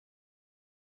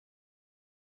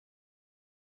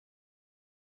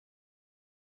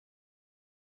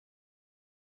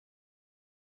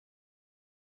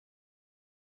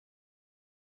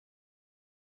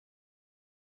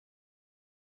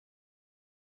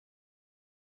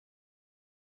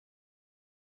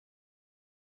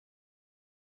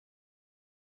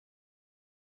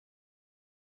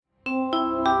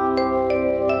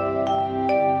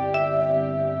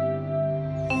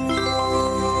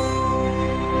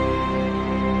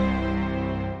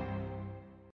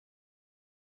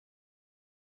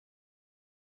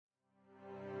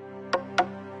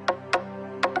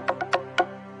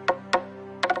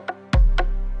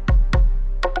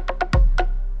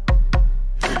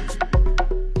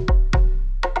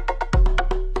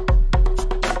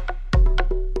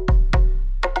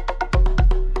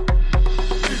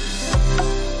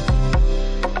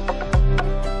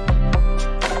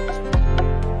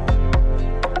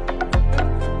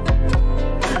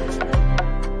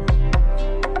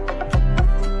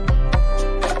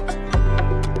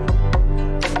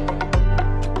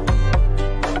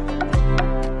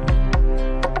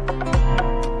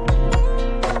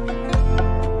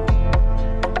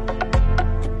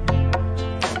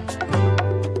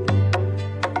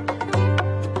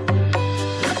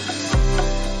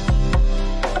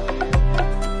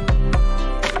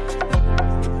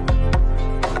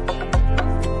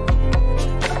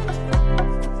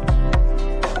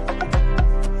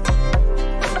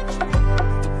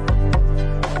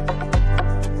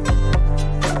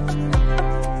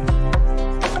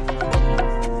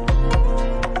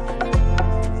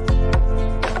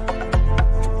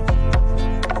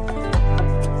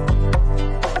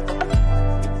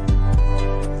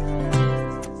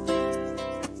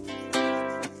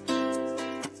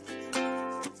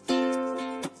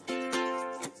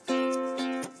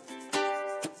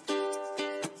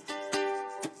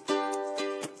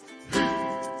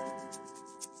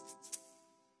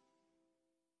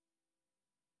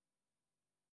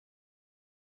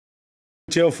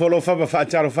Teo folofa ma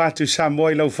whaataro whātu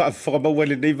Samoa I lau whaafwhakamaua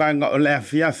le nei vanga o lea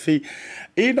fiafi.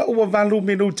 Ina ua valu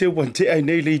minute ua te ai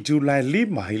nei le July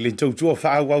 5 I le tautua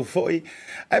whaawau foi.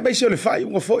 Ai mai se o le whai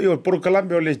unga foi o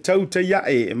Porokalame o le Tautai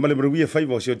A'e. Ma le maruia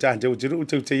whaiva o si o tātou tiru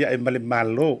Tautai A'e ma le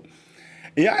malo.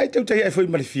 Ia ai Tautai A'e foi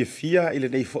ma le fia I le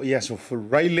nei foi aso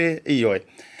whuraile I oe.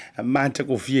 Mata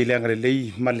ko fia I le angare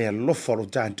lei ma le alofa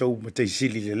o tātou ma te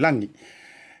sili le langi.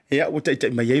 Ia o tai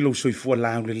tai mai lo soifua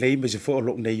lao le lei ma se fo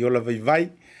lo nei ola vai vai.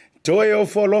 Toe o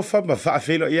fo lofa ma fa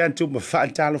felo ia tu ma fa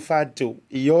talo fa tu.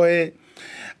 Ioe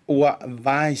ua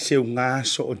vai se unga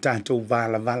so o tatou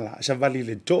vala vala sa vali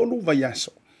le tolu vai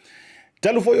aso.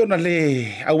 Talo fo ona le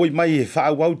au mai fa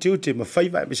au tu te ma fai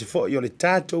vai ma se fo yo le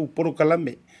tatou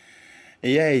Porokalame.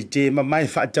 Ia te ma mai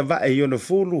fa tava e yo na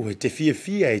fulu te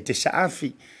fia te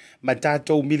saafi. Ma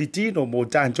tātou militino mo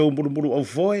tātou murumuru au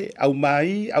foe, au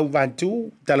mai, au vantu,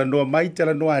 tala noa mai,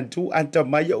 tala noa antu, anta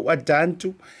mai au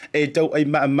atantu, e tau ai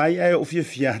maa mai ai o fia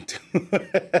fiantu.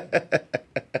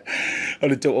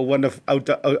 Ole tau au wana,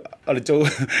 ole tau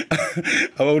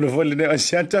au wana foe le neo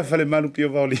Asiata Pio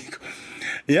Vaoliko.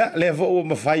 Ia, lea fo ua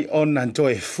mawhai on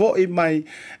antoe foe mai,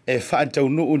 e whaatau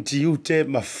nuu tiute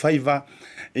mawhaiva,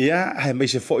 ia, hai mai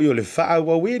se fo'i o le wha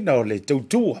wawina o le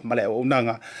tautua ma le o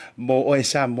unanga mo o e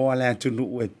Samoa le atunu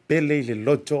ue pele le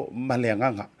loto ma le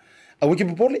anganga. A wiki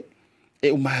popole,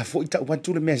 e umaha fo'i ta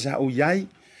watu le mea sa o iai,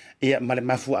 ia ma le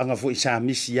mafu anga fo'i sa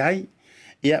misi iai,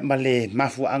 ia ma le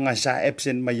mafu anga sa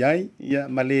absent ma iai, ia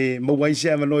ma le mawai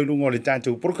se amanoi lungo le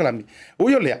tātou Porokalame.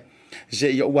 Uyo lea, se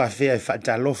ia ua fea e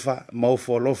whaata lofa,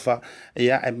 maofo lofa,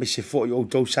 ia e me se fo'i o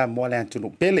tau Samoa le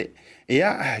atunu pele.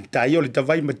 Ia, ta io le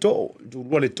tawai mato, tu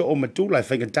rua le to'o matu, lai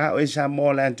whaingata o e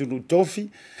Samoa le atunu tofi,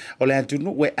 o le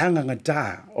atunu ue anga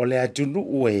ngata, o le atunu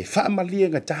ue whaamalia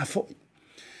ngata fo'i.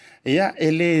 Ia,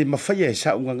 e le mawhaia e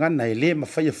sa unga ngana, e le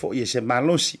mawhaia fo'i e se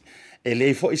malosi, e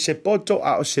le fo'i se poto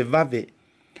a o se vave,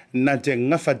 na te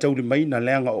ngafa tauri maina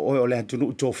leanga o le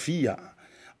atunu tofia,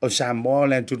 o Samoa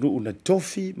le atunu una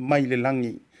tofi mai le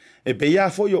langi. E pe ia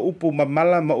fo'i o upu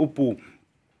mamala ma upu,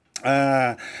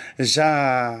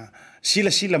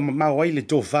 sila mamau ai le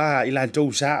tofa I la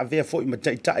tou sa vea foi ma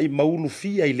tai maulu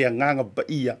fia I le nganga pa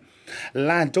ia.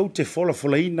 La tou te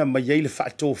fola ina ma ia le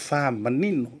fa tofa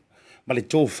manino. Ma le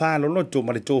tofa loloto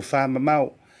ma le tofa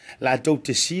mamau. La tou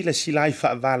te sila ai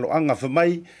fa valo anga fa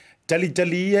mai tali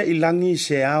ia I langi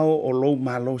se ao o lo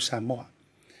malo Samoa.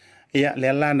 Ia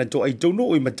le lana to ai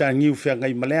tonu I matangiu fea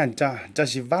ngai maleanta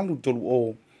tasi valu tolu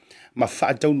o ma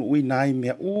fa tonu I nai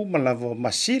me u malavo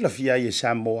masila fia I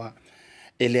Samoa.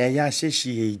 E le aia se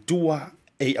si e tua,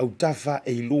 e autafa,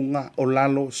 e lunga, o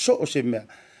lalo, so o se mea.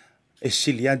 E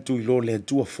sili antu I lo le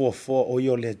tua fua o I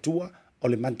o le tua, o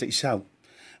le manta isau.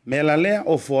 Mea la lea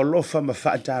o fua lofa ma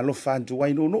whaata alofa antu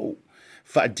wai no.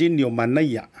 Whaatini o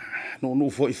manaia. No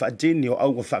fo I whaatini o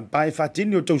au whaapai,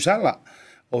 whaatini o tausala.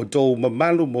 O tau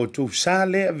mamalu mo tau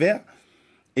sale vea.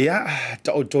 Ea,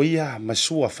 ta o toia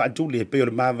masua whaatuli e peo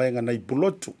le mawaenga na I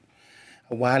pulotu.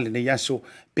 Wale ne yaso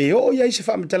pe o ia se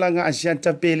fa mtalanga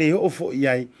Asiata pele o fo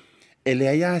ia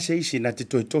ele ia se isi na te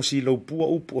toitosi lo pua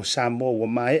upu o Samoa wa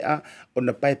maea o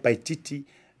na pai titi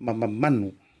mama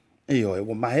manu iyo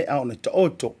wa maea o na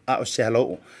to'oto a o se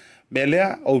halo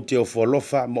melea o te o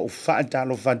folofa mo ufata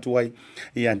lo fatuai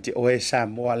ia te o e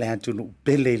Samoa le hatunu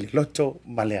pele le loto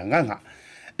maleanganga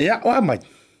ia o amai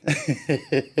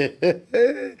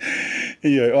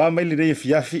iyo o amai le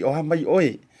fiafi o amai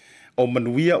oe o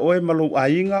manuia oe malo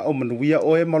ainga, o manuia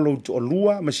oe malo to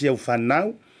lua, ma siau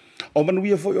whanau, o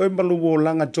manuia foi oe malo o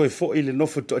langa toi foi le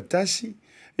nofo to atasi,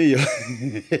 iyo.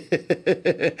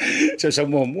 Sa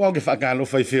mua ke whakalo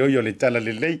fai feo yo le tala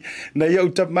le lei, na iau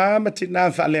ta mama te nā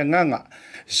whale nganga,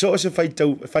 so se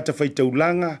whata whaitau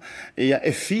langa, ia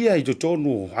e fia I to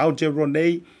tonu,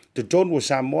 Aotearoa to tonu o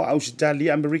Samoa,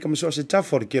 Australia, Amerika, ma so se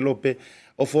tafori ke lope,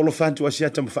 o folo fantu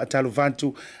Asiata ma whaatalo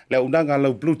fantu le unanga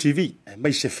lau BluTV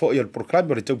mai se fo I o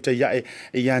Porokalame o le Tautai A'e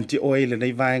I anti oe le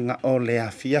nei vaenga o le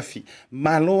afiafi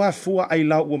malo a fua ai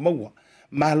lau ua maua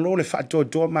malo le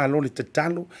whaatoa malo le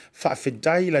tatalo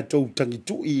whaafedai la tau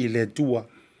tangitu I le tua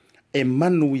e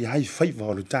manu I hai whaiva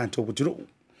o le tātou paturo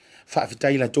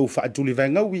whaafedai la tau whaatuli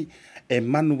vaengaui e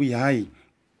manu I hai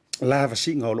lava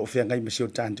singa o lo whea ngai masi o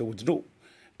tātou paturo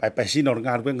pai sina o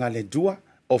ngā ruenga le tua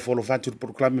o folo fatu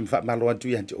Porokalame mfa malo atu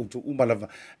I ante utu umalava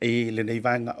e le nei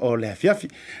vanga o le afiafi.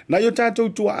 Na yo tātou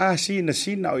tua a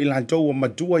sina o ilantou o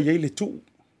madua I le tu.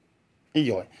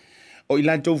 Iyo. O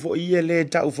ilantou fo I le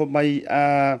tau fo mai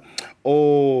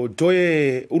o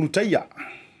toe urutaia.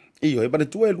 Iyo. E bana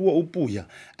tua e lua upuia.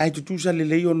 Ai tutusa le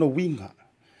leo no winga.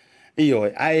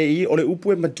 Iyo. Ai o le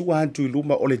upu e madua atu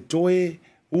iluma o le toe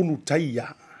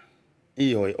urutaia.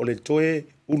 Iyo. O le toe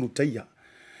urutaia.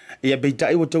 ia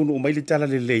beitai o tonu o mai le tala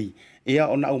le lei ia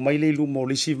ona o mai le lu mo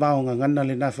le si vao ngana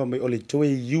le nafa mai o le toe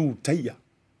yu taia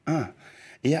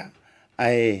ia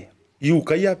ai yu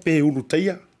kaia pe ulu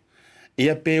taia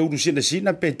ia pe ulu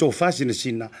sina pe to fa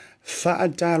sina fa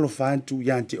talo fa tu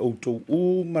ya te auto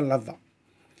u malava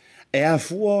e a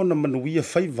fua na manuia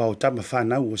fai vao tama fa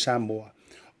na o Samoa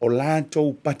o la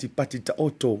to pati ta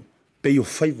auto pe yo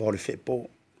fai vao le fe po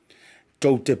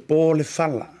to te po le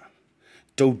fala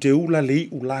to te ula le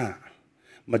ula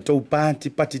ma to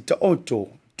pati ta auto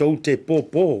to te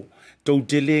po to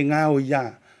te le ngao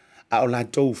ya a o la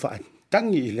to fa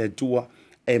tangi le tua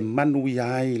e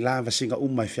manuia ai la vasinga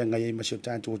umai fenga ye ma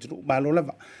sota to tu malo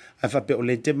lava a fa pe o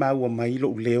le te mau mai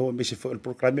lo leo me se fo il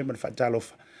proclame ma fa talo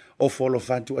o folo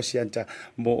fa tu asianta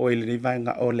mo o le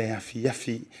vanga o le afi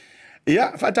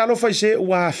ia fa talo fa se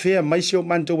wa fe mai se o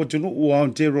manto o tunu o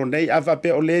on te ronei a fa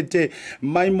pe o le te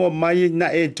mai mo mai na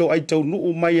e to ai to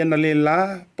nu mai na le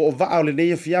la po va o le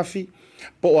nei afi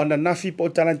po ana nafi po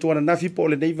talanto ana nafi po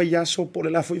le nei va yaso po le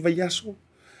la foi va yaso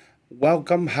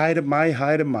welcome hide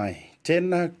mai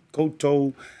tena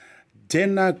koutou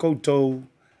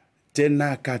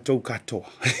tena katoa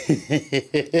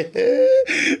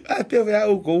a pe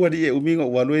va o ko wadi e umingo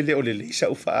wa le o le sa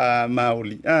ufa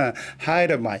maoli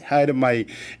hide mai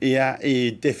ia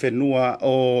e defenua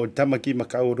o tamaki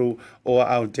makauru o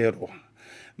Aotearoa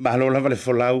malo lava le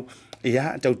folau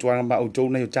ia tautuanga ma autou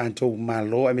na yo tantou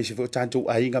malo e me se fo tantou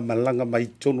ainga malanga mai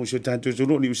tonu so tantou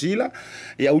zulu ni usila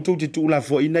ia autou te tu la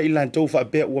fo ina ila tou fa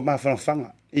pe o ma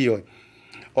fanga iyo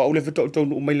o ule fo tou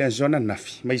no mai la zona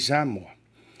nafi mai Samoa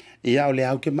ia o le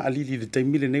au ke ma alili le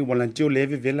taimile nei wala tio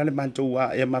leve vela le mantou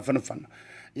a e ma fana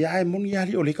ia e moni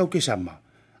ali o le kau ke sama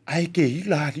ai ke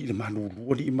ila ali le manu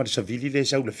o li ma savili le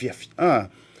sau le fiafi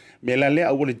me la le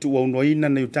au le tu o no ina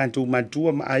na yo tantou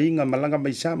matua ma ainga malanga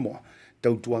mai Samoa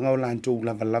tau tuanga o lantou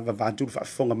lava vatu fa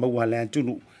fonga maua le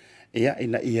tunu ia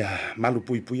ina ia malu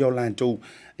pui o lantou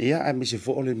ia a me se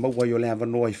fo le maua yo le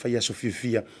avano ai faia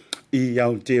sofia i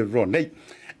au te ronei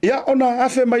ia ona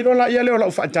afe mai rola ia le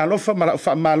o fa talofa ma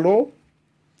fa malo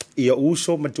ia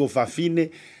uso ma tu fa fine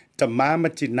ta mama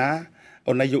tina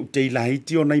ona yo te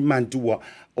laiti ona i mantua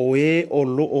o e o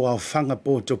lo o a fanga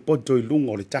poto i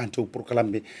lungo le tantou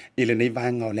proclame ile nei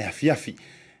vanga o le afiafi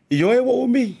io e wo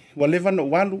umi wa leva no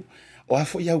walu o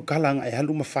afo ia ukalanga e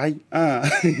halu mafai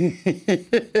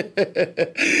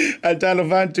a talo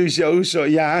vantu sia uso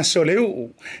ia aso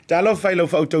leu talo fai lo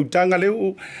fautautanga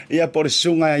leu ia por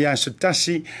sunga ia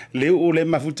sotasi leu le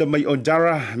mafuta mai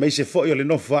ondara mai se fo le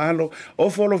no falo o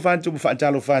folo vantu fa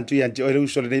talo vantu ia te o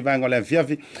uso le vanga le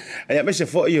fiafi ia mai se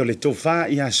fo le tofa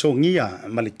ia songia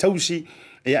ma le tausi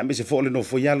ia me se fo le no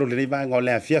foialo le vanga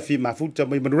le fiafi mafuta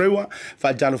mai manrewa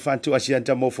fa talo vantu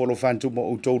asianta mo folo vantu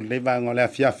mo uto le vanga le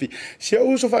fiafi se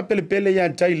uso fa pele ia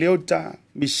tai leota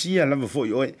misia lava fo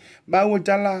oi ma o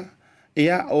tala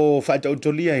ia o fa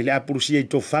tautolia ile apurusia i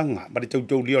tofanga ma le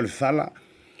tautolia o le fala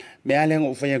me ale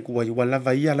ngo fa ia ku wa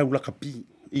lava ia la kapi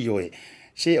io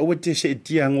se o te se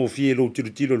tia ngo fielo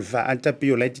tiro le fa anta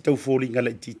pio la tau folinga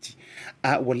la titi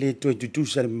a wale to tu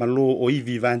sa malo o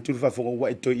ivi vantu fa fo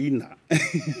wa to ina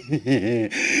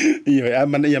io a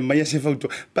mana ia mai se foto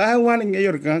pa wan nge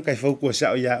yor kan kai fo ko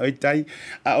sa ya oi tai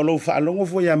a o lo fa longo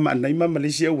fo ya mana i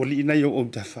malaysia o li ina yo o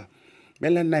tafa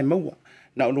mela nai maua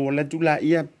na o lo la tu la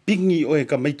ia pingi o e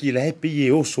ka mai ki la happy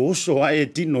e o so a e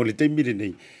tino le te mire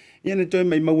nei ia ne toi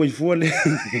mai mau i fuale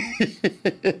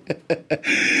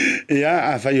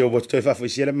ia a fai o boto fa fo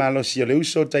sia le malo sia le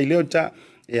uso tai leota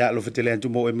ia lo fetele antu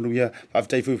mo e manuia fa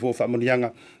tai fo fa monianga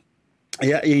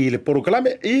ia i le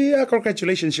proclame ia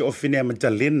congratulations o fine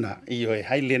Magdalena io e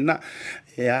Hailena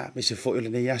ia me se fo le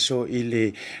nei aso i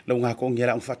le lo nga ko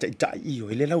ngela un fata ita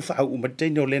io le lau fa u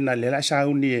mateno le na le la sa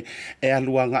uni e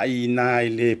aluanga i na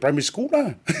i le primary school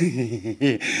la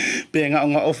pe nga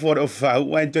o for of fa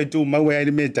u ai tu ma we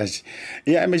le metas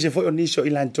ia me se fo ni so i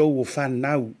lanto o fa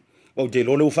nau o de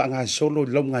lo fa nga solo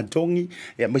lo nga tongi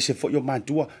ia me se fo yo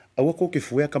matua a ko ke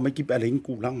fuea ka mai ki pa le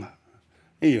kulanga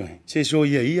io se so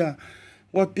ia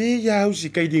wa pe ya u si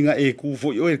kai dinga e ku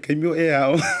fo yo e kai mio e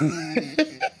ao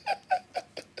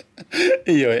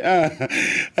io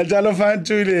a talo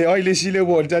fantu le oi le sile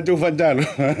wo tanto fantalo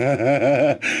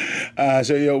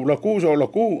so io lo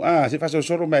ku se fa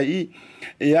solo mai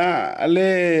ia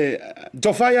le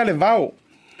do fai ale vao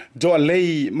do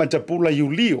lei matapula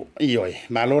Julio io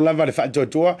ma lo lava le fa to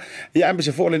ia me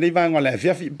se fo le nei vanga le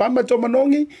fiafi pamba to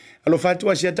manongi lo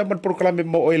fatu Asiata proclame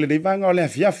mo ele nei vanga le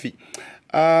fiafi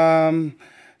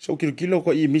so kilo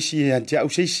ko i misi antia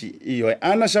usisi io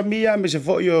ana samia me se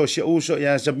fo io se uso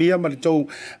ya samia ma to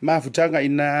ma futanga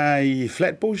ina i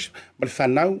flatbush ma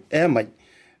fanau e mai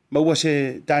maua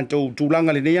se tātou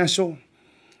tūlanga le nei aso,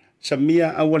 sa mia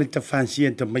aua le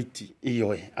tawhansia ta maiti,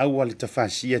 iyo e, aua le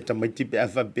tawhansia ta maiti pe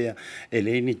awha pea e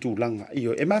le ni tūlanga,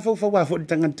 iyo e mawhau whau a fo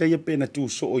tangata ia pe na tū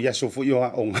so o yaso fo yo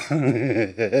a onga.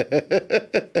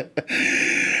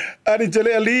 Ani tele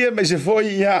alia me se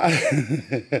foi ia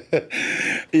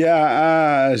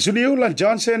ia Juliula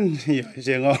Johnson ia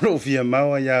se ngoro fia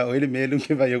maua ia o ele melu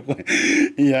ke vai ko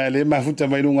ia le mafuta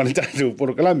mai lunga le tatu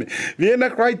por kalame Viena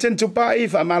Crichton to pai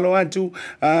fa malo atu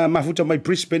mafuta mai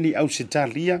Brisbane au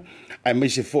Italia ai mai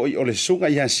se foi o le sunga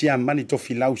ia sia mani to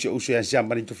filau se uso ia sia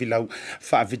mani to filau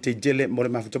fa vite dele mo le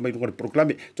mafuta mai lunga le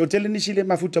proclame to tele ni si le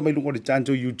mafuta mai lunga le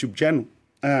tanto YouTube channel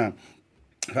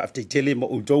after tele mo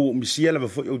utou misia la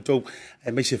fo utou e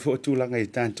mai se fo tu langa i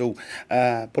tanto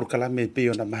por kalame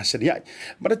pe ona masani ai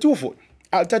mara tu fo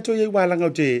a tato ye wala nga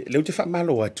te le te fa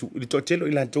malo atu i to telo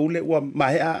i la to le wa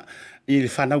mai a i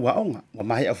fa na wa onga wa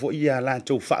mai a fo ia la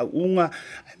to fa unga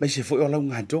mai se fo ola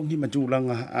nga dongi ma tu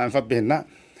langa fa bena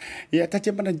ia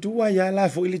tate mana dua ia la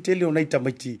fo i le tele ona i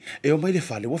tamaiti e o mai le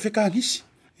fa le wa fe ka ngisi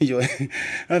iyo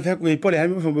ave ko pole ai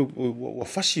wa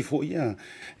fasi fo ia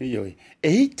iyo e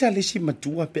ita le si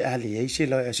matua pe ale e se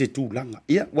la se tu langa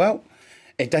ia wow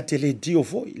e ta tele dio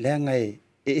fo le nga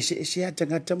e se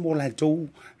atanga ta mo la to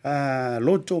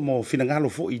loto mo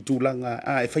finangalo fo i tu langa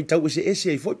e fai tau se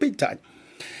fo pe ta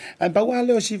an ba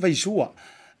wale o si vai sua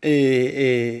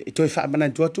e to fa mana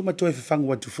tu ma to fa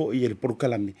fangu tu fo i le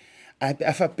porkalami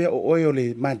a fa pe o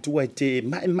le matua te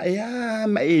ma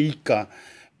e ika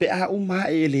pe a uma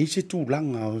e le se tu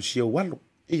langa o si walo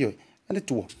iyo ane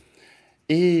tu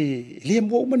le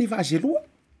mo mani va se lu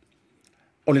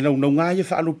o le no nga ye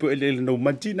fa lu pe le no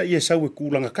mantina ye sa we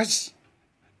kulanga kasi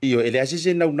iyo ele ase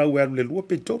se no le lu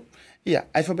pe to ia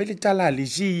ai fa bele tala le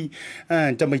si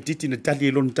ta mai titi na tali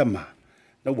lon tama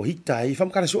na wo hita i fam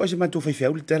kala so ase man to fa fe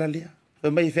u tala le fa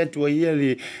mai fe tu ia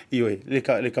le iyo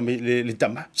le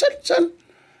tama sal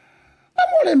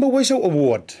amole mo we so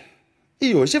award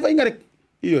iyo se va ingare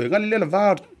iyo ngal le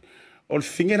va ol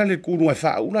fingera le kunu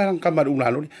fa una kamar una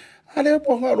lo ale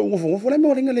po ngalo ngofo le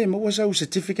mo ngale mo sa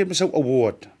certificate mo sa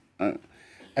award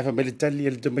ai fa bele tali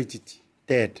le tomaiti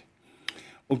dead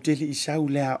o tele i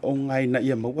saulea o ngai na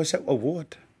ia mo sa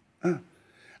award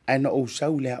ai na o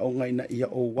saulea o ngai na ia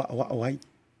o wa ai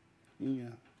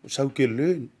ia o sau ke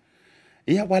learn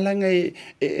ia wala ngai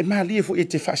e mali fo e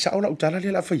te fa sa ola utala le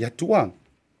la fa ya tua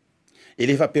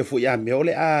ele fa pe fo ya me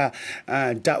ole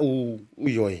da u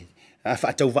yoe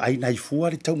fa tau va ai nai fu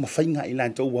ale tau mafainga i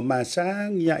lan tau wa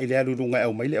masang ya ile alurunga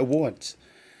au mai le awards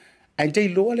ai te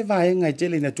lo le va nga te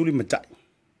le na tuli mata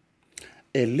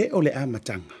ele ole a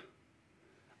matanga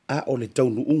a ole tau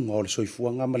nu unga ole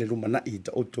soifuanga ma le lumana i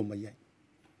ta oto mai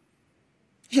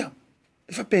ya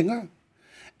fa penga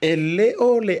ele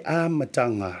ole a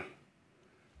matanga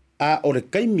a ole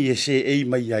kaimi se e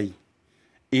mai ai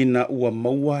ina ua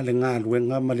maua le ngā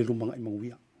luenga ma le lumanga i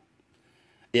mauia.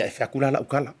 Ia e whiakula la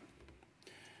ukala.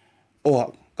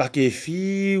 Oa, ka ke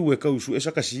fiu e kausu e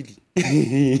saka siri.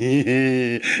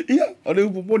 Ia, o le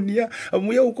upo monia, a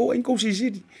muia uko inko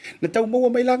siri. Na tau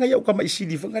maua mai langa ia uka mai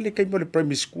siri, whanga le kai mo le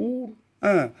primary school.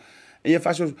 Ia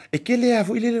whaso, e ke lea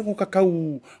fu ilele ngo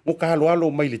kakau, ngo kahalo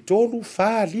mai le tolu,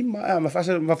 wha, lima, ma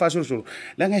whaso solo.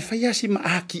 Langa e whaiasi ma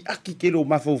aki kelo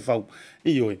ma fau.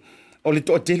 Iyo e. O le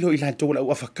to telo i la to la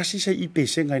wa fakasi sai i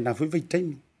pese ngai na foi vai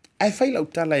taimi ai fai la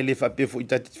utala ele fa pe foi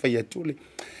tati fai atole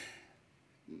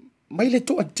mai le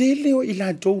to tele o i la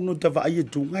to no ta vai e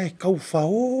tunga e kau fa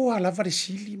o ala va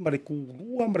sili mare ku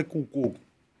rua mare ku ko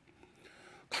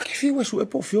ka ke fi wa su e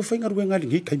po fio fai ngaru ngai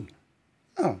ngi kai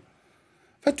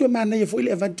fa tu mana e foi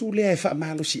le va tu le fa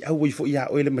malo si au i foi ya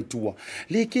o ele matua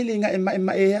le ke le ngai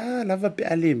ma e la va pe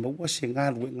ale mo wa se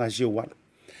ngaru ngai je wa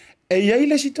e ia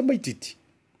ile si tamaititi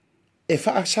e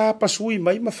fa sa pasui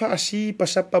mai ma fa si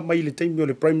pasapa mai le taimi o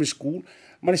le primary school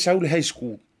ma le sau le high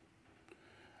school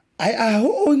ai a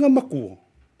ho nga maku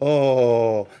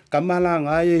kamala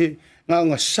ngai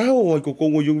nga sao ko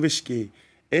kongo university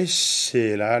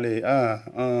ese la le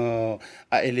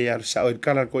a ele ar sao el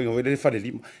kala ko ngo le fa le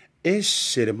lima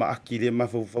ese le ma akile ma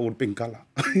fa ul penkala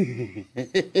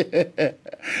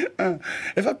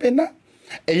e fa pena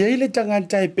e ia le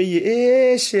tangata e pe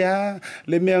e sea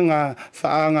le mea nga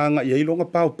whaanga nga ia ilonga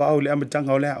pau le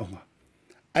amatanga o le aonga.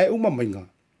 Ai uma mainga.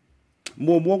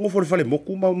 Mua ngofo le whale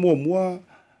moku ma mua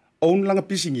oun langa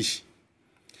pisingisi.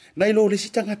 Na ilo le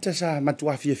si tangata sa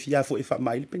matua fia fo e wha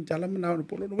mai le pentala mana o le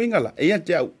polo no wingala. E ia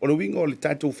te au, o le winga o le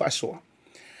tātou whasoa.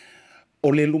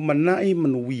 O le lumanai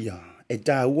manuia e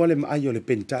tā ua le maai o le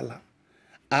pentala.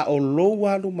 A o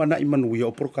loa lumanai manuia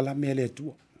o prokalame le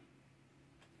atua.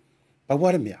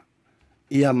 Aware mea,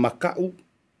 ia makau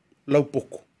lau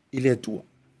poko i le atua.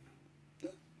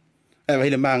 vai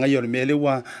le manga yo le mele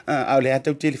wa au le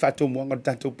atau te le fato mo ngal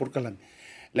tato por kalang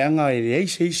le anga e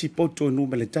se poto no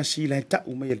mele tasi le ta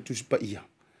u mai le tusi pa ia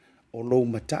o lo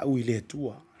mata u ile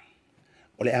tua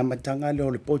o le amatanga le o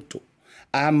le poto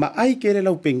ama ai ke le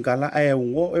lau pengala ai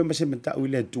ngo e mase mata u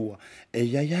ile tua e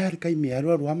ya kai mi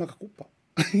aro ama ka kupa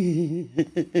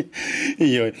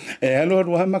iyo e alo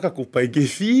ama ka kupa ke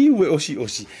fi we osi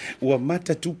wa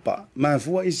mata tupa ma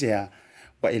fua isea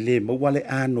wa ele mo wale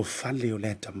ano fale o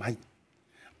le tamai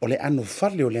o le ano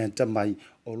fale o le tamai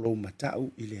o lo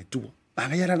matau i le tua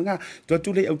ma ya nga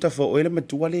tu le au ta fo o le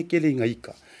matua le ke le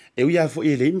ngaika e ia fo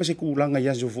ele ma se kulanga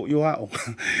ya so fo yo a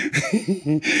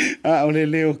o le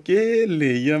leo ke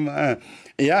le ya ma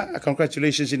ya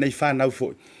congratulations in fa now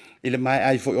fo ile mai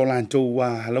ai fo o lanto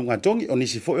wa halonga tongi o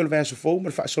nisi fo o le verso fo ma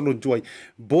fa solo joy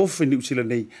bo finu sila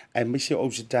nei ai mi se o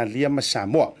se talia ma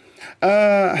Samoa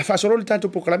fa solo le tanto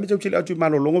proclame te utile atu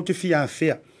malolongo te fia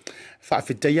fea fa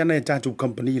fitaya na tanto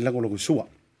company lango sua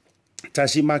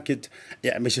Tasi Market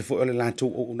ya me se fo o le lanto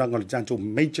o nanga le tanto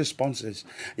major sponsors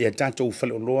ya tanto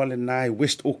falo le nai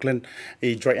West Auckland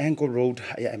e Triangle Road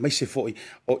ya me se fo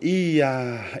o e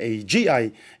GI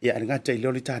ya ngata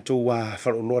ile le tanto wa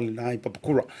falo le nai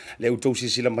papakura le uto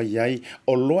sila mai ai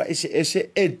o lo ese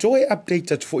e joy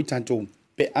updated fo tanto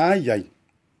pe ai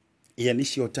ia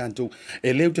nisi o tanto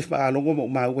e leu te whaalongo mo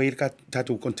ma wei ka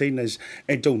tatou containers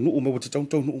e tau nuu me wata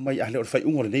tau nuu mai ale o whai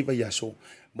ungo le nei vai aso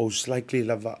most likely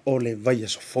lava o le vai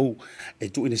aso fau e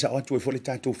tu ina sa atu e fo le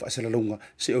tatou whaasala lunga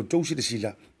se o tau sila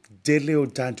sila dele o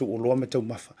tatou o loa me tau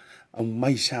mafa au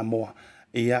mai Samoa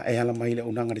ia e ala mai le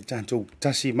unanga le tatou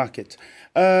Tasi Market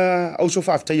au so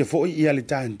whaaftai a fo ia le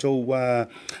tatou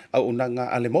au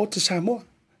unanga ale Maota Samoa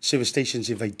service stations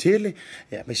e Vaetelo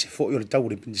e me se fo i le tau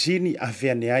le benzini a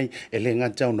fea ne ai e le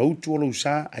ngata o nautu o lo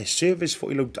sa ai service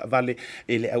fo i lo vale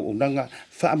e le au unanga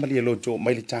fa amali e loto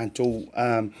mai le tanto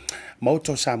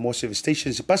Maota Samoa service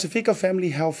stations Pacifica Family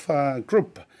Health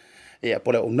Group e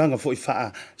po le unanga fo i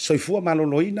fa soifua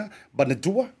maloloina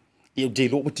banatua e de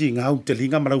lo ti ngau te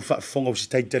linga ma fa fonga o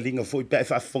sitai te linga fo i pa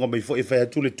fa fonga mai fo i fa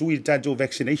tu le tu i tanto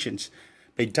vaccinations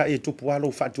pe ta e tu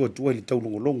pualo fa tu le tau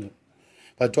longo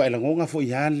pa tu ai langonga fo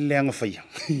ia le anga faia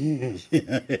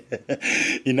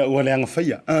ina ua le anga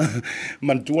faia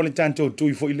man tu le tanto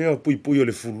tu fo i le pui o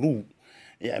le fulu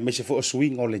ia me se fo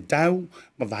swing o le tau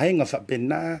ma vaenga fa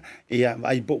pena ia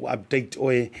ai bo update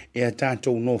o e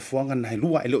tanto no fuanga na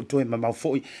lua e lo to e ma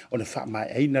fo o na fa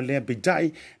mai ina le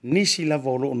bidai nisi la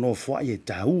volo no fo e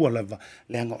tau lava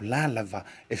le anga la lava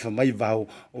e fa mai vao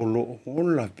o lo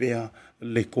la pea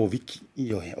le koviki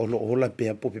io o lo ola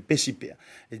pea po pesi pea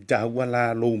e tau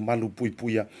la lo malu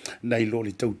puipuia na i lo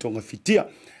le tautonga fitia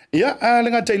ia le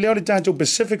ngata leo le tanto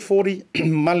Pacific 40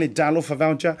 male talo fa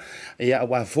voucher ia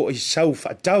wa fo i sau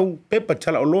fa tau pepa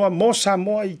tala o loa mo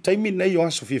Samoa i taimi nei o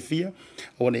aso fia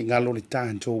o ne ngalo le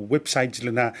tanto website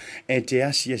le na e te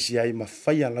asia i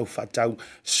mafaya lau fa tau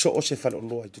so o se fa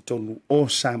loa i tonu o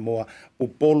Samoa o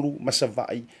polu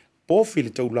masavai po fili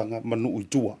taulanga manu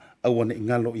utua au ne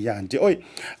ngalo i ante oi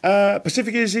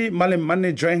PacificEzy male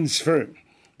money transfer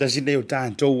Dasi leo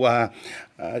tanto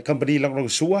company lang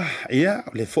sua ia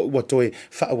le fo wa toe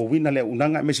fa wa wina le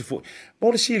unanga me se fo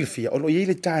mo le silfia o lo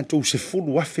ile tanto se full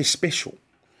wafe special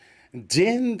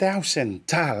 10,000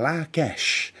 tala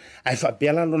cash ai fa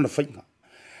bela lo na fainga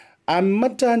a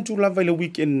matantu lava le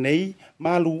weekend nei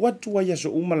malu watu wa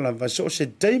yaso uma lava so se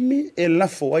taimi e la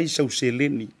fo ai so se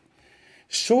leni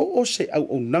so o se au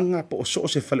unanga po so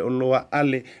se fale o loa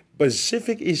ale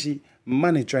PacificEzy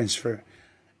money transfer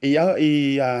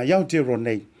ia te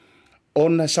ronei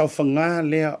ona saufanga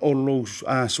lea o lo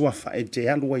suafa e te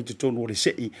alu ai te tonu o le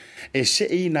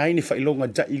sei na ini whailonga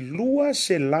ta ilua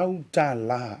se lau ta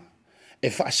la e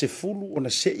wha se fulu ona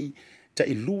sei ta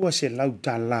ilua se lau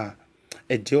ta la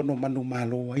e te ono manu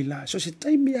malo ai la so se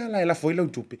taimi ala e la foi lau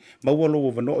tupe ma ua lo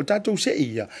wano o tatou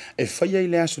sei ia e whaia i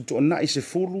le aso to ona i se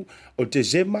fulu o te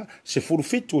zema se fulu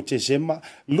fitu o te zema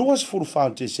lua se fulu wha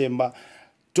o te zema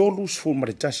tolus fu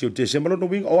maritasi o te sema no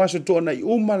wing o aso to na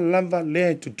uma lava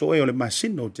le to o le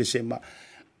masino te sema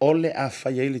ole a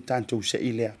faia ile tanto se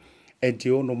ile e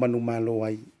te ono manu malo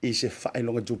ai i se fai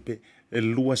longa tupe e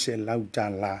lua se lauta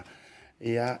la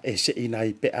ia e se ina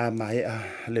i pe a mai a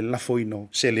le lafoino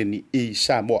se le ni i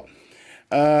Samoa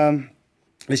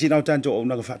le sina tanto o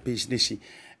na fa business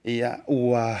ia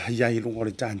ua ia i longa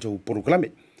le tanto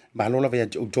proclame malo la vea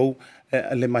to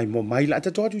le mai mo mai la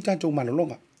to tanto malo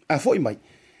longa a foi mai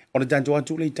ona tanto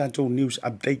atu le tanto news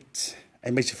update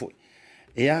ai mai se foi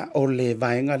ia o le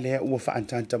vaenga le ua fa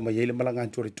antanta mai le malanga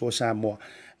to le to Samoa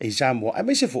ai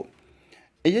mai se foi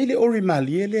e le ori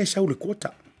mali le sa le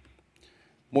kota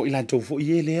mo ila to fo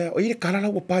ye le o ile kala la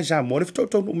wa pa Samoa le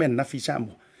to no men na fi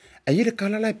Samoa a ile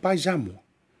kala la pa Samoa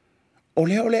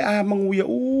ole a manguia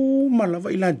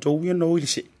malava ila to ye no ile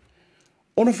se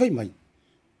ona fai mai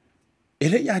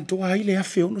ele ya to a ile a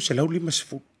fe ono se la uli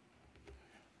masfu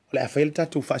ole a fail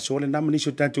tatu fa so le na mani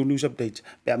so tatu news updates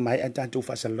pe mai a tatu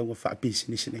fa sa lo fa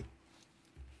business ni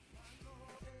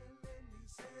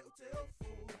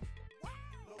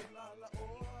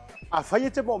a fai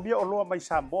te mo mia o loa mai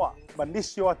Samoa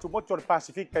manisio atu moto le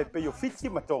Pacifica pe yo fiti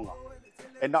matonga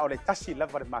e na ole Tasi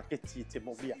lava le market te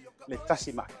mo mia le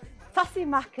Tasi Market. Tasi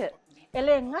Market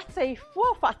ele ngata I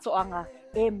fua whatoanga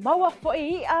e maua fo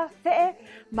I a te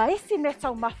maisi me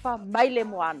tau mafa mai le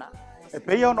moana. E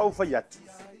pei ona uwhai atu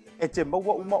e te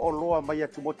maua uma o loa mai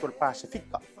atu moto le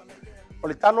Pacifica. O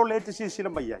le talo le te sila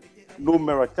mai ai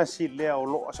numero Tasi lea o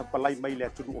loa sa palai mai le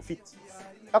atu o fiti.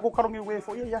 Kako karongi ue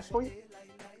fo ia soi.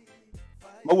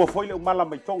 Maua foi le umala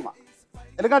mai tonga.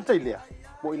 E le ngata ilea,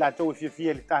 mo ila tau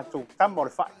fia le tātou tama o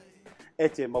le whai. E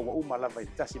te maua umala vai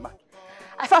Tasi Market.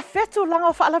 A wha fetu langa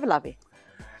o whaalawe.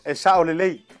 E sa o le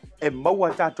lei, e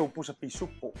maua tātou pusa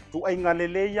pisupo. Tu ainga le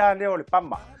lei ia leo le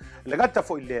pama. Le ngata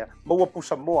foi lea, maua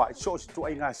pusa moa, I so si tu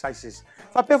ainga sizes.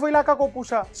 Fa pe foi la kako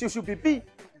pusa siu pipi.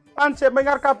 Anse mai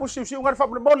ngar ka pusa siu ngar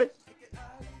whapule mole.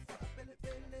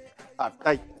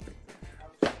 Tai.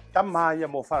 Tama ia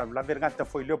mo fara la vergata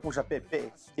foi leo pusa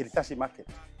pepe I Tasi Market.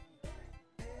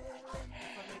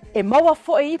 E maua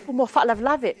fo I pu mo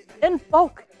whaalawe in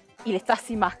bulk I le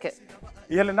Tasi Market.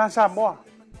 Ia le nasa moa.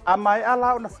 A mai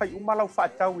ala ona fai umala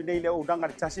whaatau I nei le o danga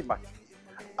le Tasi Market.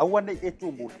 Aua nei e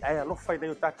tu muli. Ai alo fai nei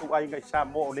o tātou ai ngai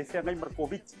Samoa o le fea ngai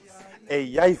Markoviti. E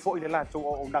iai fo I le lātou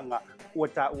o danga ua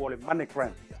tā ua le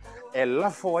MoneyGram. E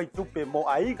lafo ai tupe mo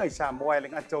ai ngai Samoa e le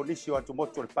ngata o nisi o atu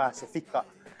moto le Pacifica.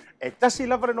 E tasi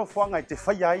lava no fuanga I te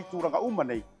whai ai tūranga uma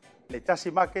nei. Le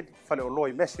Tasi Market, whale o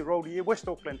loi Messi Road I West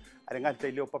Auckland, a le ngata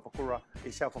I leo Papakura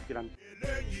I South Auckland.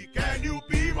 Can you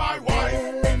be my wife?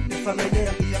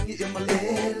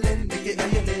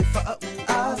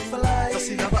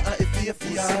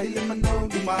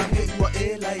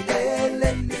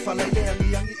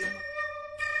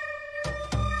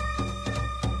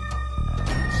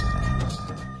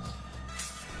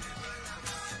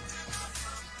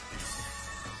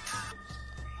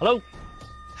 Hello?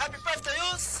 Happy birthday,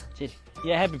 Us!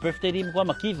 Yeah, happy birthday din ko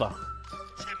makiva.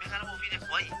 Siyempre ka na mo video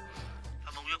ko ay.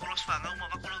 Amang yung kulos fangaw,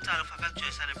 mabakulong talo fakatyo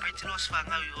ay celebrate los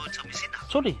fangaw yung sa misina.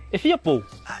 Sorry, if you po.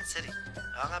 Ah, sorry.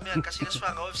 Ang kami ang kasi los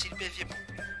fangaw, if silbi mo.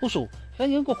 Uso,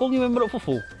 kaya ko kung yung member of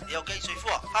fufu. Yeah, okay, so ifo,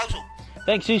 pauso.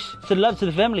 Thanks, sis. Send love to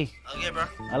the family. Okay, bro.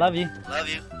 I love you. Love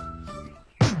you.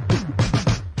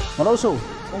 Maroso.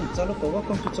 Oh, talo ko,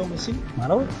 welcome to Tomasi.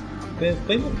 Maro.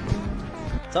 Pemo.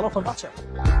 Talo from Bacha.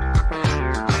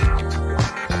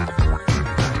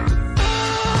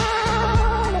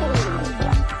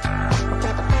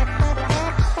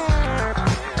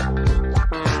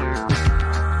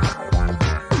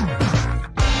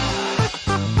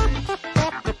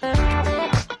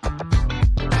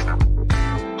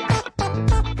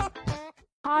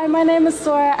 Hi, my name is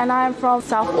Sora and I'm from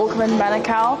South Auckland,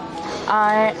 Manukau.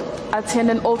 I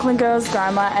attended Auckland Girls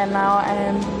Grammar and now I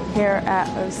am here at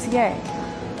OCA.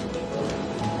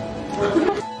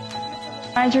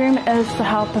 My dream is to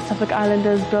help Pacific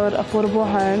Islanders build affordable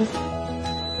homes.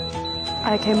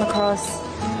 I came across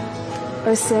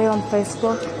OCA on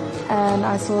Facebook and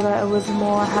I saw that it was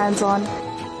more hands-on.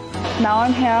 Now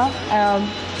I'm here,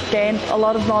 gained a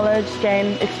lot of knowledge,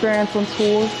 gained experience on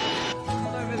tools.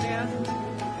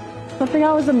 Something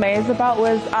I was amazed about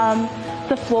was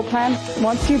the floor plan.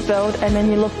 Once you build and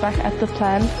then you look back at the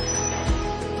plan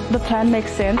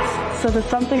makes sense. So that's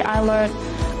something I learned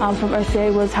from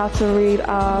OCA was how to read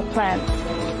plans.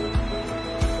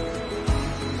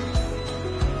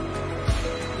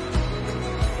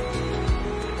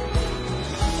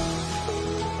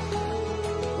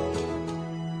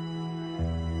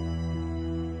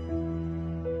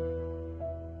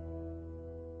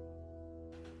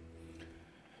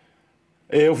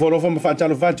 E o forofa ma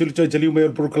whaatalo whaatu li toi taliu me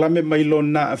o proklame mai lo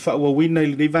na whaawawina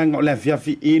ili rivanga o le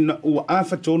fiafi ina ua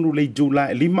awhatonu le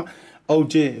tūla e lima au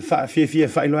te whaafia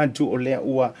whailo antu o lea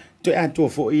ua toi atua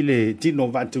fo i le tino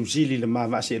vātu sili le maa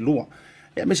vase lua.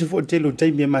 E me se fo telo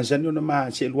taimi e mazani o na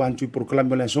maa se lua antu i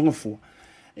proklame o le songa fua.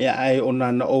 E ai o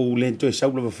na o le toi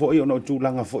saula fo i o na o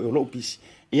tūlanga fo i o lo pisi.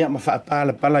 Ia ma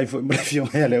whaapala pala I fo I mre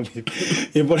fionga ya leo pipi.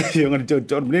 I mre fionga ni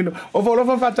tō mneno. O fo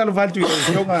lofa whaatalo whātu I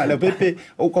fionga leo pepe.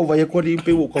 O kau vai akua ni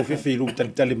pe o kau whiwhi lu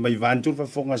tali mai vāntu.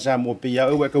 Whafonga Samoa pe ia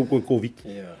au e kau koe COVID.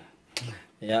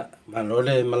 Ia,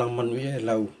 manole malang manui e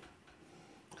lau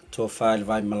tō whaile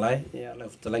vai malai. Ia, lau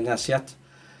talenga Asiata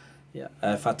Ya,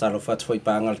 fatalo fat foi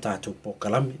pangal tatu po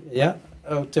kalami. Ya,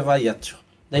 o te vai atu.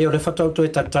 Nei o le fatau to e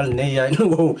tatal nei ai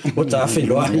no o ta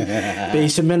filo ai. Pe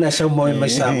se mena sa mo mai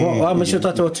sa mo, a me se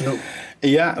tatu atu.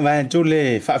 Ia, vai tu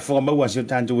le fa fo ma wa se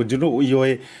tantu o dulu yo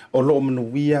e o lo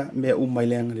manuia me u mai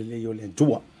lenga le yo le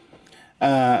tua.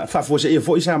 Fa fo se e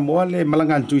fo isa mo le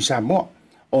malangan tu isa mo.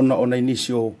 Ona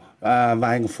inisio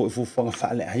vai nga fo fo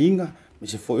fa le ainga, me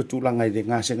se fo tu langa de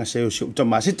nga se o se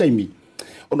tama se taimi.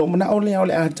 Ono mana ole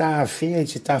a ta fe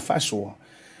se ta fa so.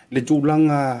 Le tu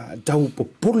langa tau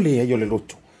popole yo le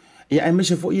loto. Ia e me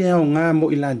se fo ia o nga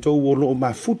mo ilanto o lo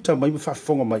ma futa mai fa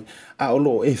fonga mai a o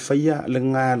lo e faia le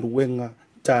nga luenga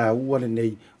ta ua le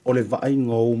nei o le vai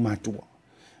ngo matua.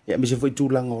 Ia me se fo tu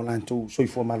langa o lanto so i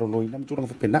fo malo noi na tu langa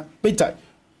fa pena. Peta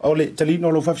o le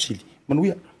talino lo fa fsili.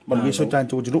 Manuia so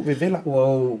tanto o julu ve vela.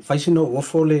 O faisino o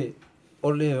fole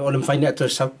ole mfaina to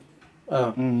sa.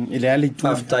 Ele ali tu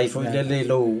tai fo le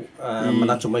lo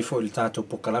manatu mai fo il tato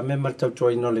po kalame mal tau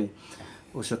toi no le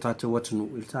o se tato watu no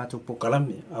il tato po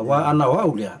kalame awa ana wa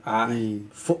ulia a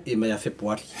fo e mai a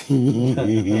februari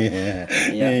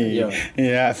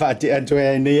ya fati anto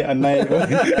e nei anai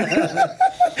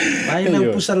ai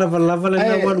na pusa lava le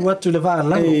na watu le va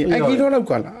la ai ki lo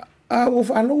kala a o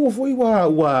fa lo fo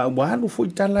wa lo fo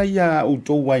tala ya o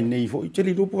to wa nei fo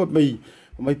tele lo po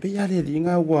mai pe ya le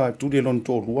dinga wa tu le lon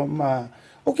to rua ma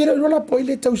o ke lo la po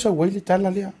ile tau sa wa ile tala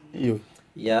le io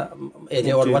ya e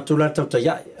le o watu la tau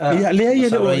ya le ai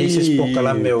le o se po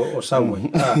kalame o sawe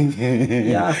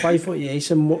ya fai fo e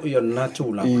se mo yo na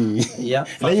tu la ya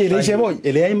le se mo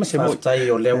le ai ma se mo tai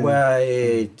o le wa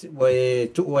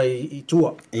tu wa i tu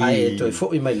ai to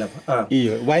fo i mai la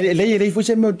io wa le fo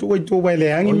se mo tu wa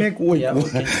le angi me ku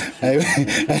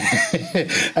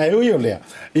ai o yo le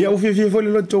ia o fi fo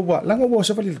le lo to wa la ngo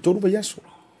se fa le to ba yaso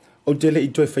o te le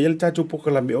i to fa yel tatu po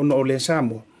kalame ono o le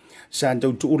Samoa sa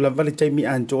tau tu la vale taimi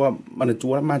antoa mana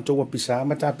tua mantoa pisa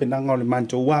mata penanga le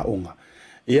mantoa onga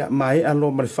ia mai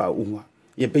alo ma fa unga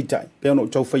ia peitai pe ono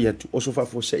tau fa ia tu o so fa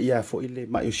fo se ia fo ile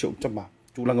mai o show tama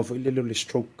tu langa fo ile le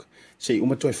stroke se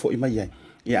uma to fo mai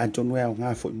ia anto no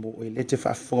nga fo mo ile te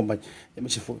fa fo mai ia me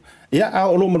se fo ia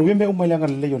a o lo ma me uma langa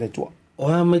le yo le tua o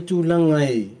ha me tu langa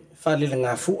e fa le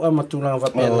nga fu a ma tu langa va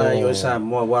pe na yo sa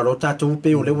mo wa ro tatu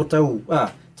pe o le tau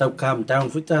tau calm down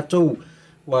fu tatu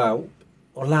wa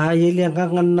o la ele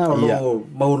ngangana o lo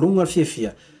maulunga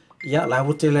fia ya la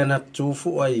hotela na tu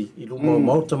fu ai i lu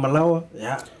Maota malawa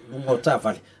ya lu Maota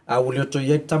vale a o le to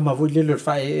ye tama vo le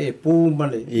fa e pu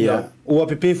male ya o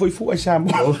app foi fu ai Samu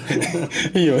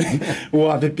io o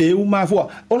app u ma fu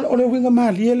o le winga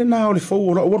mali ele na o le fo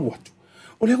o watu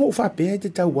o le go fa pe te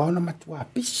tau wa na matua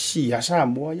pisi a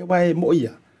Samu ya vai mo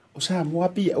ia o Samu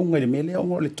api o ngale mele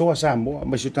o le to Samu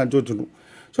ma se tanto tu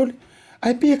so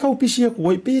ai pe ka upisia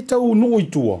ko pe tau no i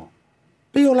tua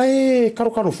pe ola e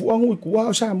karo fu angu ku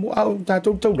a Samu a ta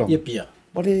tau da ye pia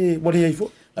bole ai fo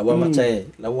la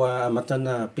wa mata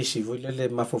na pisi vo le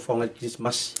mafofonga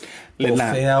Christmas le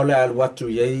na fe ole al watu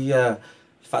ye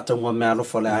fa tau me alo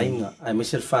fo la ainga ai me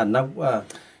sel fa na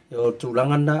o tu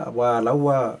langana wa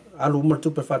lawa alu mar tu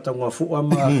pe fa tau fu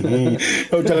ama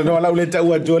o tala no la le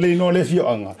tau a jole no le fio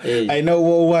anga ai no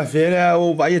wa fera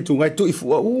o vai tu ngai tu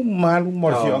fu o malu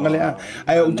mor fio anga le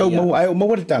ai o tau mo ai o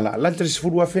mo tala la tres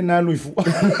fu wa fena lu fu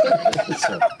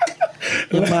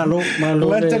malo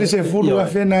la tres fu wa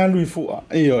fena lu fu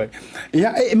io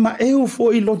ia ma e o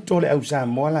fo i lo tole au sa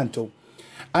mo lanto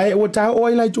ai o ta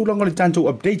o ila tu longa le tanto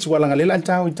updates wala ngale la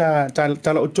ta o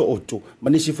to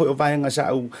manisi fo o vai nga sa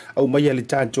au mai le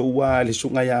tanto wa le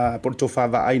sunga ya porto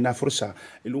fava ai na forsa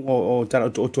i lungo o ta o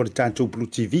to le tanto Blue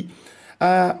TV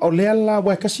o le ala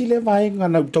wa kasi le vai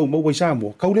nga na to mo wa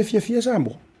Samoa ka le fia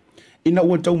Samoa ina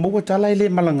o to mo ta la le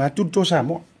malanga tu to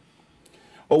Samoa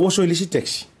o so ile si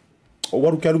taxi o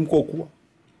waru kalum ko ku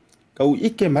kau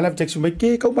ike malap taxi mai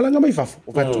ke kau malanga mai fafo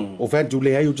o fatu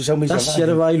le ai o te sau mai sa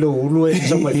vai vai lo ulu e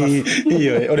sau mai fafo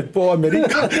io o le po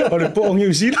America o le po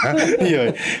New Zealand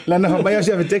io la na mai o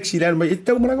se taxi la mai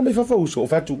tau malanga mai fafo o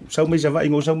fatu sau mai vai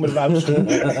ngo sau mai va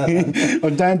o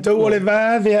tanto o le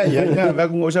va via ia va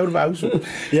ngo sau va uso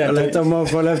ia le tamo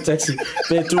fo le taxi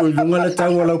petrol lunga le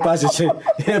tau o pase se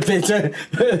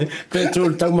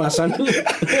petrol tau masan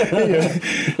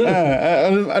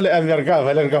ale America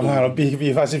va le ka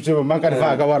bi fa se maka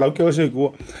fa ka wala ke o se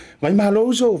ku mai malo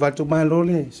so va tu malo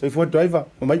le se fo driver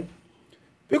mai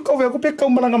pe ko ve ko pe ko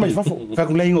malanga mai fa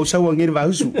ko le ngo sa wa ngir va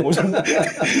usu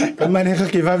ka mane ka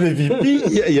ke va ve vi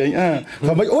ya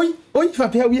fa mai oi fa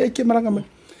pe wi ke malanga mai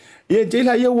ye te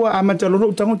la yo a ma talo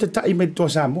no tango te tai me to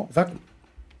Samoa va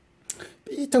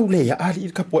pe tau le ya ali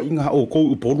ka po inga o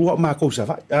ko po lu ma ko sa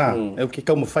va e ke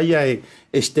ka mo fa ya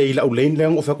e stay la o len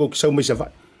o fa ko sa me sa va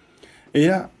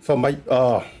ia fa mai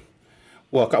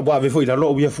wa ka ba ve foi la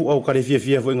lo via fu au ka le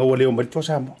fia foi nga le o mai to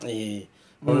Samoa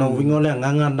ona wingo le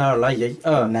nganga na la ye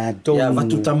na to ya va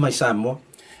tu mai Samoa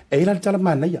e la tala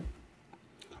mana ia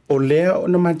o le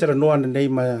ona mantara no ana nei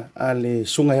ma ale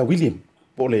sunga ya William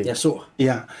pole ya so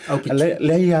ia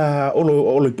le ia o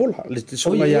pola le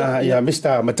sunga ya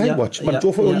Mr. Matai Watch ma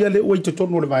to foi ia le o to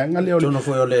tono le vai nga le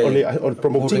o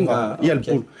promoting ia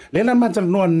le na mantara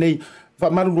no ana nei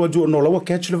fa malu lo jo no lo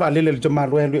catch le va le te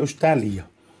malu e Australia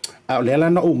le la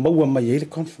na o mau mai le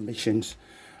confirmations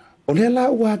o le la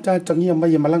ua tangia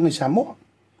mai malanga i Samoa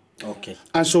okay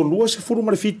so lua se furu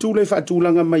ma le fitu le fa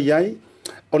tulanga mai ai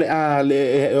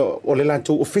o le la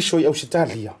to official i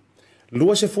Australia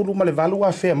lua se furu ma le valu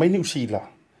a fe mai ni usila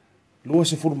lua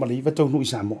se furu ma le iva tonu i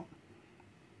Samoa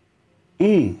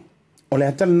o le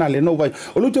atal na le no vai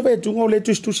o lu te vai tungo le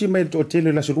tu si mai to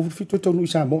tele la se lu fitu tonu i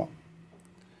Samoa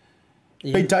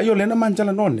pe ta yo le na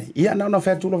manjala none ia na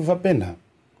fa tu fa pena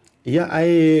ia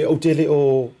ai o tele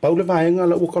o Paula vaenga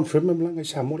la o confirm me langa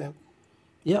Samoa le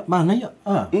ia mana ia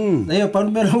nei o Paula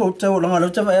me o te o langa lo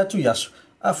te vai atu yaso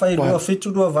a fai lo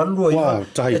fitu do valu ia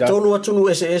e tolu atu no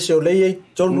ss o le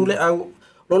tolu le au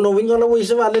no winga la o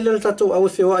se vale le tatu au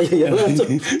fe wa ia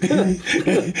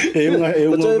e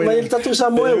unga mai tatu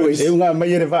Samoa e unga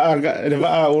mai le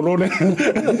va o rone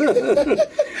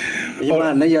ia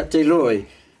mana ia te loi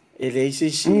ele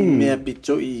isi me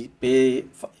apito I pe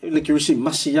le kirisi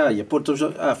masia ia poto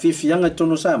a fianga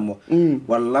tono Samoa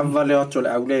wala vale o tole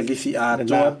au le lifi a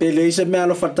to pe le isi me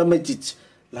alo fata mai tit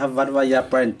la varva ia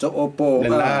prento opo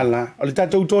la o le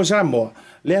tatou to Samoa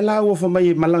le la o fa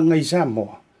mai malanga I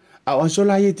Samoa a o so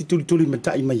la ia ti tuli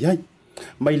matai mai ai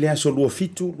mai le so lo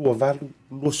fitu lo valu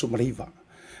lo so mariva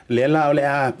le la o le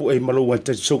a po e malo wa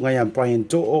te so ngai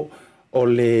prento o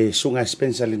le sunga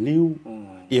Spencer le new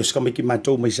Io scammi chi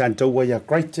matou mai santo wa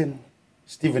Crichton,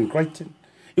 Stephen Crichton.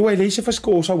 Io ai lei se fa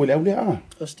scosa wele au le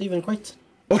Stephen Crichton.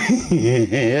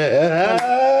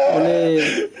 Ole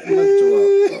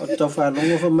matua to fa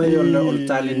longo fa mai o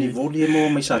tale niveau li mo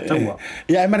mai santo wa.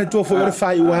 Ia ma tu fo ora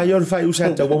fai wa io fai u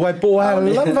santo wa po a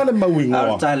la vale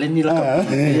mawinga. Tale ni la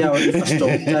ia o fa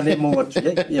sto tale mo wa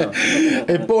ia.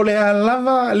 E po le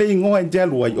lava le ngo en te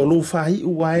luai o lo fai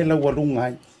u wa la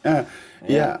walungai.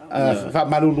 Yeah, fa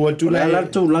malu lo tu la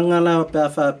tu langa la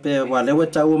pa pe wa le wa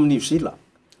tau New Zealand.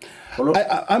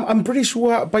 I'm pretty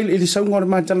sure pa ile saunga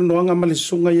ma tala no nga male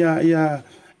sunga ya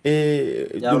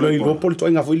lo lo pol to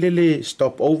nga foi le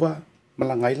stop over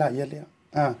malangai la ia le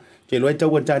ke lo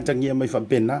tau ta tangia mai fa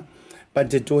bena pa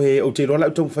te to he o te lo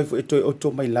la to fa o to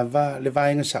mai lava le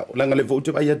vai nga sa langa le vo te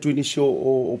ai tu inisio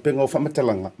o penga o fa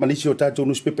matalanga manisio ta to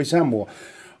no spepe Samoa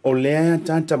o le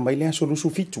tanta mai le so lu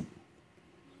fitu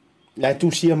la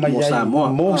tu sia mai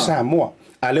mo Samoa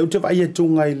a le te vai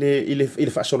tunga ile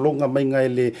fa solonga mai nga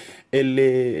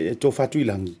ele to fatu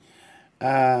ilangi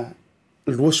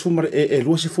lo sumar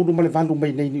lo se fulu male vandu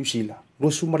mai nei New Zealand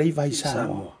lo sumar I vai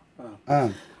Samoa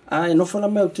e no fala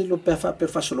me te lo per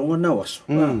fa solonga na waso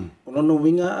no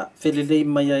winga felele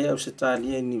mai ai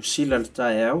Australia New Zealand ta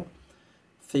au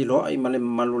felo ai male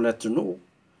malu la tunu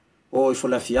o I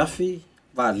fola fiafi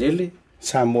va lele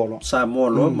Samoa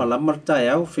lo malama tai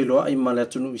au filo ai mala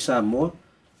tunu I Samoa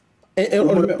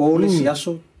o polisi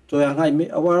aso to ngai me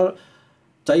awa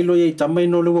tailo ye tamai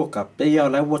no le woka pe ya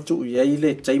la watu ye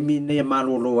ile taimi ne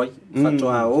malo lo ai fato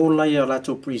a ola ya la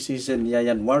to pre-season ya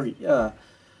January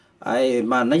ai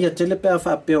mana ya tele pe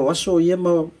fa pe aso ye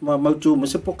ma tu mo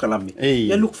se pokalami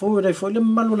ye look forward ai foi le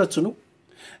malo la tunu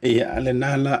ale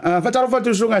nala fatalo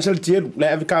fatu sunga saltier le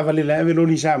ave cavale le ave lo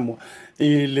ni Samoa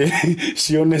ile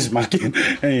siones market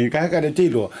ka de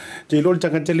tilo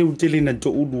tanga tele utili na to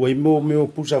udu ai mo me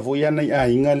pusa voiana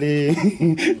ai ngale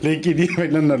le kidi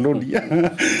na lodia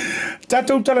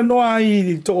tato tala no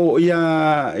ai to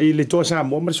ia ile to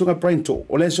Samoa ma sunga prento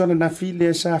o le sona na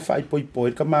file sa fai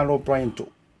poi kamalo prento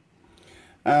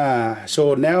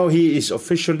so now he is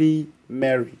officially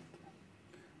married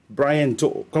Brian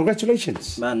to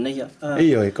congratulations. Mania.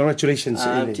 Congratulations.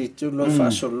 Titu lo fa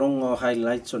so longo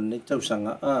highlights on net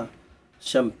usanga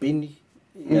Champagne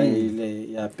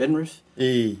ya Penrith.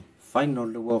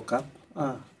 Final the World Cup.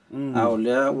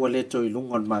 Aolea wale to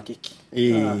ilungon makiki.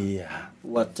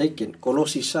 Wa taken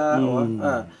kolosi sa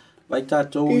vai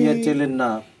tato ia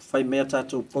telena fai mea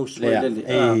tato post wale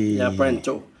ya Brian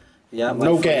to. Ya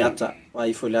no game.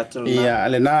 Vai foi lá to. Ya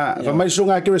alena va mai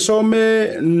sunga ke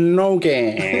some no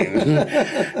game.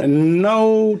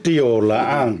 No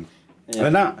tiola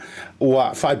alena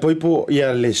wa fai poipo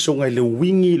ia le sunga le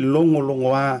wingi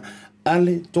longo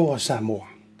ale to Samoa.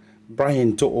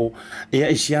 Brian to ia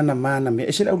isiana mana me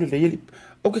ese au le yeli.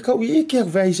 O ke kau I ke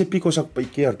vai se piko sa pai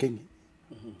ke arkengi.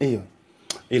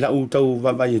 ila u tau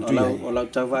vai tu o la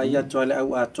tau vai ya to le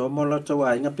au ato mo la tau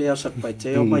ai nga pe sa pai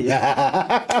te o mai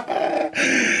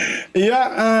ia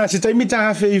se tai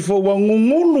mita fe fo wa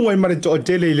ngulu ai mare to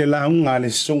tele le la nga le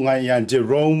sunga ia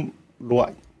Jerome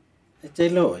Luai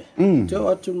te lo te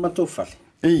o tu mato fale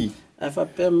ai fa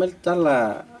pe mel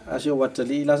tala asio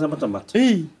watali la sa mata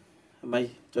mai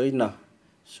to ina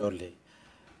sole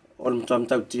on tam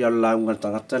tau ti ala nga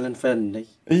tangata len fen nei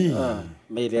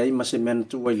mai le ai masemen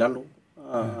tu wai lalo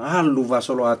lu va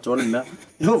solo atol na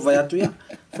yo vai atu ya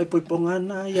fai poi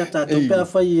pongana ya tato pe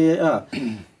fai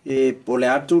e pole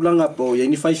atu langa po ye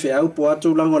ni fai fe au po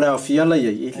atu langa la fia la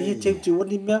ye e te te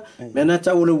woni me na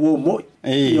ta ole wo mo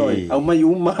yo au mai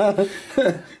uma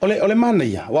ole mana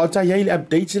ya wa ta ye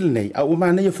update le nei au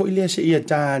mana ye fo ile se ia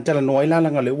ta la noi la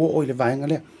langa le wo o le vai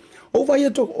ngale o vai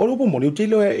to o lo mo ni te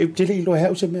lo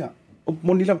ha se me o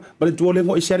mo ni la ba tu ole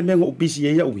ngo i ser me ngo bisi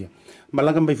ye ya u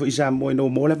malanga mai fo isa mo no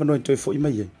mo le no to fo i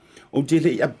mai o te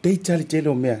le update le te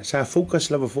lo me sa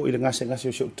focus la fo i le ngase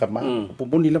o tama po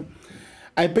mo ni la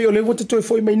ai pe o le wo te to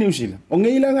fo i mai New Zealand o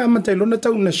ngai la nga mata lo na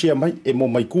tau na sia mai e mo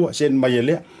mai ku sen mai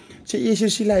le se i se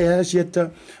sila ya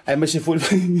sieta ai ma se fo e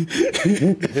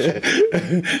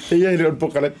ia le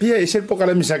pokala pia e se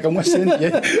pokala mi sa ka mo sen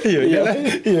ia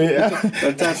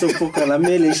ta so pokala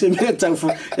me le se me ta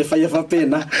e fa fa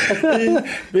pena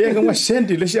bia ka mo sen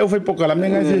le se o fa pokala me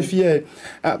nga fie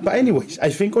but anyways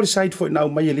I think all side for now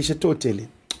mai le se totele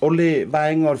ole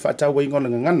vai ngor fa ta wai ngona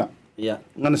ngana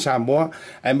ngana Samoa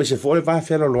ai me se fo le va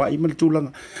fela lo ai mal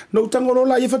tulanga no tangolo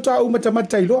la i fa ta u mata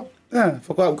mata lo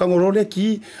fa ka ngoro le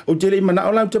ki o tele mana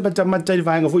ola te mata mata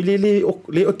vai nga fo le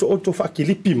o fa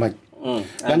kilipi mai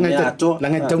langa tau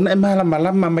na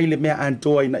mala mai le mea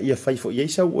anto ai na ia fai fo ia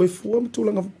sa o fu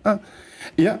tulanga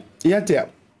ia te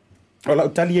ola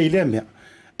tali ia le mea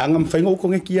angam fai ngo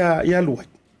ko ngi ia luai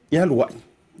ia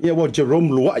wo Jerome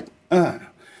Luai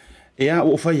ia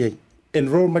o fai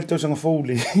enrollment to sanga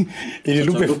fole ele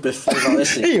lupe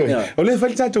o le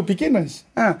falta to pequenas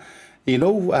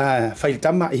fai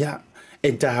tama ia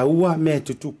e daua me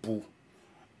tutupu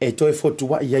e to e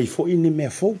fotua ia i fo ini me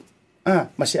fo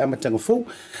ma se amatanga fo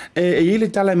e ile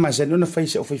tala ma se no fai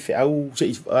se o fai au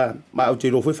se ma o te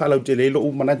lo foi fala o te le lo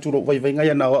mana tu lo vai venga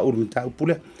ia na o urmita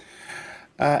pule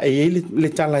e ile le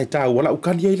tala e ta wala o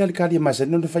kali ile le kali ma se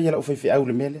no fai ia o fai au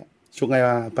le mele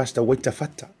sunga pasta waita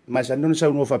fata ma sa non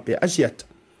sa no fa pe asiata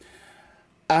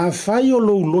a fai o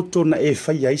lo loto na e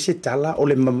fai ai se tala o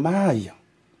le mamaia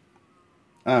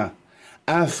a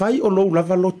fai o lo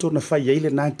lava loto na fai ai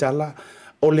le na tala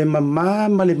o le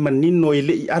mama ma le manino e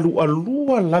le alu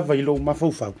lava i lo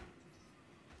mafau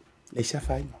le sa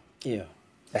fai ia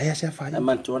ai sa fai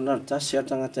ma tona ta sia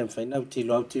tanga tem fai na uti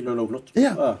lo loto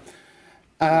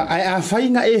a fai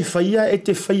nga e faia e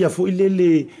te faia fo i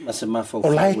le o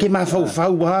lai ke mafau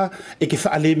e ke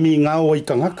fa ale mi nga o i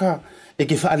kangaka e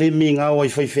ke fa ale mi nga o i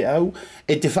fai fe au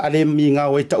e te fa ale mi nga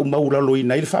o i ta umaula lo i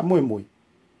nei fa moi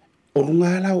o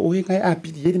lunga la o e ngai a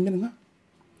pidi e menga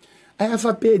ai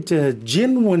fa pe te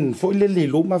genuine fo i le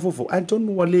lo mafau I don't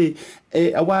know le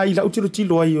e awa i la utilo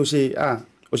tilo ai o se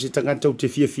tangata o te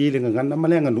fie le ngana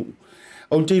malenga nu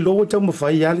o te lo ta mo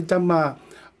fai ale tama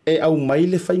e au mai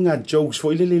le fainga jokes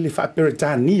fo ile le fa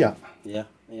peritania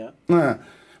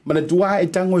mana tua e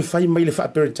tango e fai mai le fa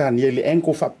peritania le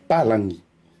enko fa palangi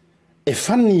e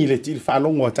fani le til fa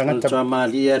longo tanga tua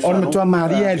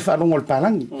maria le fa longo le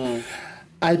palangi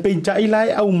ai penta ila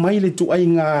au mai le tu ai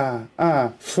nga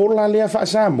fola le fa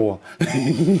Samoa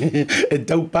e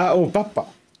Taupea o papa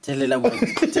tele la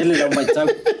mai tau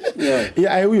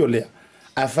ia ai u le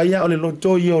a faia o le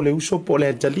loto i o le uso po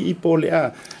le tali i po le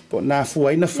po na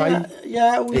fuai na fai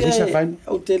e sa fai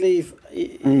o tele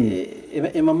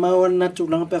e mama o na tu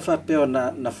lang pe fa pe o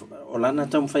na o la na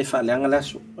tam fai fa le anga la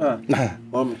su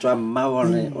o mo tua ma o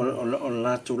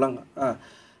la tu lang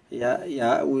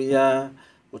ya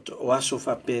o aso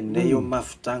fa pe ne o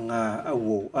maftanga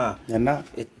au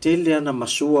e tele ana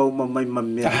masua o mai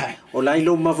mamia o la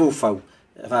ilo ma vo fau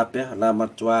Rapea la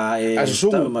matua e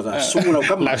sumu la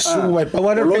kama sumu e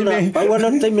pawana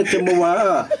time te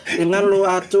moa e ngalo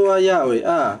ato ya we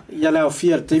ya la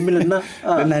ofia te milena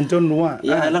na ntonua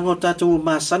ya la ngotatu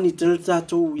masani te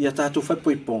tatu ya tatu fa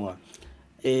poiponga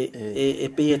e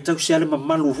pe tau siale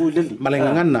mamalu fu leli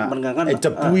malengangana e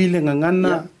tapui le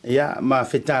ngangana ya ma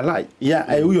fetala ya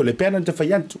ai uyo le pena te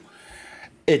fayantu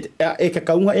e ka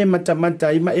kaunga e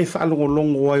matamata ima e fa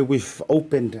longo with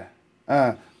opened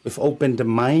with open the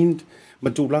mind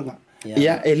matulanga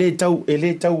ia ele tau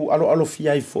alo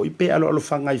fia i fo i pe alo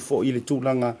fanga i fo i le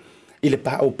tulanga i le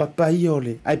pa o papa i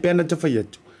ole ai pena te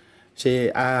faiatu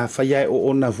se a faia o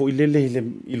ona fo i le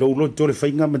i lo tole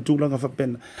fainga matulanga fa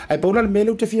pena ai paula le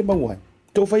mele te fia mawai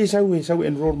to fai sau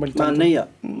enrollment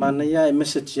manaya e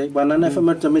message ai banana fa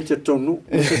mata mete tonu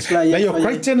message la yo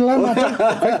Crichton la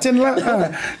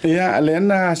ya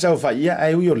lena sau fai ya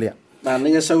ai yo le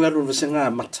manaya sau alu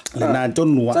vesenga mata na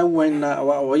tonu sau waina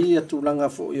wa oi atulanga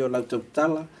fo yo la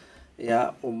tala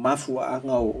ya o mafu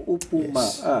anga o upu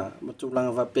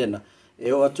matulanga va pena e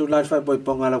o atulanga fa boy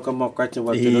ponga la kama Crichton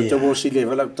wa te wo sile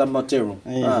vala tamatero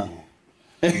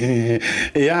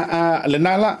ya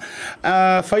lenala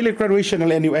file graduation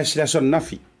le NUS la son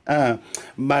nafi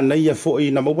mana ia foi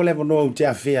na mo level no te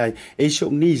afia e so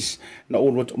nis na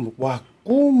o wa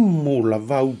como la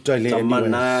vauta le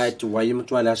mana tu wa yim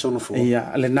tu ala so no fo ya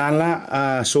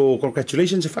lenala so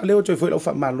congratulations fa le o foi lo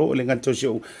fa malo le nganto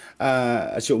so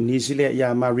nis le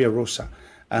ya Maria Rosa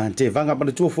te vanga pa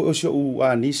tu fo so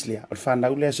nis le fa na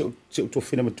le so to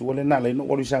fina tu le na le no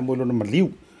o sa mo lo na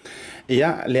maliu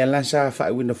ya le lansa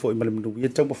fa wina fo malam du ya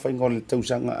tau fa ngol tau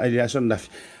sanga ai ya son nafi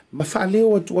ma fa le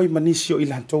o tu ai manisio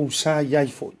ila tau sa ya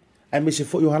fo ai me se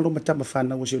fo yo halo mata ma fa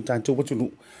na o se tanto o tu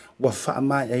wa fa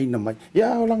ma ai na mai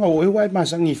ya o langa o e wai ma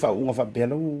sangi fa unga fa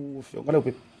belo fo ngalo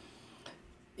pe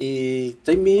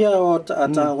te mia o ta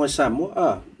o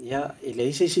Samoa ya ele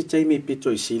ise si te mi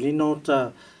pito isili no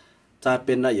ta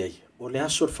pena ye o le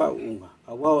asor fa unga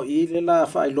awa I le la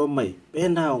fa ilo mai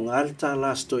pena o ngalta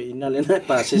lasto ina le na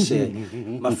pa se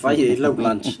ma fa ye la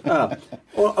lunch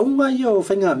o unga yo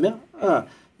fenga me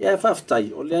ya fa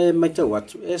ftai o le mai te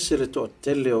watu e se le to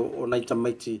tele o nai ta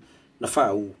mai ti na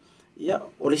fa u ya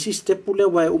o le si step le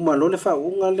wa uma lo le fa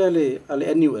unga le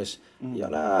ale NUS ya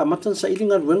la matan sa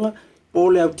ilinga wenga o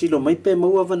le au tilo mai pe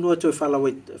mau avanu to fa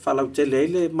la tele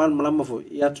le mal malama fo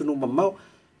ya tunu mamau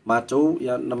matou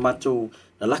ya na matou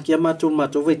na laki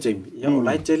matou vai tem ya o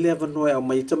lai tele avanu e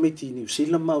mai tamiti ni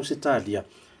sila mau se talia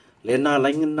le na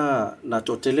lainga na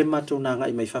to tele matou na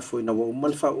ngai mai fa foi na o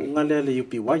mal fa unga le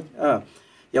UPY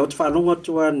ya o fa longa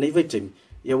to nei vai tem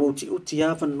ya o ti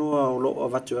avanu o lo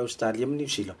avatu Australia ni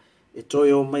sila e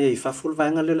toyo mai fa full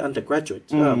vanga le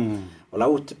undergraduate o la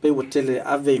o te pe o tele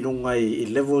ave lunga I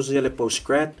levels le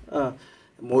postgrad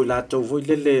mo la to voi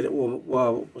le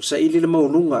o sa ili le mo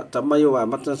lunga tamai o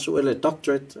matan su ele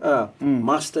doctorate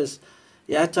masters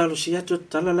ya talo si ato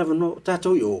tala la no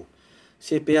tato yo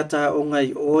se pe ata o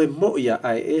ngai o e mo ya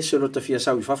ai e se lo te fia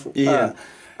sa wifafu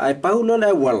ai paulo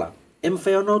le wala em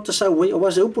fe no ta sa we o wa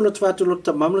se upulo tfatu lo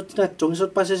ta mamlo tina tong so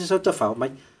pase se sa ta fa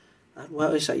mai wa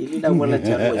sa ili la wala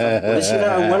ta o se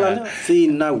la wala fi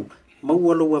now mo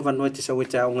wala wa va no te sa we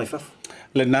ta o ngai fa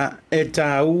le na e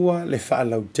taua le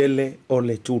whaalau tele o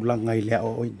le tūlanga I lea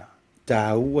o oina.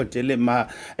 Taua tele ma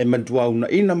e madua una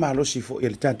ina mahalosi fo I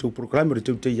le tātou programa le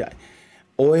tūtei ai.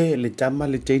 Oe le tama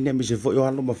le teine me se fo I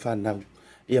alo ma whanau.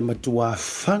 Ia matua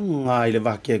whanga I le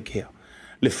wakia kea.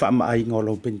 Le whaama ai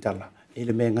ngolo pentala. E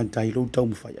le mea ngantai lau tau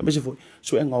mwhai. A me se fo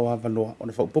so e ngau awanoa. O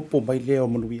na whau popo mai lea o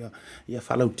manuia. Ia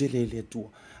whalau tele le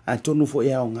tua. A tonu fo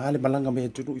e ao ngā le malanga mea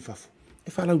tunu I whafu. E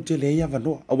whalau tele ia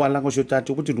wanoa. A walango sio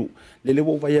tātou patunu. Le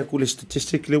lewa vai aku le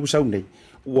statistic le usau nei.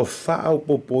 Ua whaau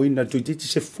popoina tui titi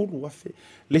se fulu afe.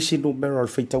 Le si numero al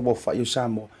feita ua whai o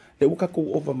Samoa. Le uka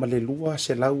kou ova ma le lua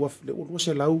se lau afe. Le lua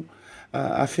se lau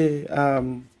afe.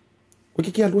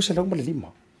 Wiki lua se lau ma le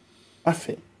lima.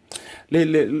 Afe.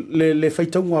 Le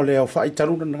feitaunga o le au whai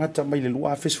taruna na ngata mai le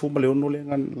lua afe se fu ma le ono le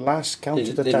ngan last count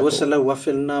ta tātou. Le lua se lau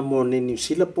afe na mo ne New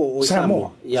Zealand po o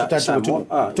Samoa. Ya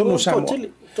Samoa. Tono Samoa.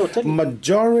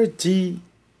 Majority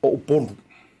o polu.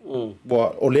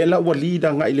 O le la ua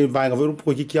lida nga I le vaenga veru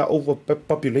po kia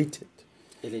overpopulated.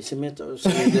 Ele se meta se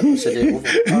le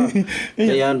over.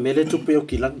 Te an mele tupe o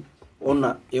kilan.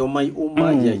 Ona e o mai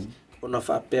uma iai. Ona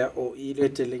whapea o I le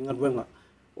te lenga luenga.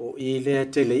 O I le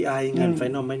te le ai ngan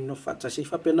whaino mai no whatasi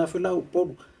whapena whila o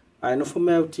polu. Ai no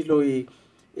whamea utilo I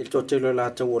to te lo la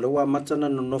te o le wa matana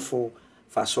no nofo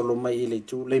whasolo mai I le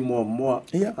tu le moa moa.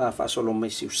 Whasolo mai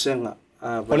si usenga.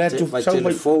 Vai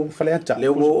telefou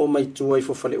leo o mai tu ai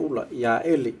fo fale ula ya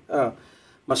ele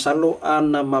masalo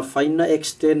ana ma faina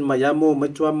extend ma yamo mai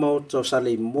tu ma o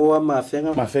sale moa ma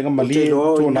fenga mali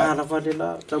to na la vale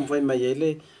la tam vai mai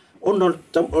ele ono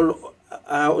tam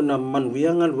ona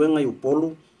manuianga luenga I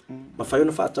polu ma fai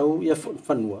ona fatau ia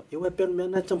fanua eu e pen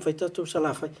mena tam fai tatu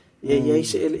sala fai ye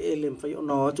se ele fai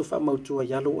ona tu fa mau tu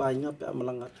ya lo ainga pe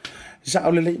amalanga sa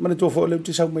ole le mana to fo le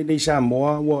tu sa mai nei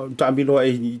Samoa wa tamilo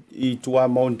I tua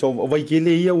mon to vai ke le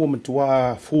ia o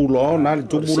tua fulo na le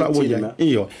tu mula o ia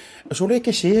io so le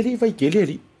ke se ri vai ke le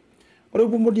ri ora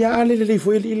bo modia ale le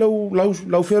foi li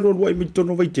lau fero lo mi to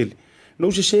no vai tele no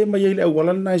se mai le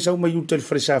wala na sa mai u tel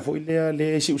fresa fo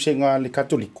le si usenga le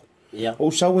katoliko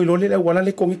o sa we lo le wala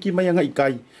le kongi ki mai nga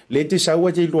ikai le te sa wa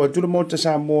je lo tu mo te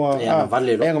Samoa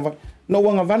vale no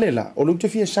wanga vale la o lo te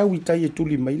fia sa wi tai e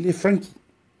tuli mai le Frankie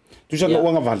tu sa no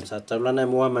nga vale sa taulana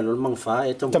mo ma no mang fa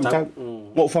e tom tam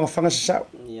mo fanga sa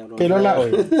ke lo la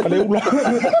fale ula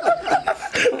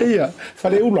ia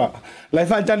fale ula la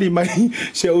fa tali mai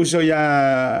se uso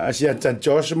ya Asiata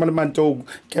Josh man to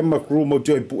camera crew mo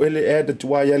to pu ele e de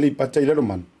tua ya li patai le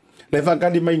man la fa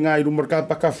kali mai ngai ru marka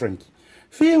pa ka Frank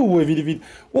feu e vidi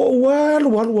o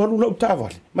walu lo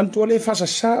taval man to le fa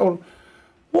sa o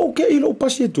ke ilo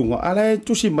pasi tunga ala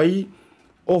tu si mai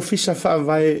ofisa fa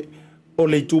vai o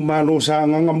le tu malo sa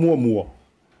nga mua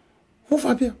o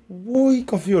fa bia voi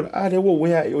ka fior ale wo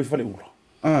wea e o fale ula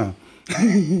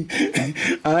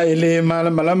ele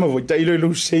malama vo ta ilo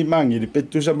sei mangi de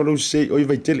petu sa malo sei o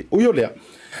vai tele o yo le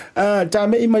ta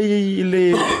me mai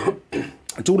le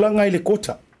tulanga ile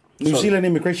kota New Zealand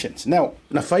immigrations now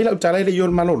na faila utala ile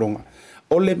yo malolonga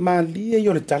o le mali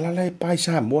yo le talala e pai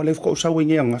Samoa le ko sa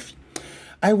winge ngafi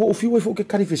ai wo fiu fo ke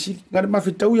kari fesili ngare ma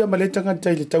fitau ya maleta nga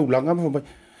tai le taulanga ma mai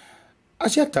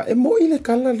Asiata e mo ile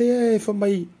kala le fa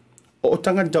mai o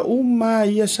tanga da uma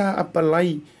ia sa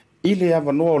apalai ile ava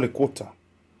no le kota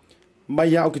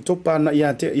mai ya o ke topa na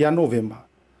ya November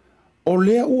o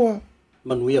le ua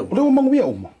manuia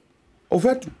uma o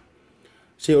vetu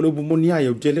se o le bumonia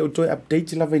o tele o to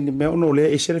update la veni me no le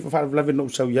e se le fa la veni no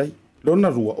sa yai lo na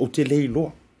rua o tele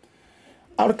lo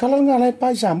ar kala nga le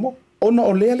paisamo ona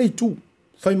o le tu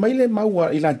fai mai le maua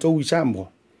i la tau i Samoa.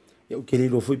 Ia ke le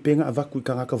lo foi penga avaku i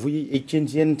kanga ka fui e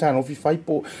chenjen tano fi fai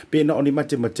po pena oni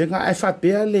matematenga ai fa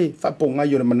pea le fa ponga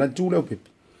yo le manatu le pepe.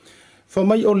 Fa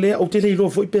mai o le o te le lo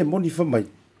foi pe moni fa mai.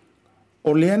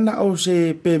 O le na o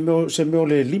se pe me se me o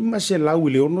le lima se lau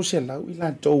i le ono se lau i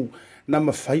la tau na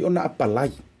mafai ona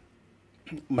apalai.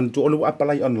 Man tu o le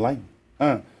apalai online.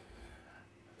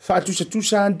 Fa tu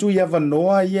se antu ia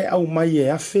vanoa ia au mai e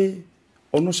afe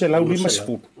ono se lau lima se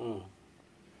fu.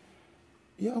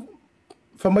 Ya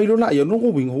fa mai lo la yo no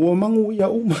wing ho mangu ya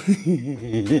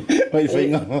mai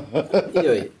fainga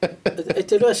yo e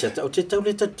te lo Asiata o te tau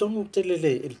le tonu te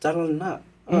le il tala na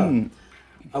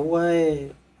awa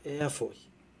e a foi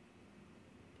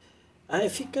ai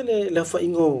fika le fa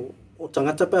ingo o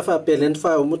tangata pa fa pelen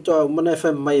fa o muto mana fa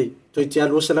mai to te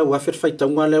alo se la wa fer fai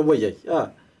tanga le wa ye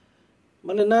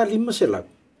mana na lima se la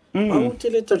au te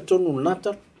le tonu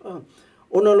nata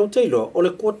ona lo te lo o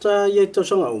le kota ye to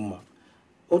songa uma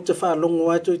o te wha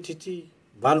longo ai tui titi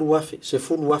valu afe, se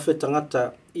fulu afe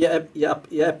tangata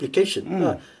ia application.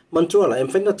 Mantuala, e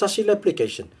mwhainga tasi le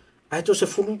application. Ai to se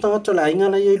fulu tangata la inga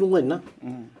na ia ilunga ina.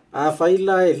 A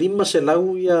whaila e lima se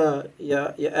lau ia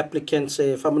applicant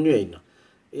se whamanua ina.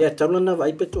 Ia taulana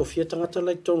vai peto o fia tangata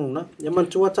lai tonu na. Ia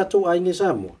mantua tatou ainge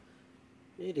Samoa.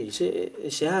 Ere,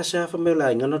 se hafa meo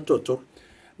la inga na toto.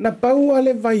 Na pau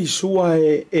ale vai sua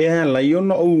e ala yo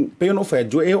no pe no fa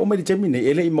jo e o me determine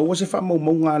ele i mau se fa mau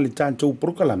nga le tanto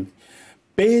prokalami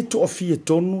pe to ofie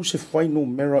tonu se fai no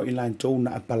mero i line to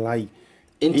na apalai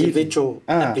individual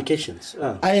applications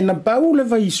ai na pau le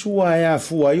vai sua e a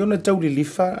fua yo na tau le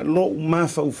lifa lo ma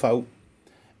fau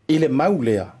ile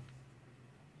maulea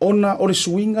ona o le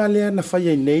swinga le na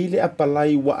fai nei le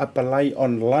apalai wa apalai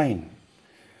online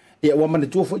ia wa mana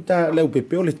tu foi ta le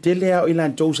pepe o le tele a ila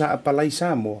to sa apalai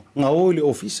Samoa nga o le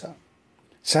ofisa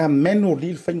sa meno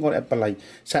li fingo apalai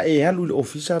sa e halu le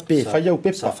ofisa pe fa ya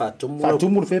pepe sa fa tu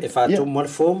mo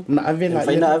form na avela fa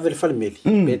na avel family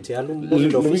pe te alu mo le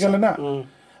ofisa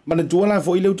mana tu la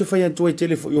foi le te fa ya tu e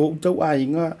tele foi o tau a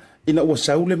inga ina o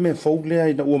saule me foule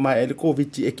ina o ma ele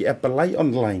covid e ki apalai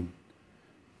online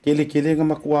kele nga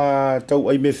makwa tau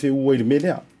ai me fe o ile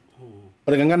melea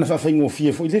ora ngana fa fingo fie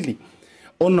foi leli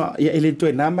ona ia ele to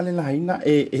na male la ina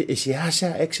e se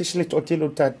hasa access le to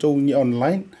telo tatou ni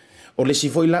online o le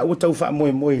si foi la o tau fa mo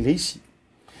le si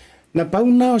na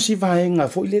pauna o si vaenga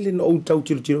foi le no tau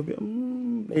tilo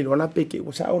e lo la peke o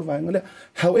sa or vaenga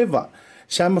however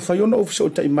sa ma fa yo no so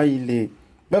tai mai le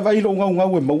ba vai lo nga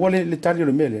we mo le tali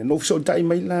le mele no so tai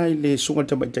mai la le sunga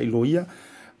tai loia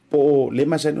po le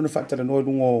masa no fa tala no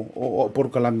lungo o por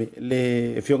kalame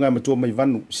le fionga matu mai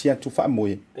vanu sia tu fa mo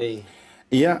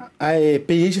ia ai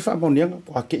pe ese fa monia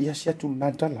po ake ia sia tu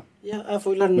natala ia a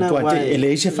foi la na wa ele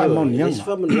ese fa monia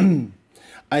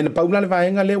ai na paula le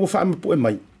vaenga le o fa po e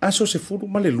mai aso se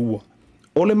furu male lua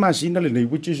o le masina le nei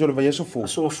which is o le vai so fo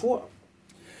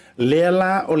le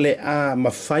la o le a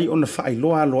mafai ona fa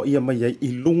ilo alo ia mai ai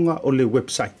ilunga o le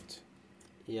website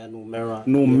ia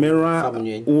numera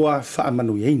ua fa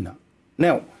manuina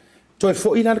now to e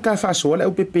fo ina ka fa so le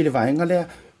o pe le vaenga le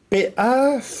pe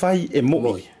a fai e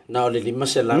mo na o le lima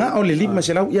se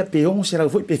lau ia pe on se lau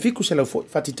foi pe fiku se lau foi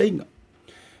fatitainga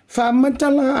fa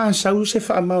matala a sau se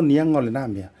fa maunianga o le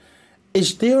namia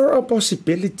is there a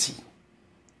possibility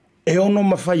e ono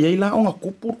mafai ai la onga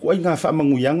kupu ko ai nga fa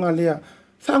manguianga le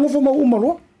fa ngofo ma uma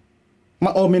lo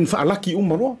Ma o men whaalaki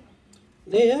umaro.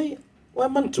 Le ai, wa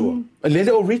mantua.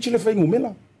 Lele o Richie le whai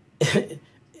ngumela.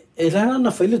 E lana na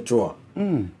whaile toa.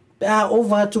 Pe a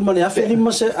ova atu mane afe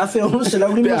lima se afe ono se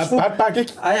lau lima sfu.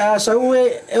 Ai a sau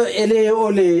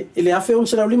ele afe ono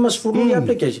se lau lima sfu i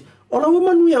application. Ola ua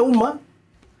manuia uma.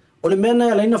 Ole mena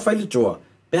e laina whaile toa.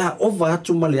 Pe a ova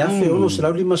atu mane afe ono se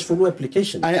lau lima sfu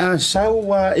application. Ai a sau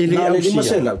wa ele au lima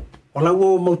se lau. Ola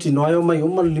ua mautinoa o mai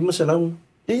uma lima se lau.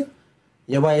 Ia.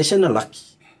 Ia wa ese na laki.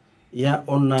 Ia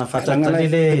ona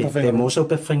whatangalele pe mosa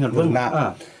pe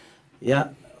whaingaluanga. Ia.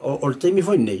 O le teimi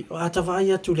foi nei, o ata vai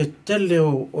atu le tele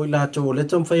o lato le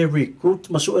tam fai recruit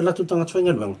masu e lato tanga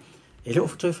twenga luanga. E le o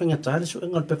fotoi whainga tale su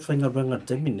engal pe whainga luanga le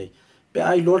teimi nei. Pe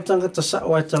ai lor tanga ta sa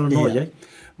o ai tala noi ai.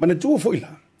 Mana tua foi la.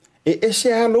 E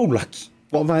ese a lo laki.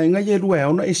 Wa vai ngai e lua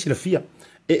ona ese la fia.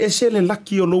 E ese le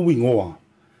laki o lo wingoa.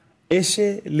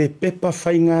 Ese le pepa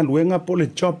whainga luenga po le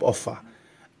job offer.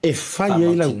 E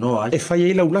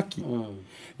whai e lau laki.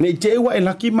 Nei te ewa e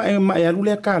laki ma e alu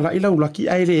lea kāla i lau laki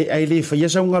ai le whaia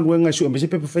sau ngā luenga su e mese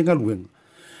pepe whainga luenga.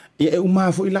 E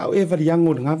umafu i lau e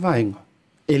variango ngā vaenga.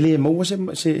 E le maua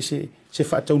se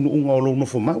whaatau nu unga o lau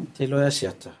no mau. Te loa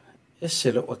Asiata. E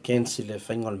se lo o kensi le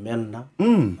whainga o le mena.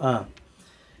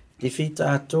 Te whita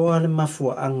atoa le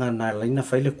mafua anga na laina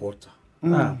whaile kota.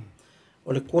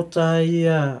 O le kota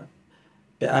ia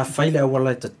pe a whaile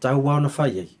awala e ta tau au na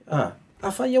whaiei.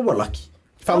 A whaia walaki.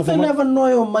 Whainga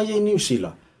noi o mai e New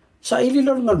Zealand. Sa ili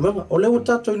lo ngaluanga o leo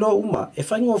tato ilo uma e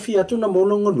whainga o fia tu na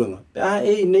molo ngaluanga pe a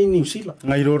e nei New Zealand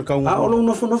ngai ror ka a o lo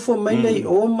nofo mai nei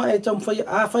o ma e tam whai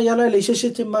a whai ala le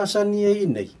se te masani e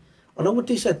nei o lo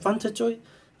te advantage oi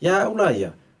ya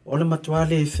ulaia o le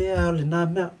matuale e fea o le na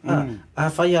mea a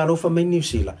whai alo fa mai New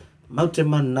Zealand mau te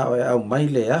man na au mai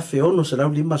le a fe ono se lau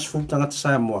lima sfu tangata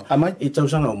Samoa i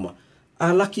tausanga uma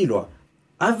a laki loa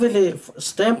a vele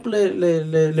stamp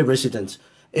le residents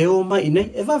e o mai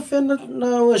nei e va fena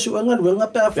na o su anga luanga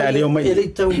pe a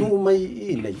ele tau no mai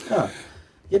nei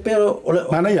e pero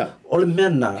o le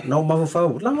mena no ma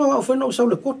fa la no fa no sa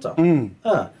le kota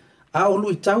a o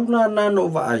lui tau na no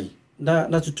va ai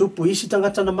na tutupu isi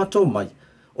tangata na mato mai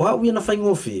o a uina fa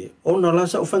ngofi o na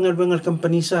lansa o fanga luanga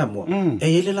company Samoa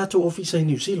e ele la to office in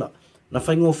New Zealand na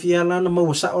fa ngofi ala na ma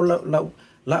sa o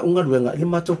la unga luanga le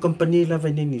mato company la va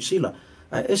in New Zealand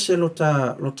a ese lo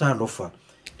ta lofa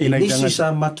nisi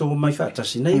sa mato mai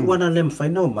fatasi nei wana lem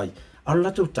fainau mai ala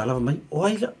tu tala mai o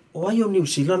ai o New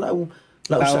Zealand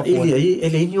la sa ili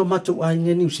ele ni o mato ai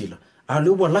New Zealand a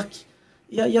lu walaki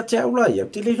ya te aula ya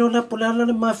te le na pola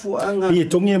le mafu anga e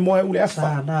tongi mo e ule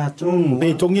afa na tu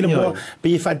be tongi le mo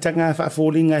be fatanga fa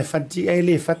folinga fati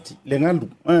ele fati le ngalu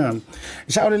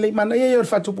sa ole le mana ye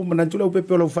fatu pu mana tu lo pe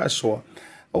lo fa so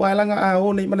o alanga a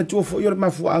o nei mana tu fo yo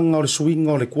mafu anga o swing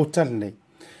o le kota nei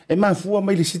e mafua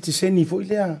mai le citizen fo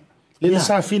ilea le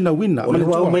sa fina wina o le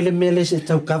wa mai le mele se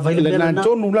tau ka vai le na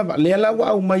tonu lava le la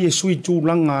wa mai e sui tu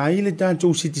langa ai le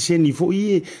tanto citizen fo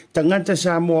i tangata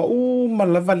Samoa o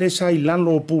malava le sai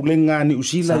lalo pu le ngani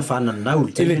usila fana nau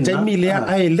le temi le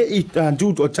ai le i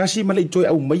tu o tasi male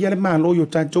toi au mai le malo yo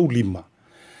tanto lima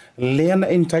le na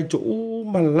entaito o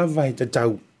malava i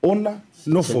tau ona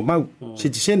no fo mau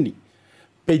citizen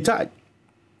peita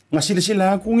ngasile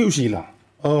sila ku ngi usila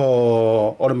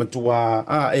ora matua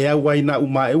e au waina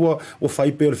uma e o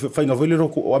fai pe fai nga vele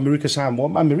roko o America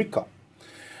Samoa America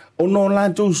o no la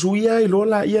to suia i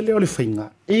lola ia le o le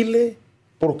fainga ile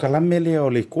por calamele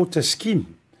o le quota scheme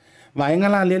va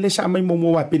engala le sa mai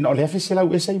momo wa pin o le afisela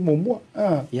u esa momo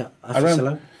ya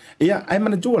afisela ya ai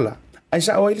mana tuala ai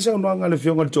sa o ile sa no nga le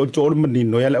fionga to le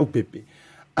menino ya le o pepe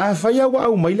a fai wa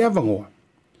au mai le avangoa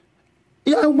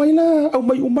ia au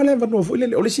mai umale va no fo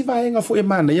ile o le si va enga fo e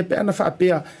mana ia pe ana fa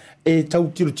pea e tau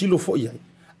tilo fo ia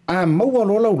a mau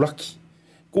lo la ulaki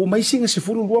ko mai singa se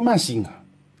fulu lua masinga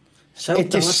e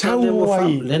te sau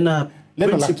ai lena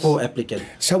principal applicant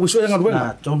sau so nga ruenga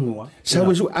na tonua sau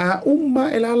so a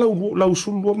uma e la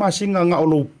sul lua masinga nga o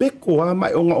lo peko a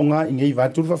mai onga ingei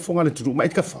va tu va fonga le tu mai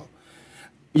ka fa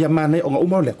ia mana onga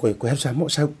uma le ko sa mo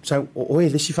sau o e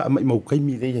le si fa mai mau kai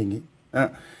mi le ngi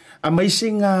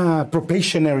amazing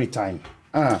probationary time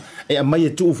e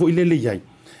amai tu fo ile le yai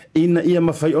ina ia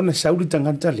mafai ona sauli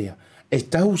tangata lea e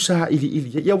tau sa ili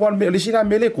ia wan me le sira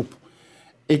mele kupu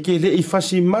e ke le i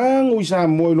fasi mangu isa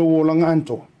mo lo langa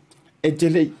anto e te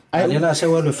le ai la sa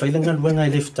wa le failenga luanga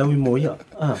ile ftau mo ia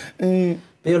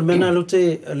pe o mena lo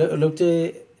te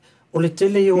o le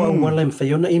tele yo wala me fai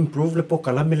ona improve le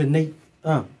pokala mele nei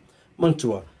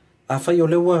mantua a fai o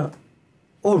le wa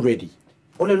already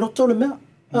o le loto le mea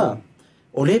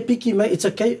o le piki mai it's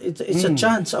a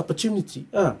chance opportunity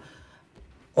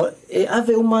o e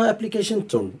ave uma application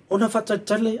ton ona fata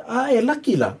tale e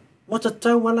lucky la Wata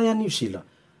tau wala ya New Zealand.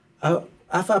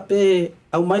 Afa pe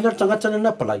au mai la tangata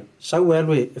na palai. Sau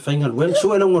elwe fainga wen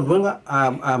so ela ngonga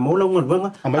a mola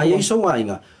ngonga a yeso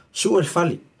wainga. Su el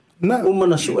fali. Na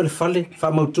na su el fali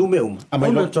fa mautu me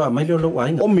Ona to mai lo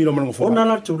wainga. O milo mo fo. Ona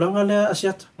la tulanga le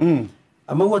asiata.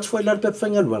 A mau wat foi la pe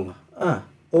fainga luanga.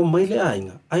 O mai le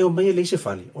ainga. Ai o mai le se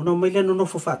fali. Ona mai le no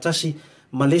fo fa tasi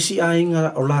malesi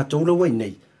ainga o la tolo wai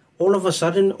nei. All of a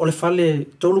sudden o le fale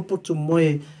tolu putu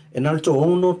moe en alto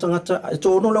ono tangata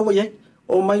to ono la wai.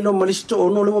 O mai lo malisi to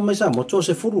ono le mai sa mo to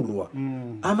se furulua.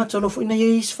 Ama talo fo ina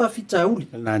ye is fa fitauli.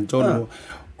 Na tono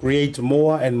create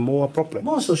more and more problems.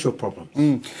 More social problems.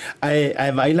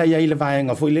 Ai vai la ia le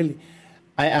vaenga fo lele.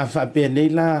 Ai a fa pe nei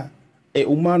la e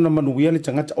uma na manuia le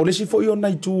tangata. O le si fo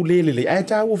ona tu lele. Ai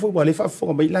ta wo fo wale fa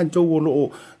fo mai la to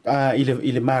lo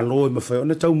ile malo me fo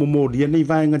ona tau mo dia nei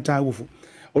vaenga ta wo fo.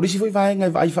 O le si fo vaenga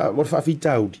vai fa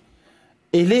fitauli.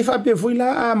 E le fa pe fo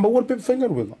la a mo pe fenga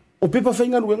ruenga. O pepa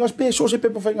whainga ruenga, spe so se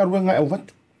pepa whainga ruenga e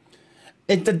watu.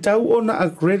 E te tau ona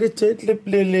accredited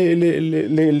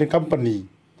le company.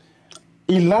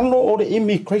 I lalo o le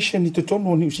immigration I te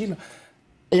tono o New Zealand.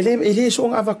 Ele so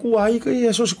ngā wakua ai ka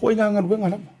ia so se koe ngā ruenga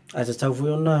lama. A te tau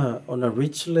fui ona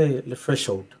reach le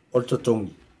threshold o to tongi.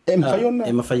 E mwhai ona.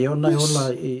 E mwhai ona ola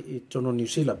I tono New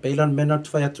Zealand. Peilan mena tu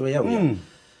whai atu e au ia.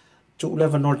 Tu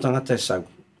lewa nol tangata e sau.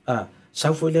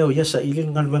 Sau fui leo ia sa ili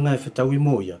ngā ruenga e whetau I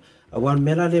mo ia. Awan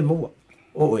mela le mo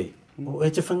o e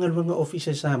te whangaruanga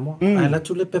office Samoa ai la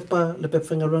tu le pepa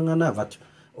whangaruanga na watu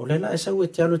o le la e sau e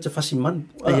te alo te whasiman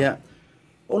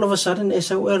all of a sudden e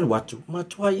sau e watu ma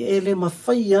tua I e le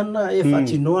mawhai ana e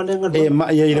whati noa le ngā e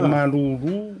ma ia I le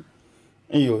maruru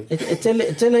e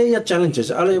tele ia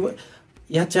challenges ale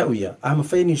ia te au ia a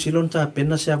mawhai New Zealand ta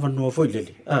pena se awa noa foi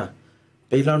leli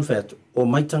peilan whatu o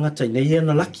mai tangata nei ia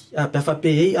na laki pe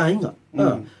whape ei a inga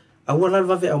awala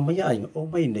vave au mai ainga o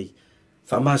mai nei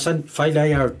famasan file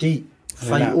IRD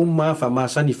file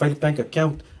famasan file bank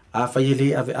account a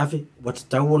file ave what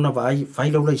tau ona vai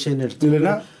file o license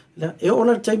la e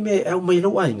ona time au mai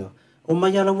lo ainga o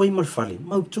mai ala wai mal fale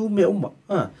mau tu me uma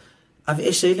ave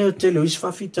esele tele is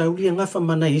fa fita uli nga fa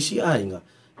mana isi ainga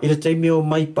ele time o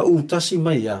mai pa utasi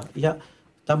mai ya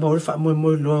tama ol fa mo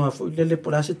lo fo le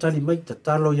polase tali mai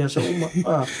talo ya sa uma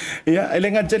ya ele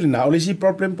nga tele na ole si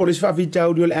problem polis fa fita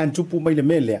uli le antupu mai le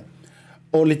mele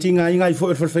o le tinga inga I fo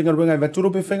e whenga ruenga I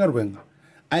waturo pe whenga ruenga.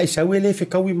 Ai sau ele fe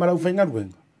kaui marau whenga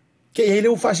ruenga. Ke ele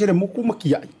u whasere muku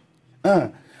maki ai.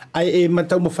 Ai e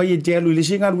matau mawhai e te alu I le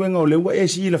singa ruenga o leua e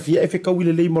si la fia e fe kaui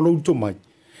le lei malou to mai.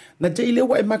 Na te I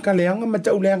leua e maka leanga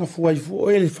matau leanga fuai fu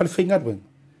o ele whenga ruenga.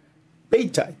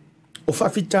 Peitai. O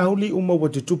whawhita huli uma wa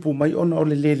te tupu mai ona o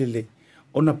le lelele.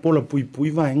 Ona pola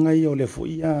pui vaenga I o le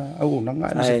fuia au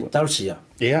nanga. Ai tausia.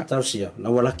 Tausia. Na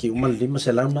walaki uma lima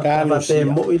se launa. Kava pe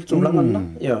mo I tulanga na.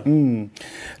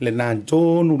 Le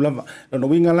nanto nu lava. No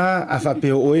winga la a fa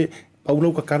pe oe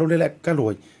paulo ka karo le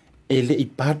kaloi. E le I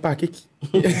pa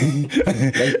keki.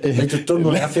 Le te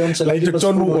tonu le afe on se la le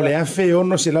tonu o le afe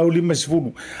ono se lau lima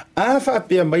sifunu. A fa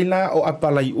pe mai la o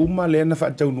apalai uma le na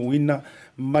fa tau nuina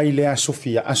mai le a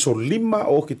Sofia aso lima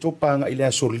o ke topanga I le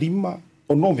aso lima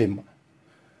o novema.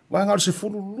 Wa ngal se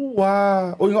fulu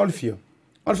lua o ngal fio.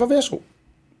 Al fa veso.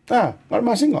 Ngal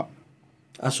masinga.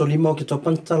 A solimo ke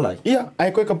topan talai. Ia,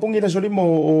 ai koe kapungi le solimo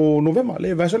o novema,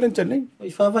 le vaso len tenei. I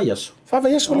fa vayaso. Fa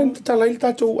vayaso len talai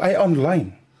tato ai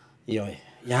online. Ioi.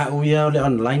 Ya uia le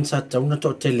online sa tauna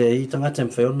to tele I tanga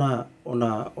temfe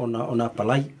ona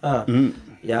palai.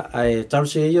 Ya ai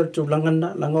tausi ia tu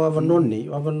langana lango avanoni,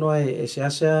 avano e se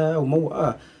asa o mo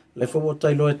le fo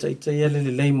tailo e te ia le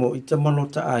leimo I te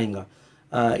malota ainga.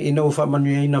 Ina ufa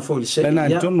manuia ina fo se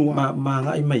ma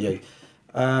ngai mai ai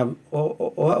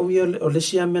o uia o le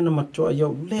sia mena matua ia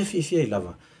le fifi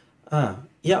lava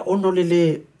ia ono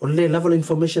le level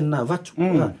information na vatu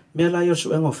me la yo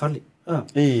su engo fali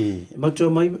matua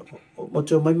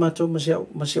mai matua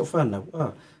masia fana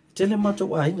tele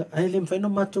matua ai le faino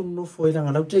matua no foi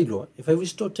langa lau teilo e fai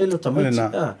visto telo tamai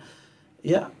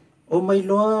ia o mai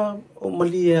loa o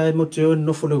malia e matua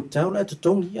no fo le tau la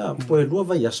tongi ia po e lua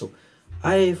vai aso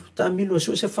ai ta milo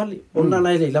su se fali ona la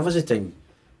le lava se time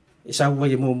e sa wa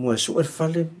mo su er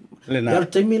fali ya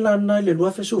te mila na le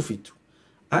lua fe su fitu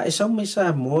a e sa me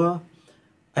sa mo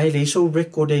ai le so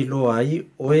record e lo ai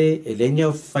o e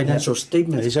lenia financial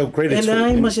statement e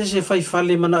ai ma se fai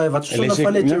fali mana e va su na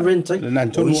fali te rent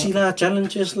o si la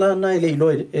challenges la na le lo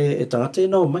e tangate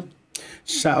no mai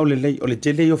sa o le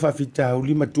tele o fa fita o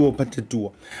lima tu o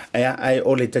patatua ai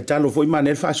o le tatalo foi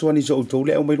manel fa so ni so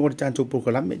tole o mai lo tanto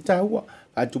programa taua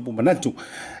a tu manatu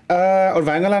o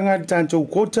vanga nga tanto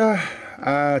kota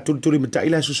tu mata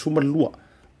ila su suma lua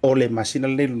o le masina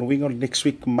le no winga next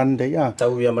week Monday ya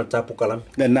tau ia matapu kalami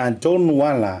na tonu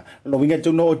wala no winga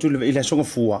tonu o tu ile songa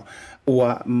fua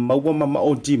ua maua mama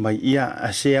o ti mai ia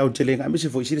a se au tele nga mese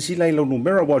foi sila ilo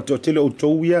numero wa to tele o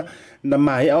toia na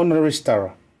mai au na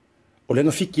restaurant o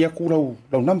lenga fiki aku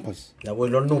lau numbers na wo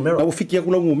lo numero na fiki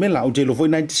aku lau ngumela o tele foi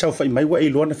 90 sau fai mai wa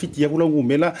ilo na fiki aku lau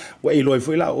ngumela wa ilo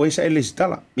foi la o esa ele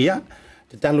stala ia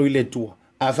te talo ile tua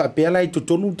a fa pela i to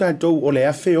tonu tatou o le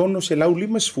afe ono se lau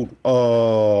limas fu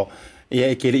o ia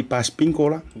e kere i pas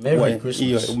pinkola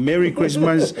Merry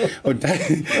Christmas o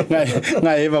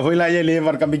nga eva foi la ia le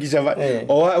var kamiki sa va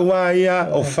o wa ia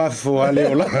o fafo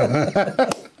ale ola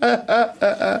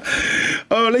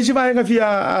o le si vai nga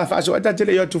fia fa so ata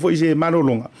tele yo tu foi se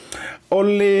malolonga o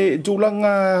le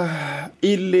tulanga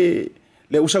ile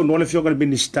le usa no le fio ka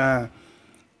minister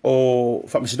o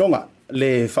fa msidonga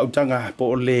le fautanga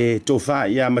po le tofa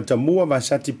ia matamua ma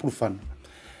sati profan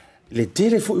le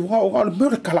tele fu o le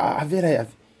mer kala avera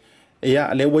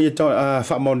ia le wo ia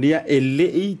fa monia ele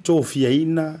I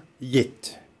tofiaina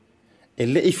yet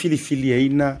ele I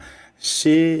filifiliaina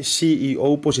se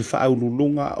CEO po se fa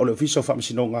ulunga o le office fa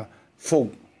msinonga fo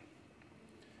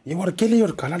ia war kele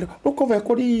yor kala le o ko ve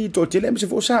ko di to tele se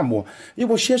fo Samoa ia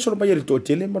wo se so mai to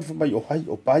tele ma fa mai o hai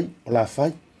o pai o la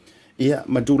fai ia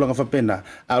madulanga fa pena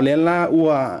a le la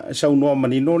ua sau no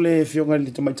manino le fionga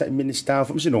le to mai tai minister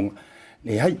fa msinonga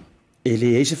le hai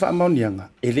ele e se fa maunianga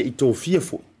ele I tofia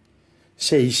fo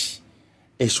seis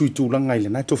e suitulanga ile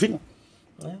na tofinga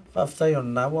fa ftai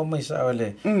on na wa mai sa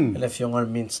ele ele fionga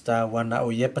minsta wana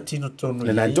o ye patino tonu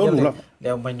le na tonu la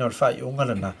le mai no fa unga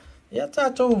na ia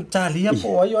tatou talia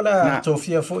po ai ola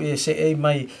tofia fo e se e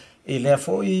mai ele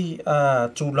fo I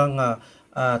tulanga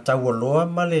taualoa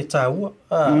ma le taua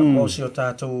mo si o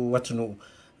tatou watunu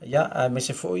ia me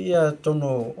se fo ia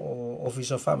tono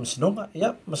office of farm sinonga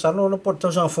ia masalo lo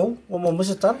porto sa fo o mo me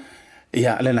se tal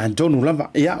ia le na tonu lava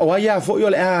ia o ia fo yo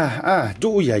le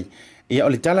tu ia ia o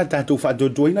le tala tatou fa do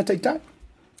doina taita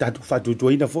tatou fa do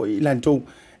doina fo I lantou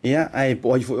ia ai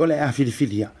po ai fo yo le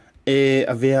filifilia e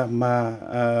avea ma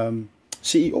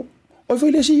CEO o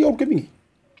foi le CEO ke mingi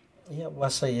ia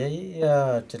wasa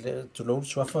ia tele tulo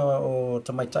swafa o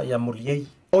tamaita ia moliei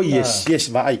oh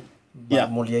yes vai ia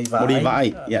moliei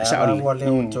vai ia sa o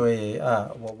le to e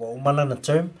o mana na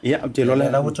term ia te lo le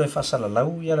la to e fasala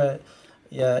lau ia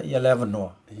le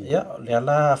avano ia le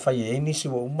ala fai e ni si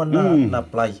o mana na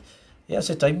play ia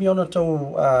se taimi ona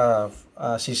to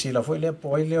sisi la foi le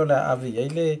po ile o la avi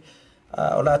ile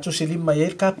o la tu silima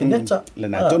ia kapineta le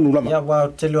na tonu lama ia wa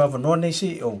tele avano nei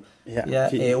si o ia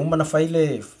e umana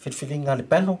faile filfilinga le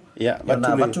pano ia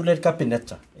na vatu le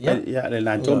kapineta ia le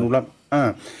na tonu lama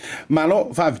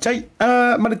malo fa tai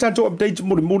ma le tanto update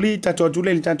muli tanto tu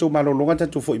le tanto malo longa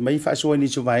tanto foi mai fa so ni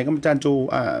so vai ngam tanto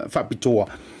fa pitoa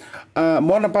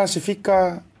Moana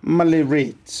Pacifica ma le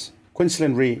rates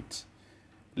Queensland rates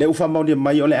le ufa mauni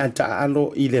mai ole anta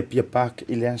alo I le Pia Park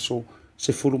I le aso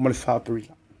se fulu ma le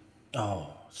Fabrila oh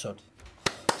sorry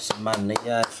semana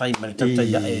ia fai mal tata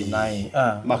ia e nai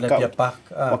le Pia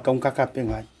Park ma kaun kaka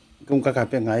pengai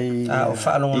o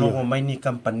fa longo mai ni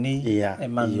company e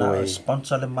mana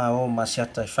sponsor le mao ma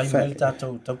siata fai mal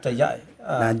tata ia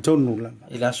na tonu la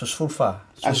ila so sulfa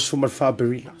aso ma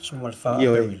Fabrila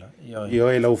Yo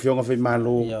e lau fionga fai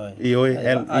malo io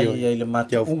ai le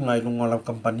mate unga I lunga la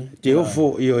company te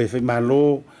ofo io e fai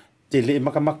malo te le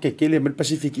makamake ke le mal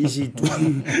PacificEzy tu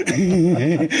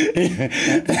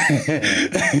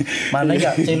mana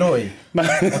ia te loi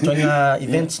o toinga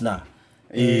events na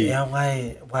e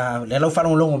ngai wa le lau fa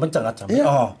longo mentanga tam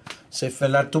se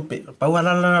fela tupe pa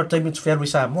wala la time to fair with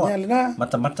Samoa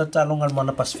mata ta longa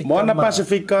Moana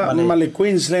Pacifica ma le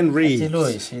Queensland rates te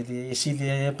loi si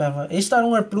le pa esta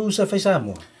longa plus se fa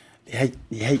Samoa Hei,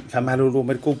 fa malolo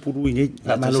merko puru ingi,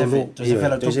 fa malolo.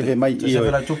 Se fe mai.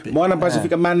 Moana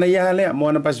Pacifica mana ia le,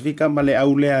 Moana Pacifica ma le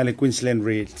au le Queensland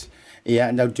rates.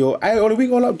 Ia na tio, ai o le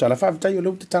wingo la tala fa tai o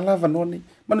le tala va noni.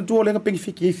 Mana tu o le pengi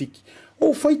fiki.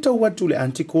 O faita wa tu le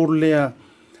antikor le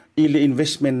I le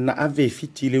investment na ave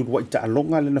fiti le wa ta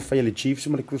longa le na fa le Chiefs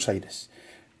ma le Crusaders.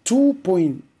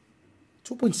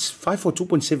 2.5 or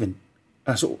 2.7.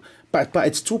 So but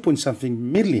it's 2 point something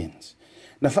millions.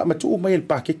 Na fa matu mai el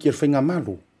pake ki fenga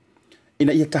malu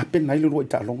ina ia tapen nai lu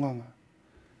ta longa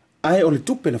ai o le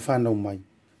tupe na fa no mai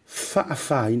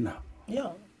fa ina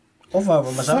ya ova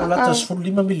masala la tas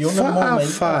 5 miliona mo mai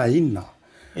fa ina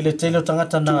ile telo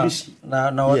tangata na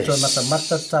o to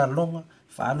mata ta longa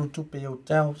fa lu tupe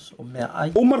hotels o me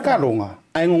ai o marka longa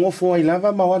ai ngo fo ai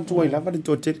lava ma wan tu ai lava de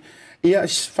tote ia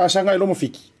fa sanga lo mo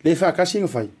fiki le fa kasi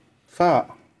ngfai fa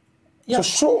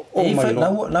so o mai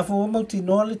lo la fo mo ti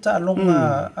no le ta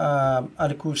longa a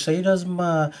Crusaders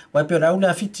ma wa pe ra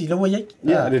una fiti lo ye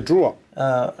the draw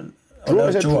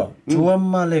draw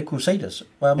ma le Crusaders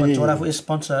wa ma tora fo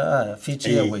sponsor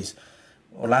Fiji Airways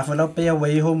o la fo pe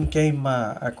away home game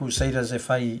a Crusaders e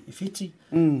fai fiti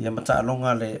ya ma ta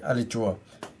longa le draw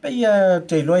pe ya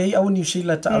te loi au New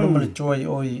Zealand ta longa le draw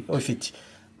o fiti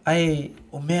ai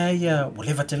o mea ia o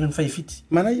leva telen fai fiti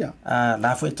mana ia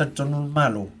la fo eta tonu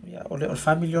malo ya o le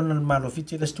family on malo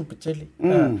fiti le stupetele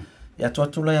ya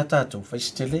to la ya tato fai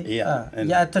stele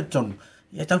ya ta tonu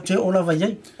ya tau te ola vai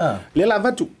ai le la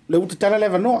vatu le uta tala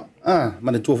leva no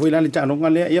mana tu foi la le tano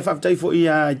ngale ia fa tai fo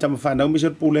ia tama fa na mi se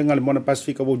pulenga le mona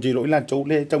Pacifica bo jiro ila to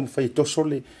le tamo fai to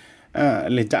sole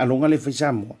le tano ngale fai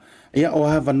Samoa ia o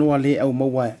hava no le au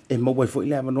maua e maua fo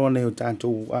ila no ne o tanto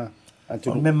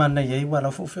o me mana ye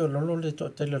wala fo fe lolo le to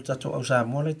te le tato au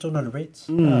Samoa le tona le rates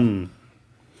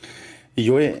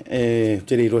io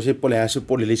te le rose pole aso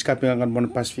pole le scaping ngan mona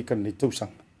Pacifica ne to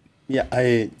sang ia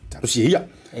ai taro si ia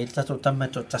e tato tama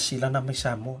to tasilana mai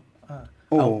Samoa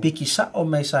au piki sa o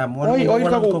mai Samoa oi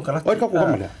ka ko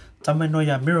mala tama no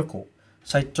ya miracle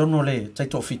sai tono le tai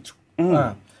to fitu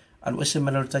alu ese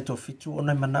mana tai to fitu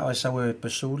ona mana o sawe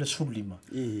pesule sulima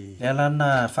le ala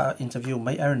na fa interview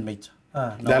mai Aaron Mate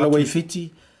na wai fiti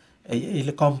e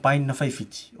le combine na fai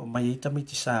fiti o mai tama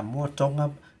ti Samoa tonga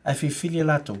ai fili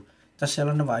lato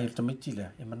tasela na vai tama ti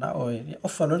le e mana o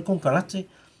ofalo con kalate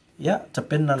ya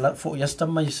tapena la fo ya sta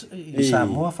mai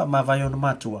Samoa fa ma vai ona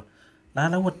matua la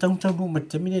na wa tau tau ma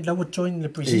temine la wa join le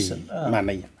precision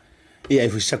mana ia e ai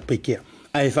foi sak peke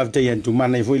ai fa te yan tu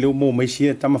mana foi le mo mai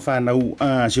sia tama fa na u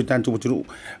si tanto tu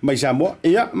mai Samoa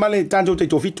ia male tanto te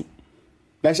to fitu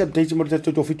la se te mo te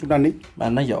to fitu nani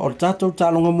mana ia o tato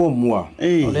talonga mo mua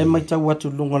o le mai tau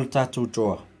atu lunga le tato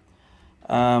joa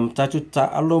tato ta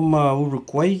aloma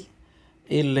Uruguay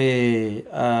ele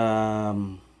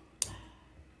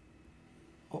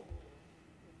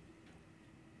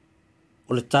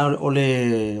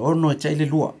ole ono e le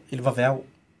lua il va veau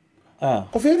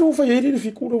o fe no fa ele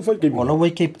fiku no fa ke ono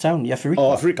way Cape Town ya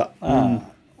Africa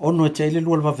ono e le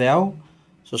lua il va veau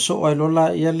so ai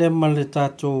lola ia le male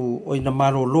tato o ina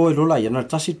malo lo e lola ia na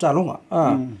tasi talonga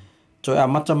to a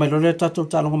mata mai lola tato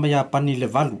talonga mai a pani le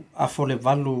valu a fo le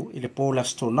valu i le pola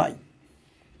stonai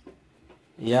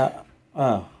ia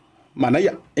mana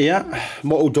ia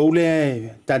mo o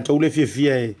dole tato le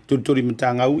fie tutori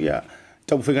mtanga u ia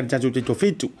tau whenga tanto te to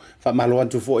fitu fa malo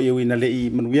antu fo e wina le i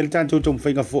manuel tanto tau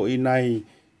whenga fo i nai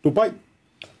tupai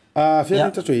fia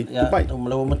tanto i tupai o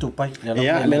malo ma tupai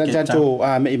ia le tanto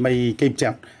mai Cape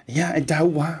Town ia e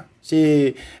tau wa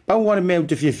se pa wa me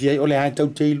te fia o le ai tau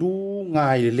te lu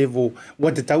ngai le level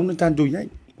wa te tau na tanto ia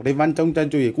o le van tau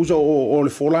tanto i kuso o le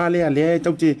fola le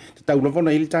tau te tau la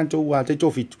vona il tanto wa te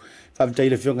to fitu fa te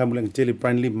le fionga mulenga tele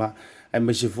brand lima ai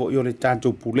me se fo yo le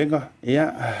tanto pulenga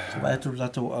ia vai tu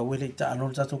lato a wele ta alo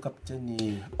tato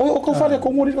kapteni o ko fa le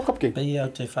ko ngori ko kapke pe ia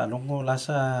te fa longo la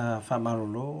sa fa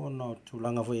malolo no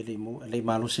tulanga vo le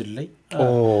malo sile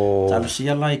ta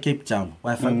sia la Cape Town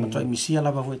vai fa to mi sia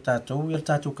la vo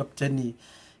tato kapteni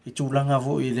i tulanga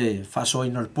vo le fa so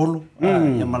in el polo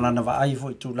ia malana va ai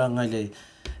vo tulanga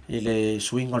ile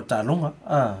swing o talonga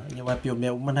ia wa pio me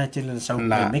umana te le sau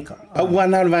meka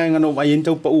wana va ngano va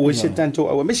into pa u se tanto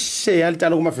a me se al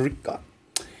talonga Africa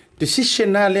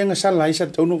decision na le nga sala isa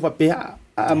tono va pe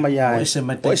a maya o se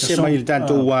mai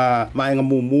tanto wa ma nga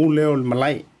mu le o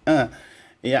malai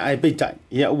ia ai peta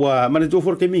ia wa mana to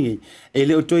for kemingi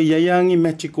ele o to ia yang i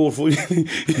Mexico fo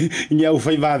ia u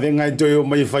fai va venga to o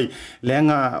mai fai le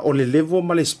nga o le level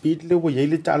ma le speed le wa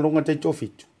ile talonga te to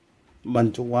fitu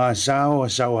mantu wa sao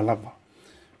lava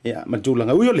ia mantu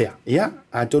langa uyo lea ia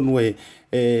a tonu e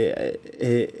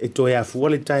to ia fu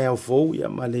le tai au fo ia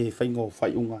male faingo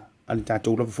fai unga ali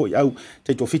tatou lava fo au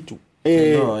te to fitu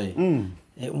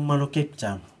umalo Cape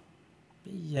Town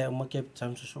ia uma Cape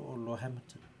Town so lo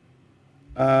Hamilton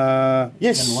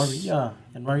yes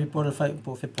January por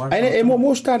February ai mo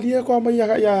Australia ko ma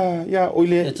ya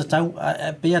oile e tatau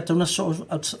pe ia tona so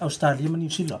Australia ma New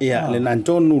Zealand ia le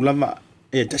nantonu lava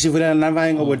tasi vela na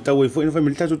vai ngo tau foi no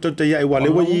family tatu tatu ia wale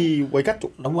wai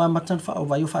kato la wa matan fa o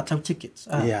vai fa tau tickets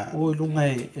o lunga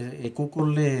e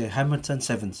Google le Hamilton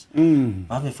Sevens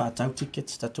va ve fa tau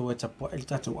tickets tatu e tapo el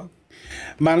tatu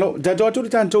malo tatu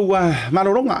tanto wa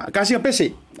malo longa kasi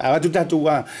pese a tatu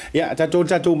wa ia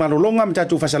tatu malo longa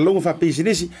tatu fa salonga fa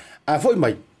business a foi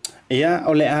mai ia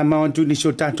ole a ma tu ni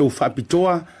so tatu fa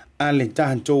pitoa ale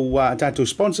tanto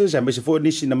sponsors a me se foi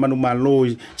ni na manu malo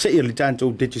se ile tanto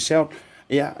digital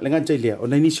ia lenga tele o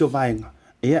nei sio vainga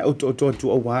ia o to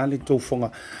o wale to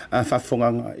fonga fa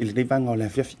fonga ile nei vanga o le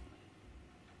fiafi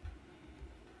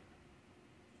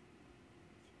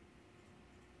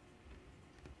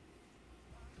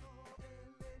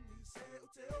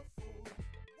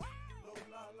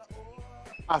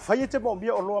A whaia te mo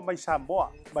mia o loa mai Samoa,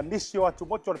 ma nisi o atu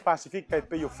moto le Pacifica e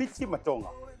peo fiti matonga.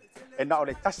 E na o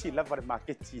le tasi lava le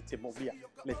maketi te mo mia,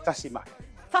 le Tasi Market.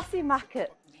 Tasi Market,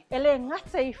 e le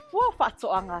ngata I fua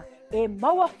whaatoanga, e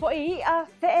maua fo'i ia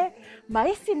te ma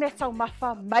isi me tau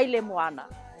mafa mai le moana.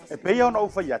 E pea ona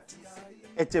uwhai atu,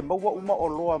 e te maua uma o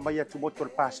loa mai atu moto le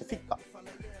Pacifica.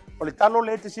 O le talo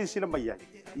le te sila mai ai,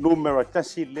 numero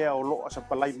tasi lea o loa sa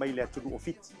palai mai le atu o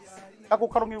fiti. Kako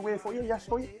karongi ue fo'i ia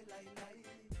soi.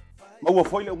 Maua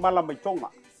fo'i le umala mai tonga.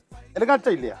 E le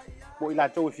ngata I lea, mo I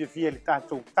lātou e fia le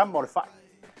tātou tama o le whae.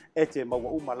 E te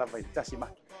maua umala vai Tasi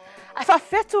Market. Ai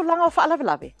whawhetu langa o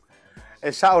whaalawelawe.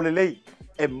 E sa o le lei,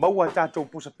 e maua tātou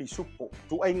pusa pisupo,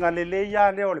 tu ai ngā le lei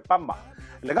ia leo le pama.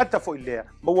 Le ngata fo'i lea,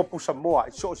 maua pusa moa,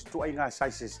 I so si tu ai ngā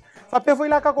sizes. Whapea fo'i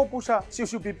la kako pusa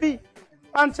siu pipi.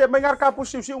 Anse mai ngar ka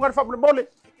pusa siu ngar whamule mole.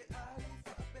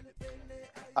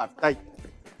 Tai.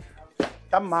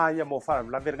 Tama ia mo whara,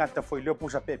 la ver ngata fo'i leo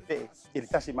pusa pepe, I le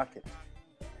Tasi Market.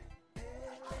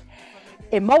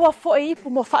 E maua fo'i ipu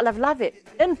mo whaalawelawe,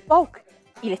 in bulk,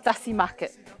 I le Tasi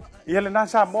Market. Ia le nā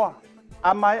Samoa,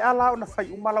 a mai ala o na whai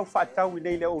umalau whaatau I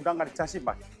nei le o ranga le Tasi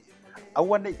Market.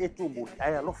 Aua nei e tu muli,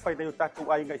 ai alo whai nei o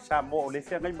tātou ai ngai Samoa o le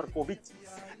whea ngai Markoviti.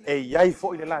 E iai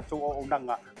fo I le lātou o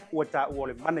ranga ua tā ua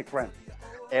le money grant.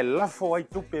 E lafo ai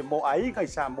tupe mo ai ngai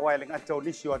Samoa e le ngata o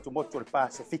nisi o atu moto le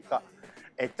Pacifica.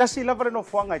 E tasi lava le no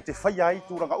whanga I te whai ai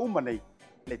tūranga uma nei.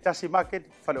 Le Tasi Market,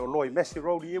 whale o loi Messi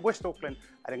Road I West Auckland,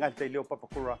 a le ngata I leo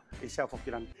papakura I South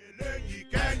Auckland.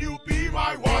 Can you be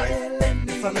my wife?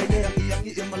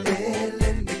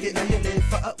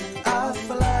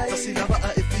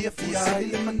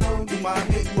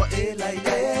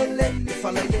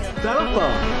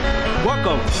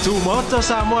 Welcome to Maota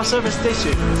Samoa Service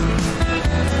Station.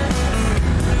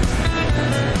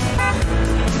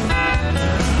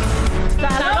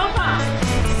 Talofa.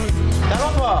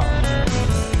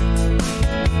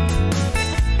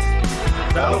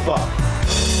 Talofa.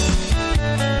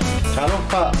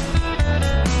 Talofa.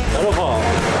 Talofa.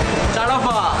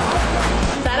 Talofa.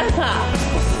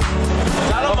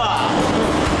 Talofa.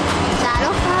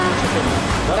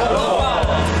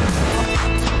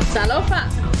 Talofa.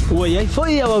 Ua iai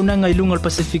foi au au nanga I lunga le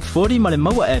Pacific 40 ma le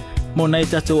maua app. Mo nei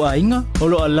tatou a inga, o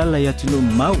lo alala I atu no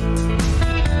mau.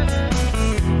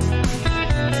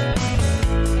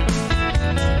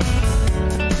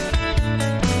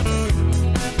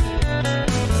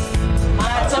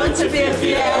 To be a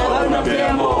fiel, on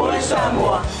the more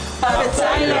Samoa. Have a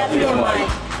time of your mind.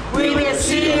 We will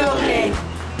see you again.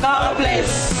 God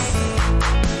bless.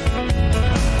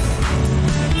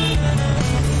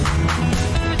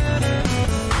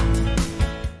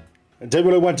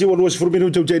 Table one two was for me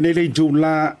to generate to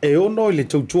la e ono le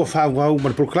to fa wa ma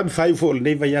proclaim 5 for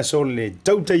le va ya so le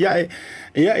Tautai A'e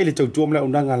ia ele to tu la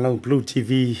unanga la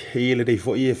BluwaveTV ile dei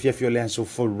fo ia fia le so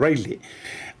for Realty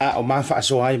a o ma fa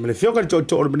so ai me le fionga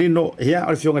to o menino ia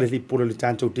o fionga le polo le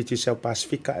tanto titi South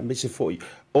Pacifica e me se foi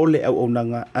o le au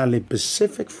unanga a le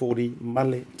Pacific 40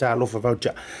 male ta lo fa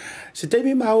voucher se te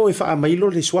mi ma o e fa mai lo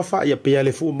le swafa ia pe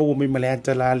le fu mo mi male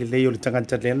ata la le o le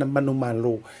tangata le na manu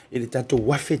malo ile tanto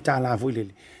wafe ta la vo ile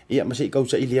ia ma se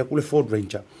kausa ile ku le Ford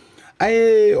Ranger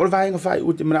ai o vai nga fai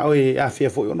uti mana o e a fia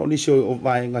fo no ni so o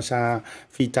vai nga sa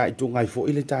fita I tu ngai fo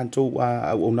ile tanto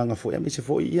a o nanga fo ia me se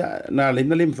fo ia na le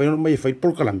fai no mai fai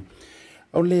program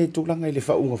o le tu langa ile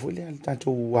fa unga fo ile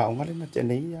tanto wa o ngale na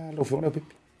tene ia lo fo na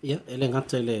pipi ia ele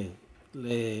ngata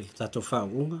le tatou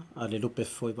whaunga a le lupe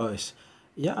foi vaes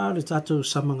ia a le tatou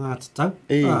samanga tatau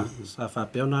sa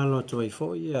whapeo na lo tu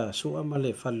fo ia sua ma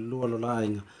le whalua lo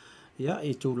lainga ia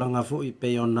I tu langa fo I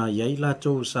pe ona iai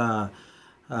latou sa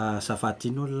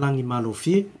fatino langi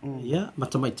malofi ia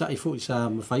matamai tai fo sa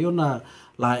mafai ona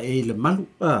la e le malu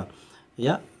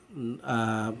ia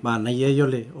mana ia yo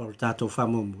le o tatou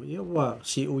famomo ia wa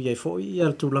si u ia fo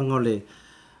ia tu langa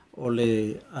o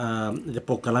le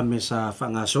pokalame sa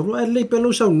fanga solo e le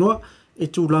pelo sa no e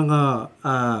tu langa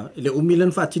le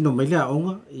umilen fatino mai le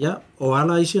aonga ia o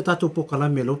ala isi tatou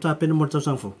pokalame lo ta pena mo tau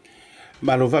sanfo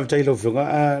malo va tai lo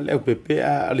funga le pepe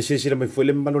a le sisi mai foi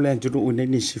le malo le antu u ne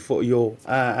ni si fo yo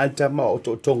anta ma o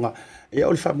tonga ia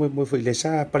o le fa mo foi le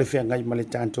sa pa le fia ngai ma le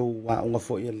tanto wa unga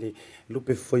fo ia le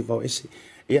lupe foi va ese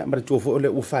ia ma tu fo le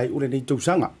u fai u le ni tu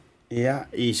sanga ia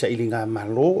I sa ilinga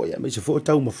malo ia me se fo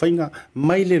tau ma fainga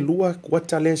mai le lua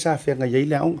kwata le sa fia ngai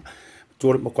le unga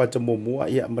tu mo kwata mo mo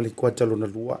ia ma le kwata lo na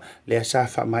lua le sa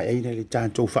fa mai ai le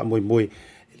tanto fa mo mo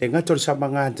le ngato sa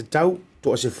manga tau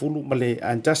to se fulu male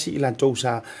antasi ilan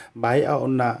tousa mai a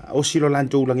ona o silo lan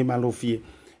tou langi malofi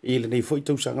ile nei foi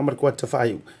tousa ngamar kwata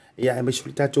fai ia e mai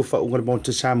sulita to fa unga mo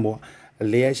te Samoa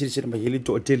le sila mai ele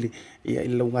to tele ia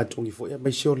ila nga tongi fo ia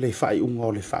mai sio le fai unga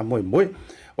o le fa moe moe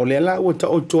o le la o ta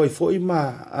o toi fo i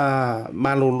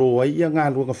ma lolo ia nga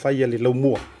lu nga fai le lo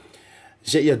mua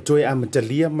se ia toi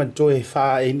amatalia ma toi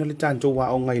fa ina le tanto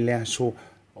wa o ngai le aso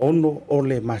ono o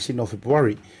le masino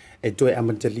February e toi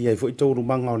amatalia fo i to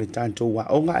rumanga o le tanto wa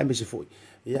o nga me se fo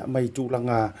ia mai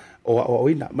tūlanga o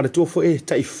ina ma tu fo e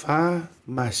tai fa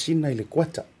masina i le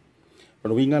kwata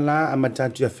no winga la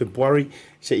amatatu ya February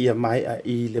se ia mai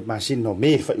i le masino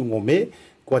me fa ungo me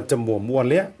kwata mo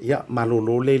le ia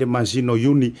malolo le masino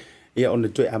Juni ia ona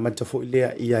toi amata fo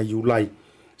le ia July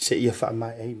se ia fa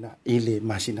mai ina i le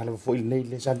masina la fo nei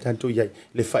le santanto ia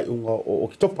le fa ungo o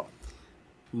Oktoba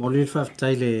mo le fa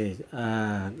tai le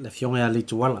fionga le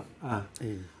tuala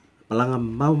malanga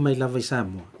mau mai lava i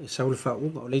Samoa e saul fa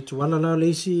unga o le tuala la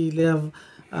le si le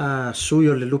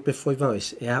suyo le lupe foi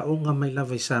vaes e a onga mai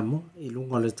lava i Samoa i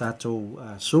lunga le tatou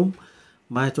Zoom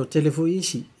mai to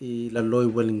PacificEzy i la loi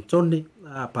Wellington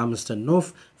a Palmerston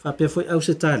North fa pe foi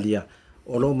Australia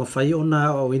o lo mafai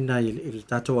ona o ina i le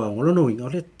tatou a ngolo no inga o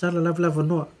le tala lava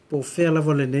no po fea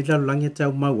lava le nei la langi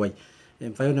tau mauai e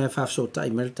fai ona fa so tai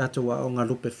mai tatou a onga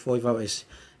lupe foi vaes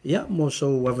ia mo so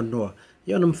wava noa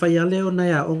ia ona mafai ale ona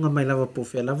ia onga mai lava po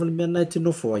fea lava le mena te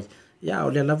no foi ia o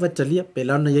le lava talia pe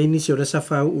lana ia inisi o le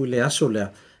safa u le aso le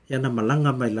ia na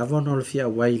malanga mai lava ona o le fia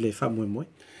wai le fa moe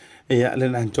ia le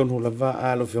na tonu lava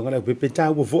a lo fionga le pepe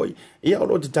ta wo voi ia o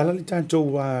lo te tala le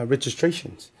tanto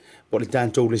registrations o le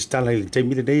tanto le stala le te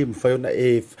mile nei mfai ona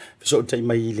e so te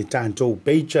mai le tanto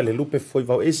page le lupe foi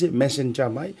vau ese messenger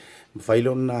mai mfai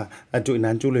lona atu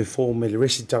ina tu le form le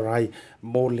recitarai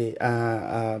mo le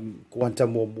quanta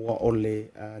mo o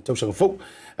le tau sanga fo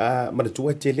ma tu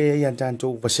te le ia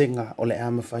tanto vasenga o le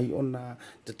ama fai ona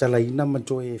te tala ina ma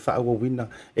to e fa o wina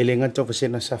e le ngata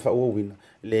vasenga sa fa o wina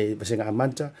le vasenga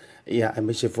amanta ia a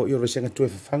me se fo yo vasenga tu e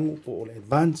fangu o le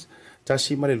advance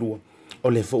tasi mare lua o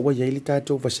le fo wa yai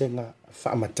tato vasenga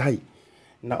fa matai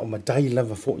na o matai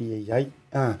lava fo ia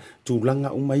tu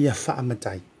langa uma ia fa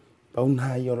matai paun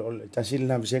hai o tasi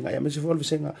na vasenga ia me se fo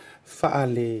vasenga fa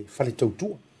le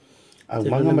tautua au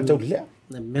manga matau le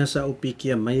na mea sa o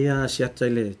pikia mai a siata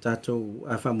le tatou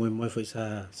a fa moe foi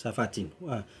sa fatino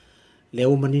le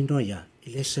o manino ia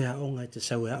ile se a onga te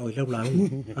sau a o lau lau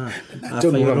a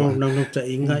fai o no ta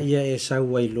inga ia e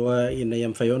sau ai loa ina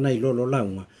iam fai ona i lo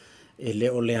launga e le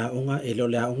o le a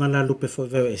onga la lupe foi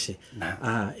veo ese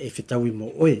e fitaui mo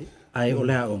oe ai o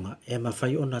le a onga e ma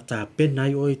fai ona ta pena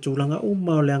i o i tūlanga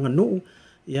uma o le anga nuu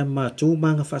ia ma tū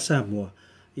manga fa Samoa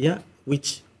ia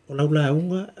which o lau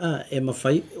launga e ma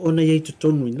fai ona iei tu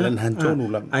tonu ina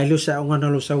ai leo sa onga na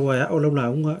lo saua ia o lau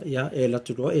launga ia e la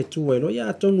tuloa e tu wailo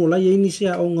ia tonu la iei nisi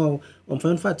a onga o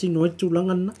mwhaion whaatino e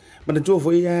tūlanga na mana tua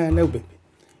foi ia nau pepe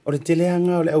o le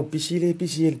teleanga o le au pisi le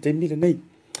temile nei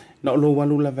na lo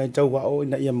walu la vai tau wa o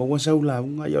ina ia maua sau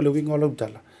launga ia o le winga o lau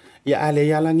tala ia ale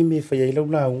ia langi me fai ai lau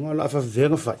launga la fa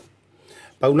venga fai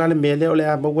pauna le mele o le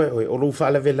a maua o lo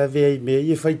fa la ve me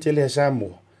ia fai tele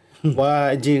Samoa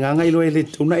wa jinga ngai lo ele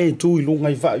tuna e tu i lunga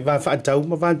i fa tau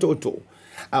ma van to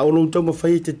a o lo tau ma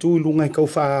fai te tu i lunga i kau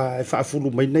fa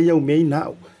fulu mai nei au mei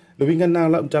nao lo winga na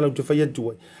la tala te fai tu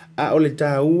a o le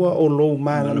tau o lo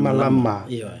malama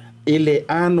ele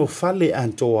ano fale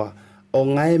antoa o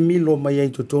ngai milo mai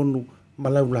ai to tonu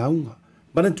malau launga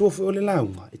bana tu fo le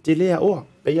launga e te lea o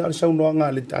pe ia sa no nga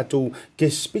le tatu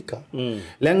ke speaker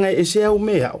le ngai ese au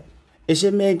me au ese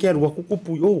me ke ru ku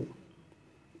kupu yo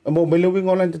mo me le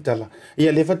winga la tala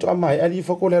ia le fatu mai ali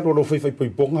fo ko le ro fai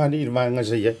ponga ni ma nga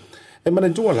se ye e mana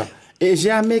tu la e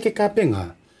ja me ke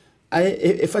kapenga ai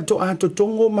e fatu a to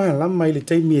tongo ma la mai le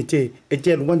taimi e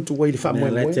te want to wait fa mo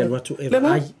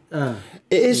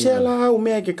e se la o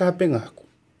me ke kapenga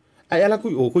ai ala ku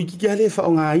o ko ki ale fa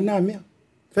nga ina me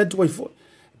fatu wai fo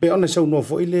pe ona sa no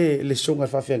fo le songa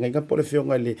fa fe nga po le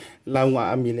fionga le la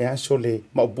nga amile aso le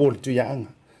ma bol tu ya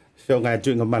nga fionga tu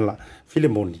nga mala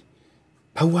filemoni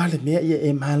pauale me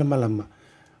e mala malama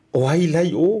o ai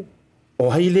lai o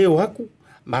ai le o aku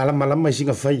mala malama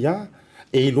singa fai ya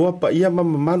e loa pa ia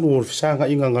mama manu o sanga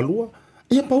inga ngalua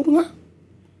ia paunga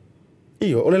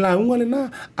iyo ole la unga le na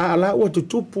ala o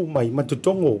tutupu mai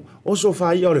matutongo o so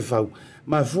fa ia o le fau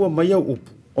ma fua mai au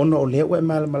upu ona o le o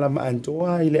mala malama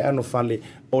antoa ile ano fale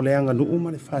o le anga nu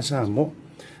uma le fa Samoa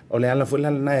o le ala fo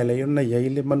la na le yona ia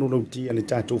ile manu lo ti ale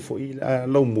tatu fo ile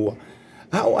lo mua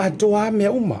o atoa me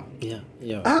uma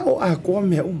o a ko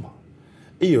me uma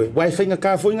iyo wai finga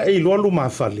ka fo inga e lo lu ma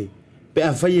fale pe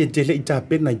a fai te le ita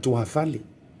pena i tu ha fale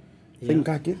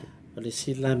finga ke le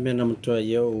sila me na mto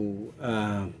yo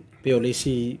pe o le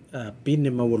si pine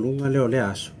mawalunga le o le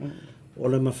aso o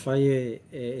le mafai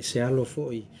e se alo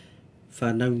fo i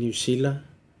fa na New Zealand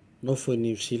no foi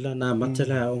New Zealand na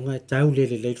matala o ngai tau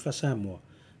le fa Samoa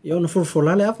ia ona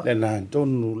fulfola le afa na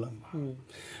tonu la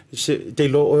se te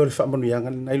lo o le fa manu yanga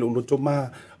nai lo to ma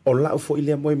o la fo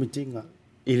ile mo mitinga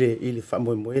ile fa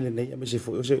mo le nei me se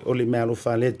fo o le mea lo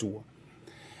fa le tu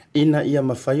ina ia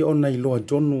mafai ona i loa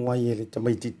tonu ai ele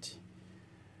tamaititi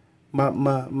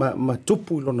ma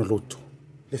tupu lo na loto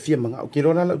le fia manga o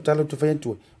kilo na talo to fa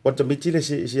tu o tamiti le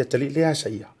se tali le asa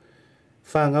ia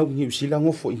fa nga ngi usila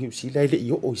ngo fo ngi usila ile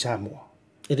yo o Samoa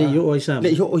ele yo o Samoa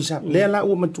le yo o Samoa le la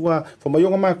o matua fo mayo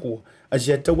maku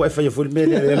Asiata wa fa fo me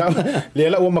le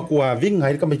la o makua vinga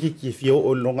ile kama kiki fio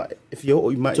o longa fio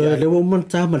o ima le o man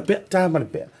ta mal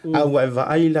pe a wa va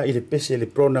aila ile pese le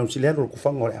pronounce le ro ku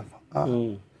fango le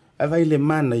a va ile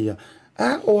mana ia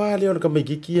o ale o kama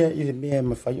kiki ile me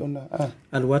ma fa ona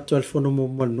al watu al fono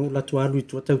mo no la tu alu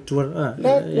tu ta tu la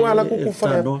wala ku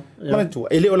fa mana tu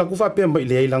ile o la ku fa pe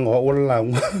ile ila ngo o la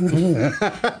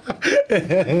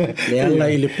le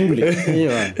ala ile pule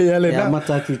ia le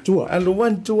mata tu alu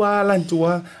wan tu ala tu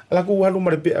ala ku walu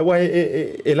mare pe wa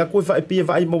e la ku fa pe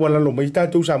va mo wala lo mai ta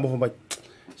tu sa mo mai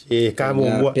e ka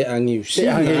mo pe angi usi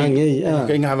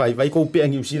ke nga vai ko pe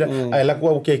angi usi ai la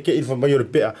ku ke fa mai o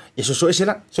pe e so ese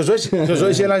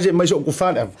la je mai so ku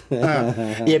fa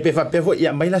e pe fa pe fo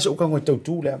ia mai la so ka ngo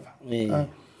tu le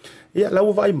ia la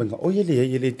wa vai manga o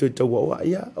ile tu wa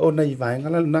ia ona i vai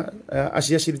ngala na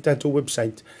asia si ta tu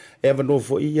website e va no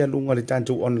fo ia lunga le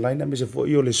tanto online me se fo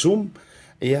io le zoom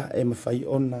ia e ma fai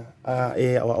ona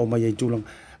e o mai tu lang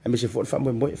me se fo fa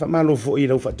mo fa malo fo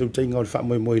ia fa tu tinga o fa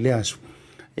mo le asu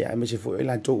ia me se fo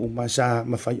la to uma sa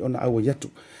ma fai ona au ia tu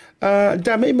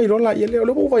da me lo la ia le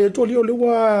lo vai to le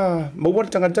wa mo wa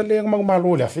tanga tale ma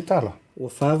malo le afetala o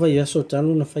fa va ia so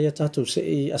tanu na fai tatu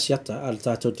se asiata al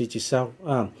tatu titi sa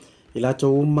ila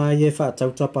to uma ye fa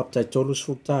tau pa tai tolu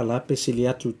sfuta la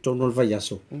pesilia tu tonol vai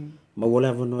aso ma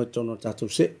wala vano tono tatu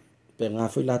se pe nga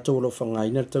foi la to lo fanga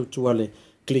ina tau tu ale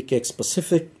click X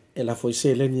specific e la foi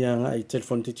se le nia ai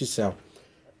telefon titi sa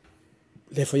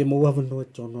le foi mo vano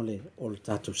tono le ol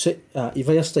tatu se i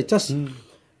vai sta tas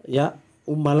ya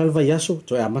malal vai aso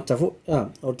to amata vo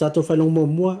o tatu fa lo mo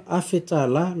mo afeta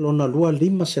la lona lua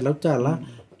lima se lauta la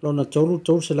lona tolu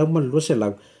se lau mal lo se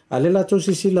lau ale la to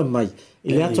sila mai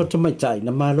ile ato te mai tai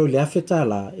na malo le afeta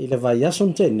la ile vai aso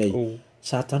te nei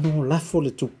sa tanu la fo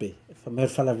le tupe fa mer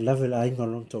fa la la inga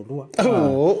lon to lua te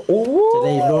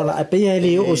nei lola a pe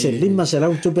ele o se lima se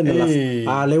lau tupe na la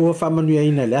ale o fa manu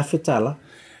ina le afeta la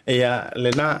le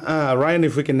na Ryan,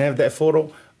 if we can have that photo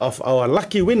of our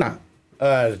lucky winner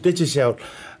digital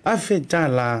afeta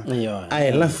la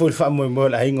ai la fo fa mo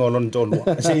la inga lon to lua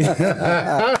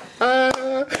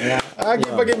Aki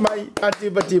pagi mai ati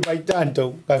bati mai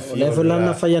tanto kafi. Level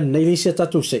na fa ya nei se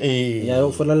tatu se. Ya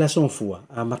o fa la son fua.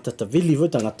 A matata vili vo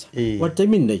tangata. Wa te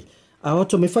minei. A o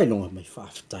to me fai longa mai fa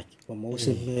aftai. Wa mo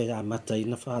se me a mata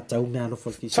ina fa tau me alo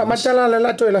folki. Fa matala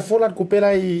la to la fola ku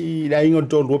pela I la ingo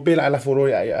to lu pela la foro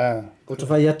ya. O to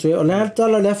fa ya to o la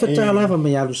tala le afeta la va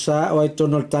me alu sa o to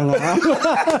no tanga.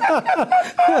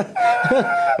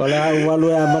 Ola walu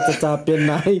a matata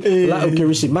penai la o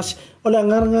kirisi mas. Ola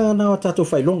nganga na o tatu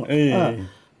fai longa.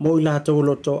 Mo ila to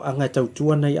loto anga tau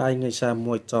tua nei ai ngai sa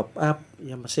mo top up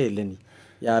ya maseleni.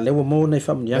 Ya lewa mo nei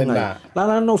fam ya ngai.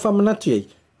 La no fam na tie.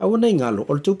 Au nei ngalo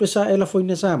o tu pesa ela foi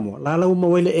na Samoa. La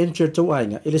mo ele enter to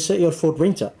ainga. Ele se your Ford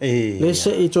Ranger. Le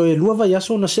se I to e lua vai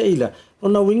aso na se ila.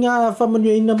 Ona winga fam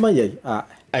ni ina mai ai.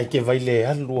 Ai ke vai le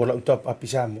alu o la top up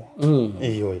Samoa.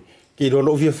 Oi. Ki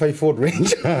lo via fai Ford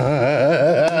Range.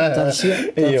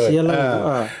 Tarsia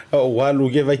la. Walu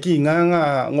ke vai ki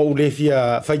nganga ngo le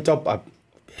via fai top up.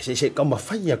 Se kama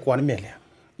fai ya kwa mele.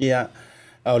 Ia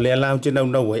au le la te na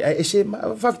wai. Ai se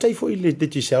fa tai fo ile te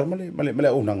tisel male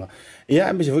unanga.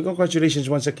 Ia me se foi congratulations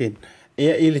once again.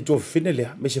 Ia ile to finale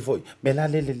me se foi. Me la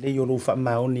le yo lo fa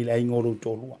ma oni la ngoro to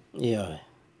lo. Ia.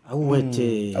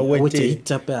 Awete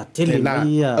ita pe atele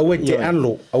mai awete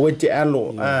alo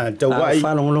te wai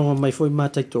fa longo mai foi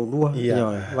mata to lua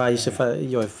vai se fa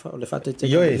le fa te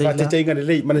inga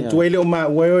le mana tu ele o ma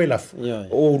wai la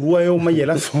o lua o mai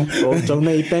la o to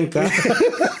nei penka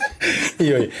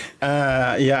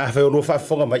ia fa lo fa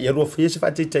fonga mai ia lo fi se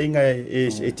fa te inga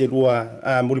e te lua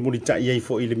muli ta ia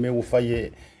fo ile me o fa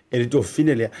e to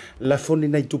finale la foni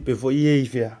nei tu pe fo ia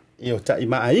ia io ta I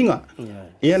ma inga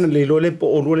ia na le lole po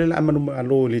o lole la manu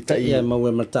alo le ta ia ma we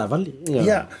mata vali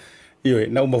ia io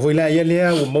na uma foi la ia le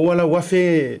o mo wala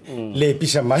wafe le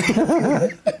pisa mai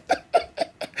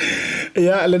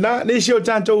ia le na ne sio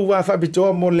tanto wa fa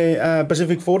bito mo le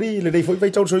Pacific 40 le dei foi vai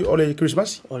tau o le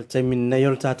Christmas o le time nei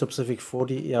o tanto Pacific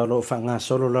 40 ia lo fa nga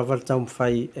solo la val tam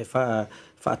fai e fa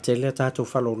tele tanto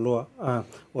fa lo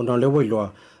o no le voi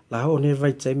lo la o ne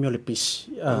vai te me le pis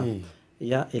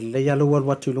ia e le ya lo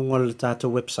watu lungo le tata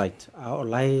website o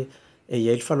lai e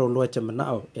ye fa lo lo te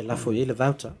mana o e la fo ye le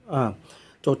voucher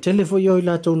to telefo yo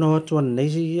la to na watu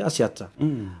nei asiata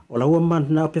o la man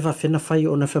na pe fa fena fai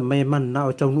ona fa mai man na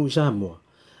o tau nu Samoa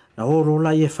na o ro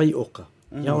la ye fai oka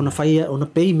ya ona fai ona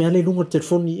pei me le lungo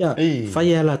telefoni ya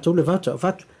fai la to le voucher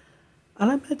vat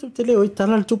ala me to tele o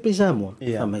tala tu pe Samoa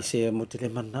mai se mo tele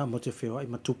man na mo te feo ai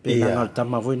ma tu pe na ta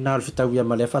ma voi na fita wi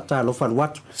ma le fata lo fa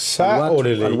watu sa o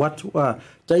le watu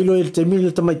tailo el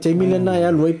temile ta mai temile na ya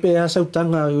lo pe asa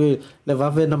utanga le va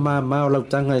ve na ma o la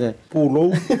utanga le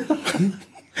pulo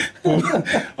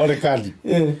o le kali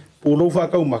pulo fa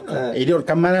ka umaka e le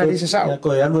kamera le sa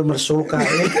ko ya no merso ka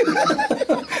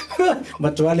ma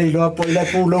to ale lo po la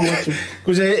pulo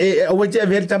ku se o te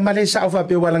ver ta male sa fa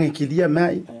pe wala ngi kilia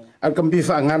mai al kambi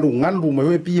fa ngalu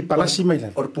me pi palasi mai la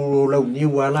or pulo la ni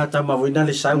wala ta ma voina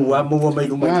le sa wa mo mai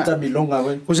lu mai ta milonga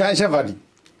ku sa vali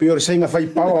pior sai nga fai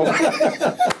pau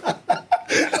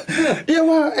ia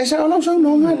wa esa lo so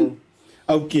no ngal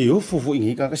okay o fo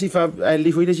ingi ka si fa ali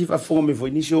foi si fa fo me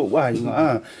foi ni so wa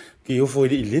nga que eu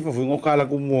foi ele foi ngo kala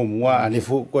ku mo ane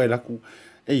fo ko la ku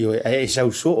yo e sa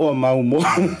so o ma mo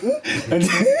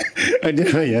ane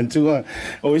vai antu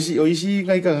o isi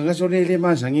ngai ka nga so le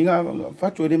ma sangi nga fa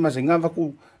to le ma sanga va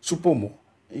ku supomo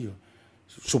yo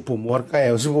supomo ka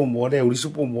e supomo le uri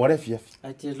supomo le fia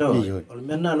ai te lo o le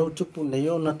mena lo tupu ne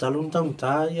yo na talun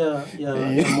ta ya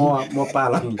mo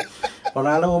pala o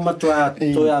la lo ma to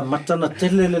ya matana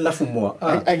tele le la fumo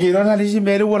a ge rona le si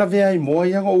mero ora ve ai mo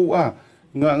ya ngo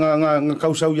nga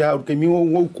kausau ya o ke mi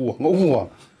ngo ku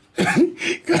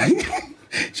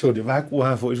so de va ku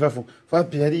ha fo fa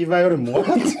peri vai ore mo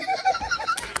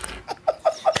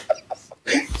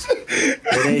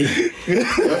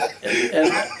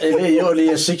ele yo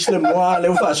le 6 le mois le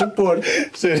fa support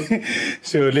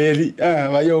so le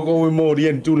va yo go mo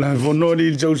rien tu la vono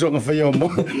ni jo so fa yo mo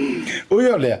o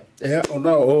yo le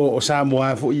ona o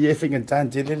Samoa fo i finga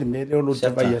tante le me le lo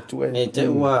taba ya tu e te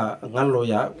wa ngalo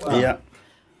ya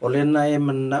o le na e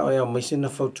mana o mai sina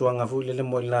fautuanga fu le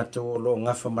mo la to lo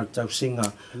ngafa maltau singa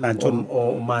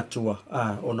o matua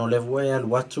o no le voe al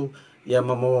watu ia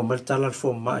mamo maltala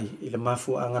fo mai ile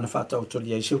mafu anga na fata o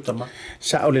tolia i siutama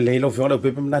sa o le leilo fo o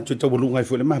pepe na tu to bulunga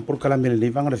fo le ma por kala mele le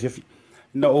vanga fifi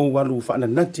na o walu fa na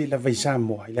nati la vai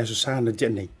Samoa ile so sana de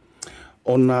nei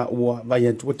ona ua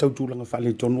vai tu tau tu langa fa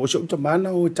le tonu o siutama na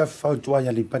o ta fa tu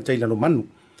ya li pata ila lo manu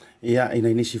ia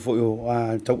ina ni si fo o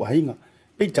tau hainga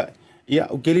pita ia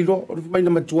o keli lo mai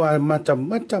na matua mata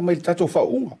mai tato fa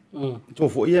unga to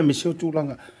fo ia mi se tu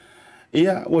langa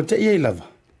ia o te ia lava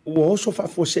o so fa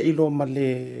fo se ilo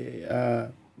male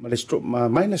stroke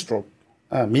minor stroke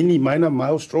mini minor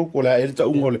mild stroke ola elta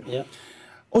ungole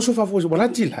o so fa fo wala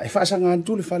tila e fa sanga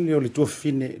tu le fa le to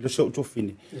fine le so to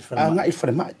fine nga i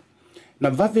fa mai na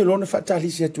va velo na fa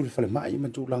tali se tu le fa mai ma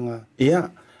tu langa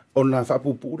ia ona fa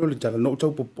pu le tala no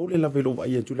to pu le la velo va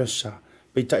ia tu la sa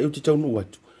pe ta eu te tau no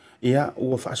atu ia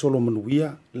o fa solo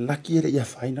manuia laki ele ia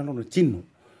faina no tino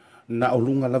na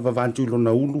olunga lava vantu lo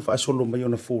na ulu fa solo mai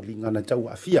ona foli ngana tau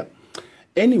afia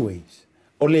anyways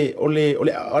ole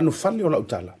anu fale ola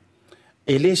utala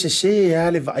ele se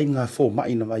ale va inga fo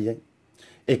mai na vai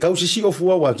e kausi si o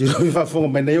fua wa tiro fa fo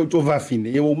mai na eu to va fine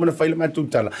e o mana faile mai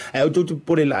tutala e o to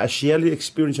pole la share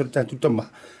experience o tatu tama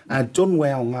a ton we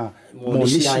nga mo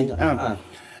nisi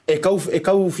e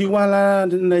kau fiwala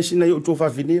na sina yo to fa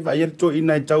fine va yer to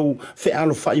ina tau fe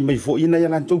alo fa mai fo ina ya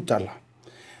lan tutala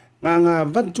nga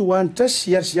vantu wan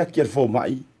tasiar sia kier fo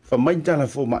mai fa mai tala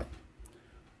fo mai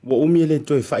wo umiele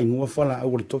to fa ingua fala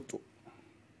au le toto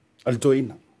al to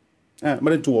ina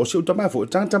ma tu o se tama fo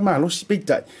tanta malo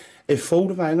spita e fo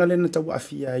va nga le na tau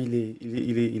afia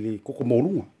ile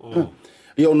kokomolunga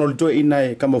e ono le to ina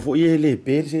e kama fo ile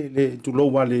perse le tu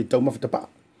lo wale tau mafta pa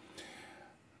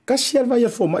kasial vai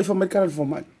fo mai kala fo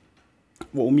mai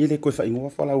wo umiele ko fa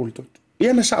ingua fala au le toto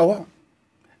ia na sawa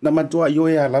na matua yo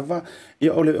e lava e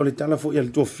ole tala fo ia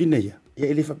to fine ia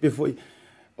ele fa pe fo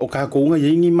o ka ko nga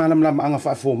yingi manam la anga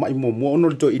fa fo mai mo ono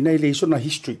to ina ile so na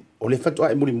history ole fa to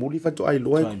ai muri fa to ai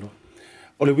lo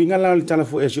ole winga la tala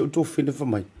fo e to fine fa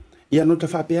mai ia no ta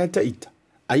fa pe ata ita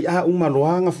ai a uma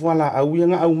loanga fo la au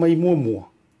nga au mai mo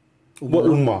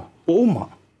uma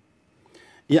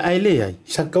ia ai le ai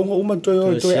sa ka uma to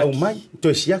au mai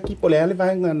to siaki pole ale va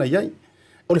nga na yai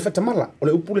ole fatamala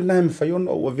ole upule na me fayon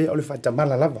o ve ole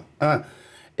fatamala lava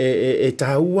e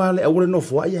taua le ole no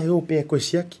fo ia o pe ko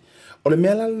siaki ole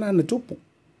mela na tupu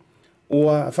o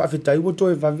fa fitai wo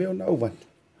to e va ve na uvan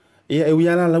e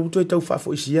uiala la to tau fa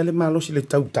fo isi le malo si le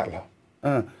tau tala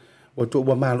o to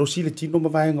wa malo si le tino ma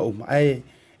va nga o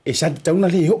e sa tau na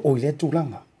le o ile tu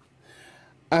langa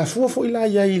a fua fo ila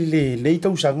ia i le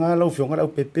tau sanga lau fionga lau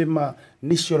pepe ma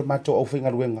nisi o le mato au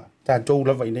whainga ruenga. Tā tau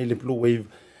lava i nei le Bluwave.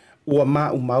 Ua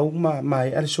mau ma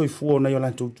e ale soi fua na i o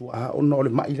lantou tua a ona o le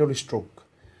mai le stroke.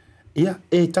 Ia,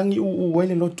 e tangi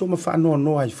waile loto ma whaanoa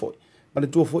noa ai foi. Ma le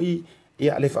tua foi,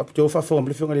 ia le whaputeo whawha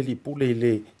le fionga le lipu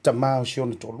le tamao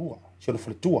siona tolua, siona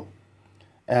whaletua.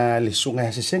 Le sunga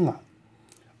ya sesenga.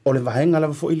 O le vahenga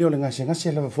lava foi le o le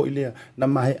ngase lava foi le na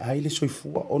mai ai le soi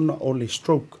fua ona o le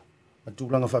stroke. Ma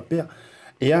tūlanga whapea.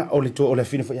 Ia, o le tua o le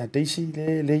fina foi a Tasi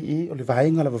le i o le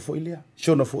vahenga lava foi le.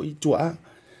 Siona foi tua a.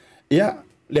 Ia,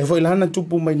 le foi lana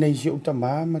tupu mai nei si o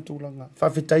tamā ma tūlanga.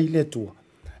 Whawhetai le tua.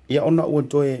 Ia ona ua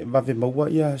toe vave maua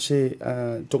ia se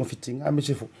tonga fitinga me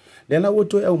se fo. Le ala ua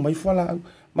toe au mai whala au.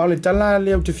 Ma le tala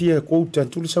le au te fia quota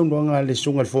tūle saunuanga le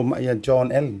sunga le fo mai a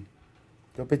John Allen.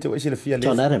 Teo pete o isi le fia le.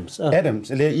 John Adams.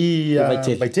 Adams, le i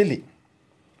Vaetelo.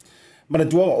 Mana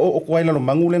tua o kwaila lo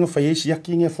mangu lenga whai esi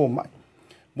yaki nge fo mai.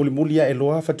 Muli ia e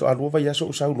loa fato alua vai aso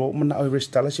usau lo mana au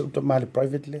restala se uta ma le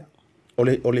private lea.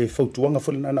 O le fautuanga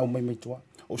fo le nana au mai tua.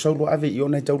 O sau lo ave i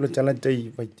ona i taula tala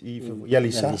tei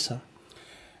Yalisa.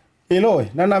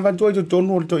 Eloe, nana avantua i to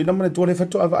tonu o le to ina mana tua le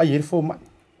fato ava ai e fo mai.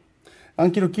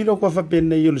 An kilo kwa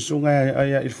whapene i o le sunga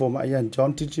ai il fo mai i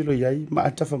John Titilo iai ma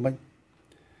atafa mai.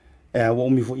 Wa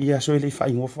umi fo ia so ele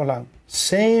fai ngofa la.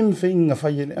 Same thing nga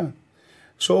fai ele.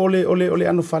 So ole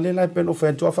anu fale la pe no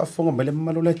fa to fa fonga mele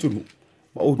malo le tulu.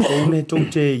 Ma o to le to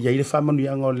te ia le fa manu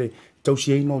yang ole to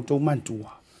si no to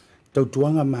mantua. To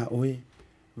tuanga ma oe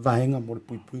vaenga mo le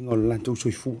pui ngol la to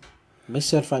soifu. Me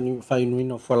ser fai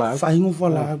no fola. Fai ngo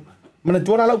fola. Mana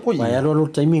tua la ko i. Mai alo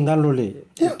taimi ngalo le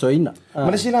toina.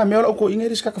 Mana sila me o ko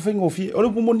ingeri ska ka fai ngo fi. O le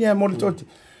pumonia mo le tot.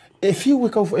 E fiu e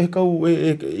kau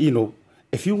you know.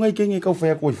 E fiu ngai kenge kau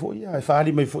fai ko fo ia e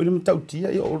faali mai fo ile mtautia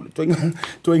o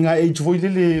toinga e fo ile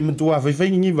le mtua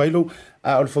fai ngi vai lo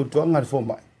a o foto nga fo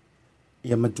mai.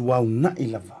 Ia matua una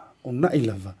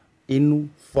ilava inu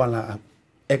fala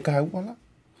e ka wala.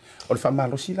 O le fa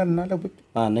malo sila na la bit.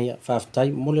 Nei fa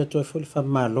tai mo le to fo le fa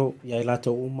malo ia la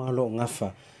to malo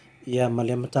ngafa. Ia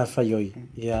male mata faioi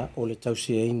ia o le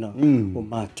tausiaina o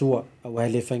matua au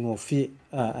ele fai ngo fi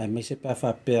a me se pa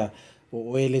fa pe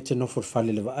o ele te no for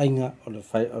fale le vainga o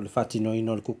le fatino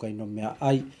ino le kuka ino mea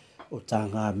ai o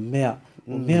tanga mea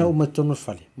o mea o matono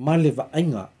fale male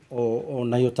vainga o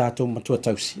na yo tato matua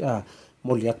tausi a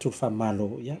mo le atu fa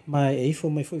malo ia mai e fo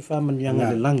mai foi fa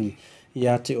manianga le langi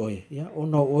ia te oe ia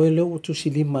ona o ele o tu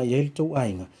silima ia le to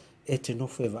ainga e te no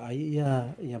fe vai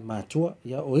ia matua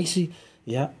ia o isi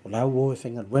ia o la wo e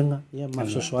fenga wenga ia ma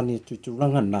so swani tu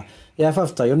langa na ia fa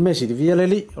sta yon mesi di via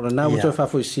leli o na mo to fa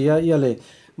foi sia ia le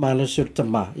ma le sur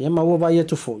tama ia ma wo vai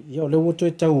tu fo ia le wo to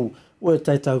tau o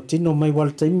tau tino mai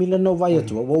wal tai mila no vai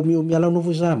tu wo mi ala no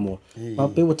vo zamo ma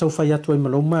pe wo tau fa ia tu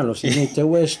malo malo si ne te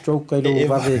we stroke ai lo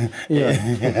va ve ia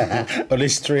o le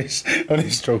stress o le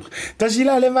stroke Tasi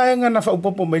la le vai nga fa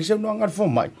popo mai se no nga fo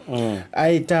mai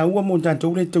ai ta ua mo ta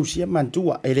tu le tu sia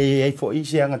mantua ele ai fo i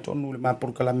sia nga tonu le ma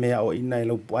por kala mea o ina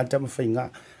lo puata ma fainga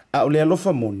a o le lo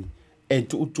fa moni e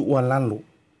tu alalo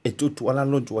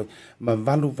tu ma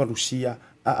valu sia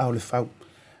a o le fau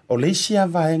o le sia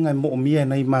vaenga mo mia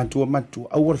nei matua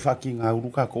au le fucking au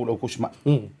ka ko lo kusma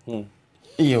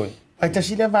iyo ai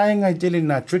Tasi le vaenga i tele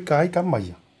na trick ai ka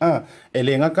mai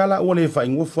ele nga kala o le fa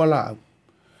ingo fala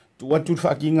tu atu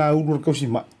fucking au lo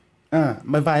kusma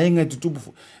ma vaenga tu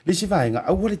le si vaenga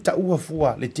au le ta ua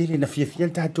fua le tele na fia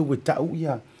ta tu ta u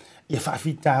ia fa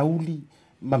fita uli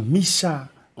ma misa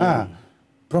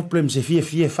problems e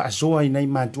fia fa zoa nei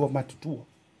matua matutua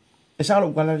e sa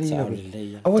lo kala ri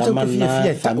au ta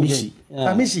fia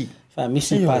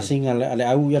famisi passing ale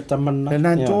au ia tamanna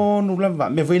na tonu lava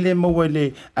me vele mo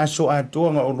le aso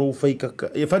atonga o lo fai ka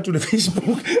e fa tu le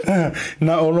Facebook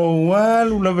na o lo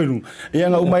walu lava lu ia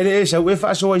nga umai le sa e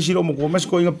fa so ai silo mo ko mas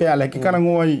ko inga pe ala ke kana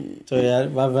ngoi to ia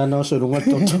va no so runga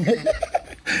tonto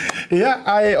ia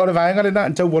ai o le vaenga le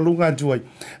na tau walunga tuai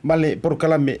male por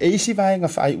kala me e isi vaenga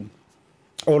fai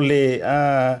o le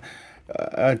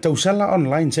tau sala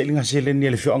online sa ilinga sele ni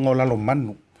le fio angola lo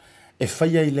manu e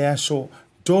fai ai le aso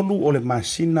tolu o le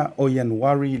masina o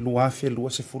Januari luafe lua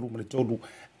se fulu le tolu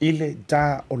ile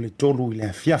da o le tolu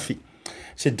ile fiafi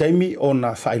se daimi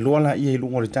ona failoala ia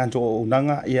ilungo le tanto o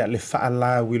unanga ia le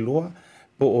faala wiloa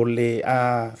po o le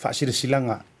faasira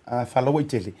silanga falawa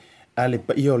itele ale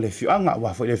pa io le fianga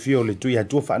wa fo le fio le tuia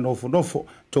tu fa nofo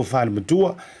to fa le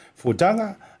matua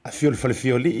fotanga a fio le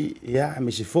fio li ia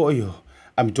me se fo io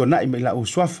am tona i me la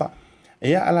uswafa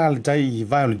ia ala le tai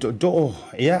vai do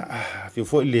ia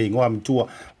fio le ngoa matua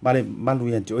male malu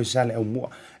ia te o sale au mo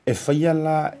e faia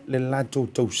la le lato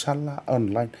to sala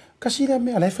online kasira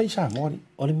me ala fai sa mori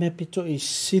o le me pito i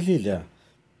silila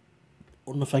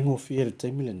ona whaingo fia le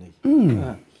taimile nei.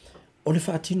 O le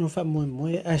whaatino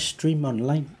moe a stream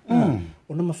online.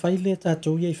 Ona mawhai lea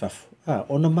tātou iei whafu.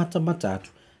 Ona mata atu.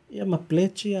 Ia ma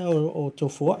plechi o tō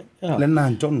fuai. Le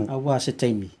nā tonu. A wā se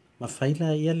taimi. Ma whai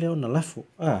la ia leo na lafu.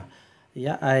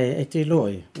 Ia ai te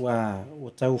loe. Wa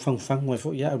tau whangwhangu e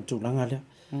fo ia au tūlanga lea.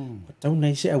 Tau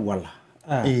nei se awala.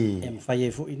 E mwhai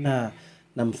e fo ina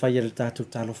na mwhai e le tātou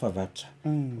tālo wha voucher.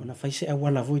 Ona whai se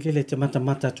awala vo ile te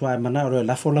mata tua e mana oro e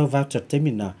lafo lau voucher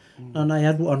temina. Na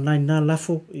ia lu online na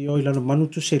lafo i oi lana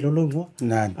manutu se lolo ngoa.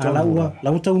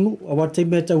 Lau taunu, awa te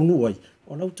mea taunu oi.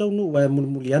 O lau taunu oi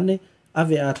muli ane,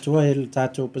 ave atua e le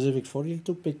tātou Pacific Fori, le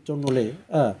tupe tono le.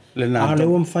 A le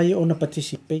ua mwhai ona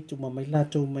participate ma mai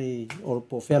lātou mai o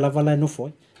po whea lavala e no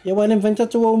foi. Ia wai le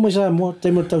mwhaintatu au mai Samoa,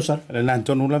 te mo tau sara. Le nā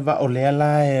tonu lava o lea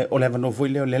la e o lea no foi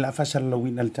leo le la fasala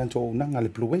lawina le tātou o unanga le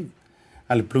Bluwave,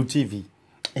 a le BluwaveTV.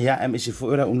 Ia MSC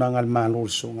fuera unanga le mālo le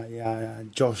songa, ia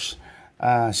Josh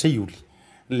Seyuli.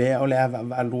 Lea o lea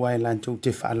va lua e lantou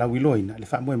te whaalau iloina, le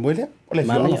wha moe lea, o le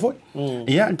whio foi.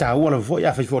 Ia ta ua la foi,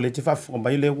 a whaifo le te wha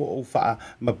mai le o wha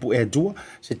mapu e dua,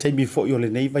 se teimi foi o le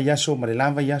neiva yaso, ma le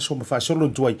lava yaso, ma wha solo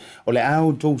duai, o le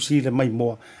au tou si le mai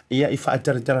moa, ia I wha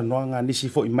ataratara noanga nisi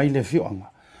foi mai le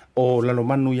whioanga, o lalo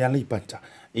manu ia leipata.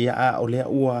 Ia o lea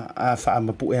ua a wha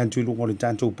mapu e antu ilungo le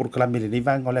tātou porkalame le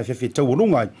neiva, o lea whiawhi tau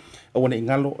olungai, o wane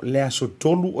ingalo lea so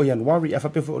tolu o Januari, a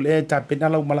whapewho lea ta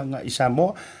penalau malanga I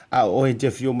Samoa, a o e te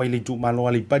whio mai le tu malo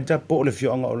ali pata, po o le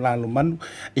whioanga o lalo manu,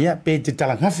 ia pe te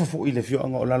talangafa fo I le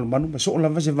whioanga o lalo manu, ma so o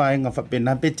lava se vaenga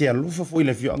whapena, pe te alufa fo I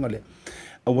le whioanga lea,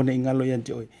 o wane ingalo ia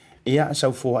te oi, ia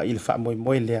sau foa I le wha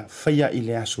moe lea, whaia I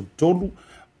lea so tolu,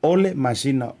 o le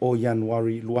masina o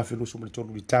Januari, luafi lusu mo le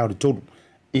tolu, I tau le tolu,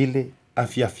 I le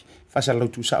afiafi, fasa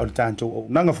lautu sa o le tātou o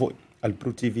nanga foi, al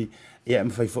BluwaveTV, ia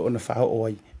mwhai fo ona wha o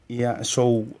ai, ia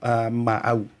so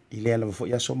maau I lea lava fo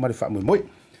ia so mare wha moe.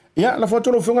 Ia la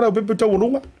foto funga o pepe tau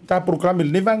lunga, ta proclame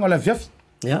le neva ngola fiafi.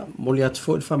 Ia moli atu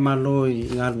fo fa malo I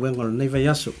ngā luenga le neva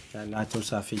yaso, ia la tau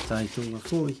sa fitai tunga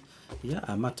foi. Ia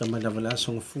a mata mai lava la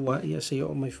songa fua ia se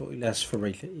o mai fo I le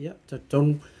asfareile. Ia ta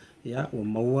tonu ia o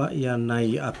maua ia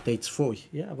nai updates foi.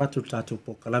 Ia watu tatu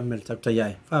po kalame le Tautai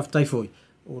A'e. Whaftai foi.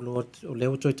 O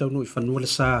leo toi tau nui whanua le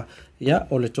sa ia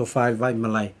o le tō whai vai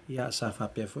malai ia sa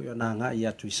whapea fo ia nā ngā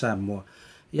ia tui Samoa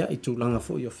ia I tūlanga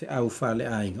fo ia whi au whale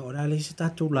ainga o rā le se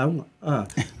tātou launga a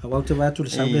wau te wātu le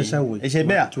saue saue e se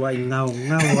mea tua I ngau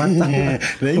ata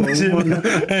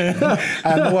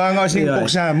a mua ngau sing pok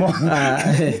Samoa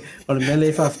o le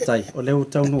mele whaftai o leo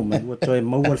tau nui mai ua toi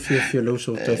maua le fia lau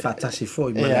so toi whatasi fo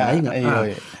I mele ainga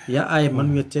ia ai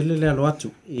manu ia tele le alo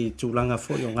atu I tūlanga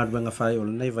fo I o ngaruenga whai o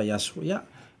le neiva yaso ia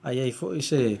ai fo I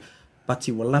se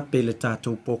pati walape le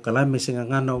tātou pōkalame se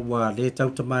ngana wa le tau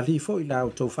tamali fo I lau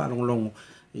tau whaalongolongo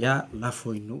ia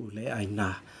lafo I nuu le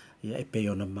aina ia e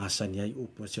peo na masani ai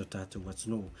upo se o tātou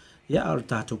watunu ia o le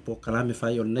tātou pōkalame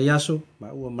whai o nei aso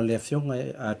ma ua ma lea fionga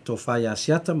a tō whai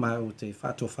Asiata ma o te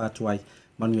whātou whātuai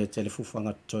manu e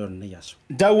telefufuanga toi o nei aso.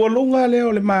 Dau alunga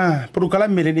leo le ma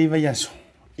pōkalame le nei vai aso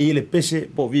I le pese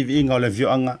po vivi inga o le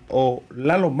vioanga o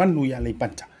lalo manu ia le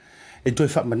panta. E toi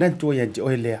wha manantua ia te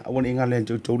oe lea, awana inga lea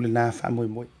te utau le nā wha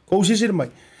moe. Kou sisira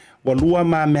mai, wa lua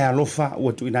mā mea alofa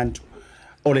ua tu inantu.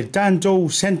 O le tātou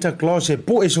Santa Claus e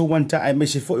po e so wanta ai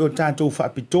mese fo o tātou wha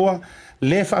apitoa,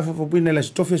 le wha whapapina le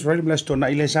stofis rari mla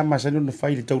stona I le sama sanu na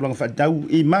whai le taulanga wha dau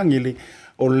I mangele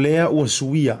o lea ua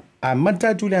suia. A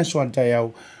matatu lea soantai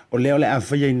au, o lea o le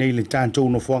awhia I nei le tātou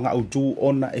no fuanga au tū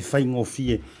ona e whai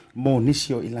ngofie. Mo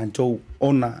nisio I lantou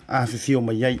ona a whiwhio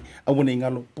mai ai awana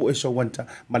ingalo po e so wanta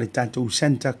ma le tātou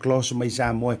Santa Claus mai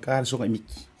Samoa e kāra songa I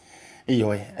miki I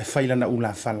oe e whaila na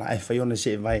ula whala e whaiona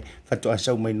se e vai whato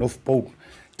asau mai North Pole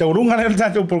tau runga le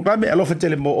tātou programe e lofa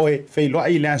tele mo oe whailoa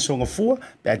I lea songa fua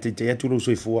pe a te te atu lau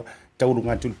soi fua tau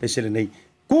runga tulu pesele nei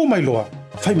kū mai loa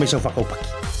whai mai sau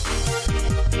whakaupaki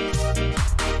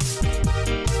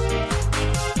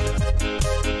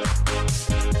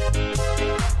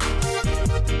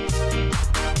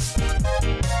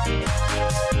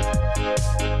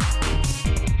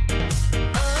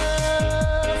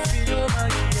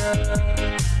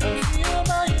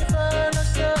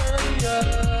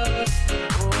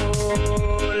Oh,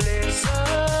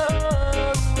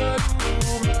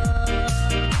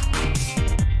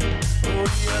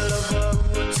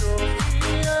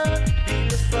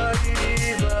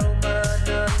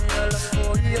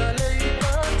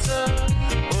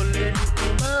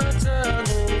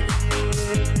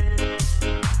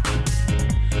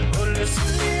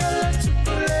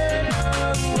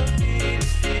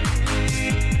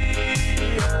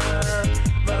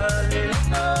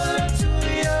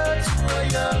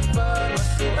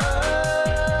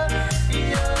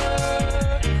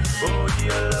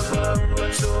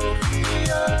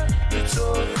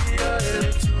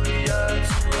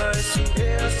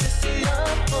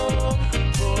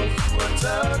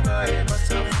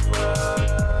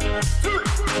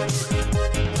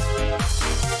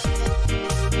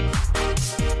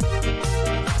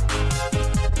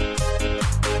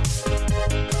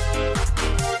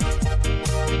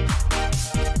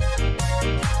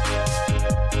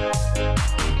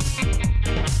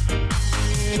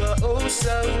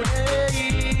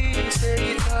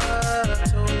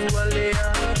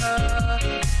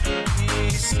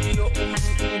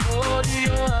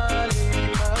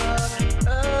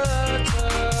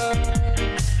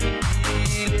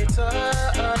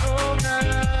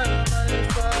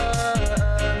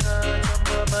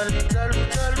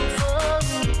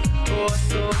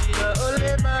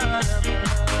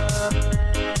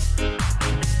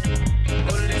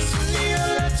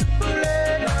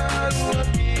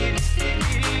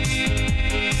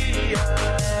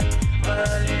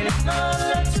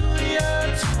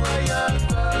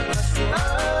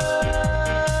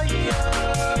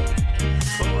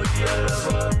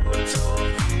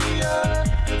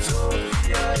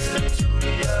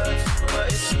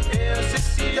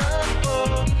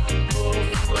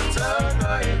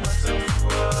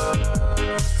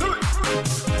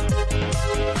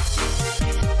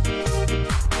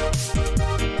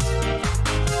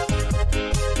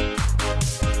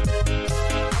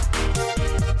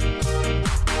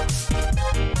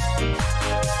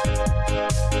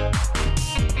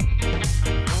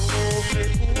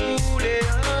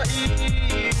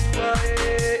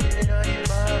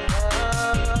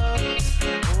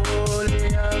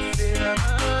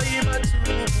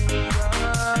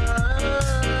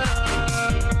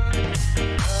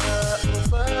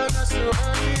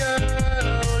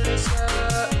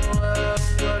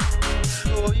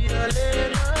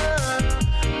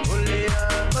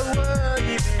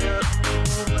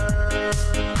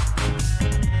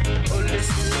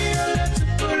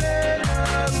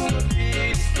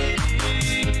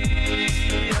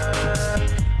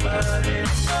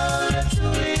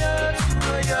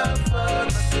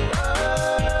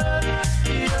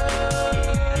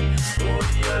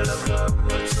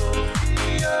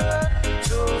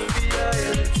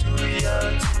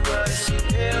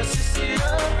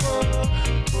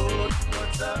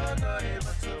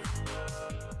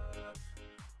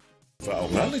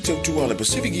 atua le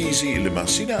PacificEzy le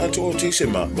masina ato te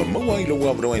sema ma maua i lo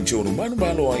wabro en tonu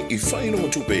manu ai I whaino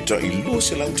matupe ta I lo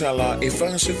se lautala e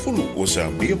wha se fulu o sa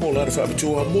mia mo la fa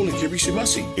atua mo le kirisi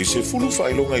masi e se fulu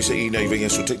whailonga I se ina I venga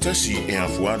so Tasi e a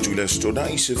fuatu le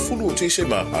stona I se fulu o te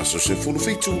sema aso se fulu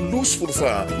fitu los fulu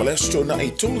fa ma le stona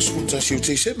I tolus fulu tasi o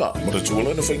te sema ma le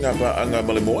tuala na whainga pa anga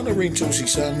ma le moana rento si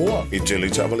Samoa e te le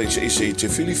tavale se te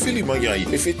fili mai ai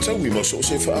e whetau I maso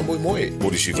se wha amoe moe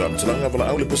mo si wha amtalanga wala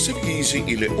au le PacificEzy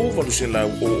I le ovalu se lau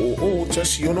o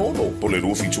tasi ono po le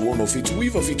rua fitu ono fitu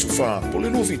iwa fitu wha po le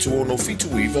rua fitu ono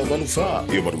fitu iwa walu wha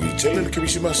I o maru I tele le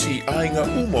kirisimasi ainga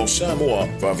uma o Samoa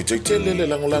wha vitei tele le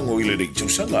langolango I le reitu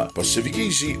sanga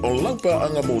PacificEzy o laupa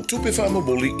anga mo tupe wha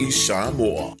mamoli I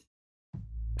Samoa.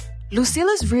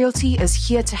 Lucilla's Realty is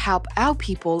here to help our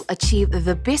people achieve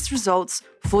the best results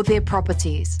for their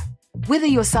properties. Whether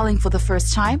you're selling for the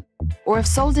first time or have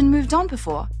sold and moved on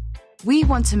before, we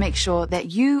want to make sure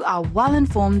that you are well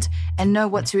informed and know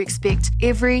what to expect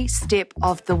every step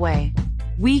of the way.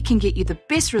 We can get you the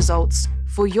best results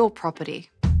for your property.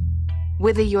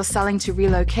 Whether you're selling to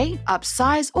relocate,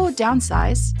 upsize, or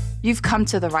downsize, you've come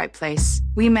to the right place.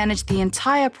 We manage the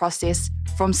entire process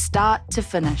from start to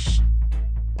finish.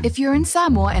 If you're in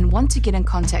Samoa and want to get in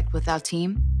contact with our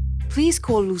team, please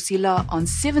call Lucilla on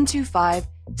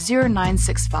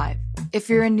 725-0965. If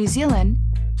you're in New Zealand,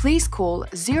 please call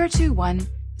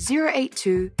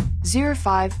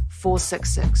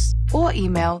 021-082-05466 or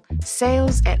email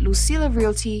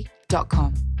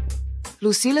sales@lucillarealty.com.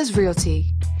 Lucilla's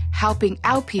Realty, helping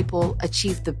our people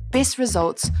achieve the best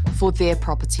results for their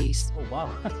properties. Oh, wow.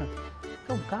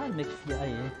 Không có mix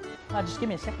vậy. Just give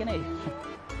me a second, eh?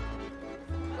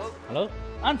 Hello?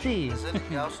 Auntie!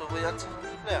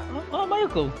 Oh,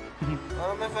 Vaoliko.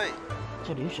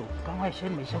 Cho điều số, con ai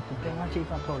xem mày sao cũng kêu anh chị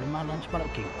phạm thôi mà lunch bắt đầu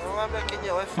kiểu.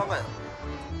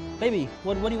 Baby,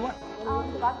 what do you want?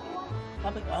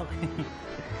 Barbecue. Okay.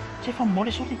 Chị phạm mua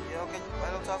đi số đi.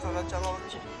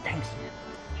 Thanks.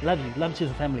 Love you to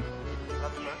the family.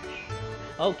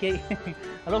 Okay.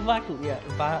 Hello, Vaku. Yeah,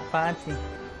 ba auntie.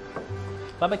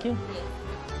 Barbecue?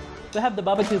 We have the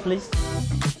barbecue, please.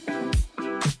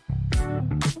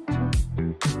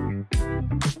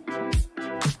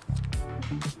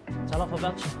 Tell off a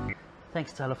voucher.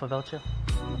 Thanks, tell off a voucher.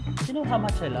 Do you know how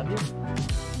much I love you?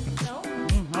 No.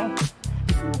 No.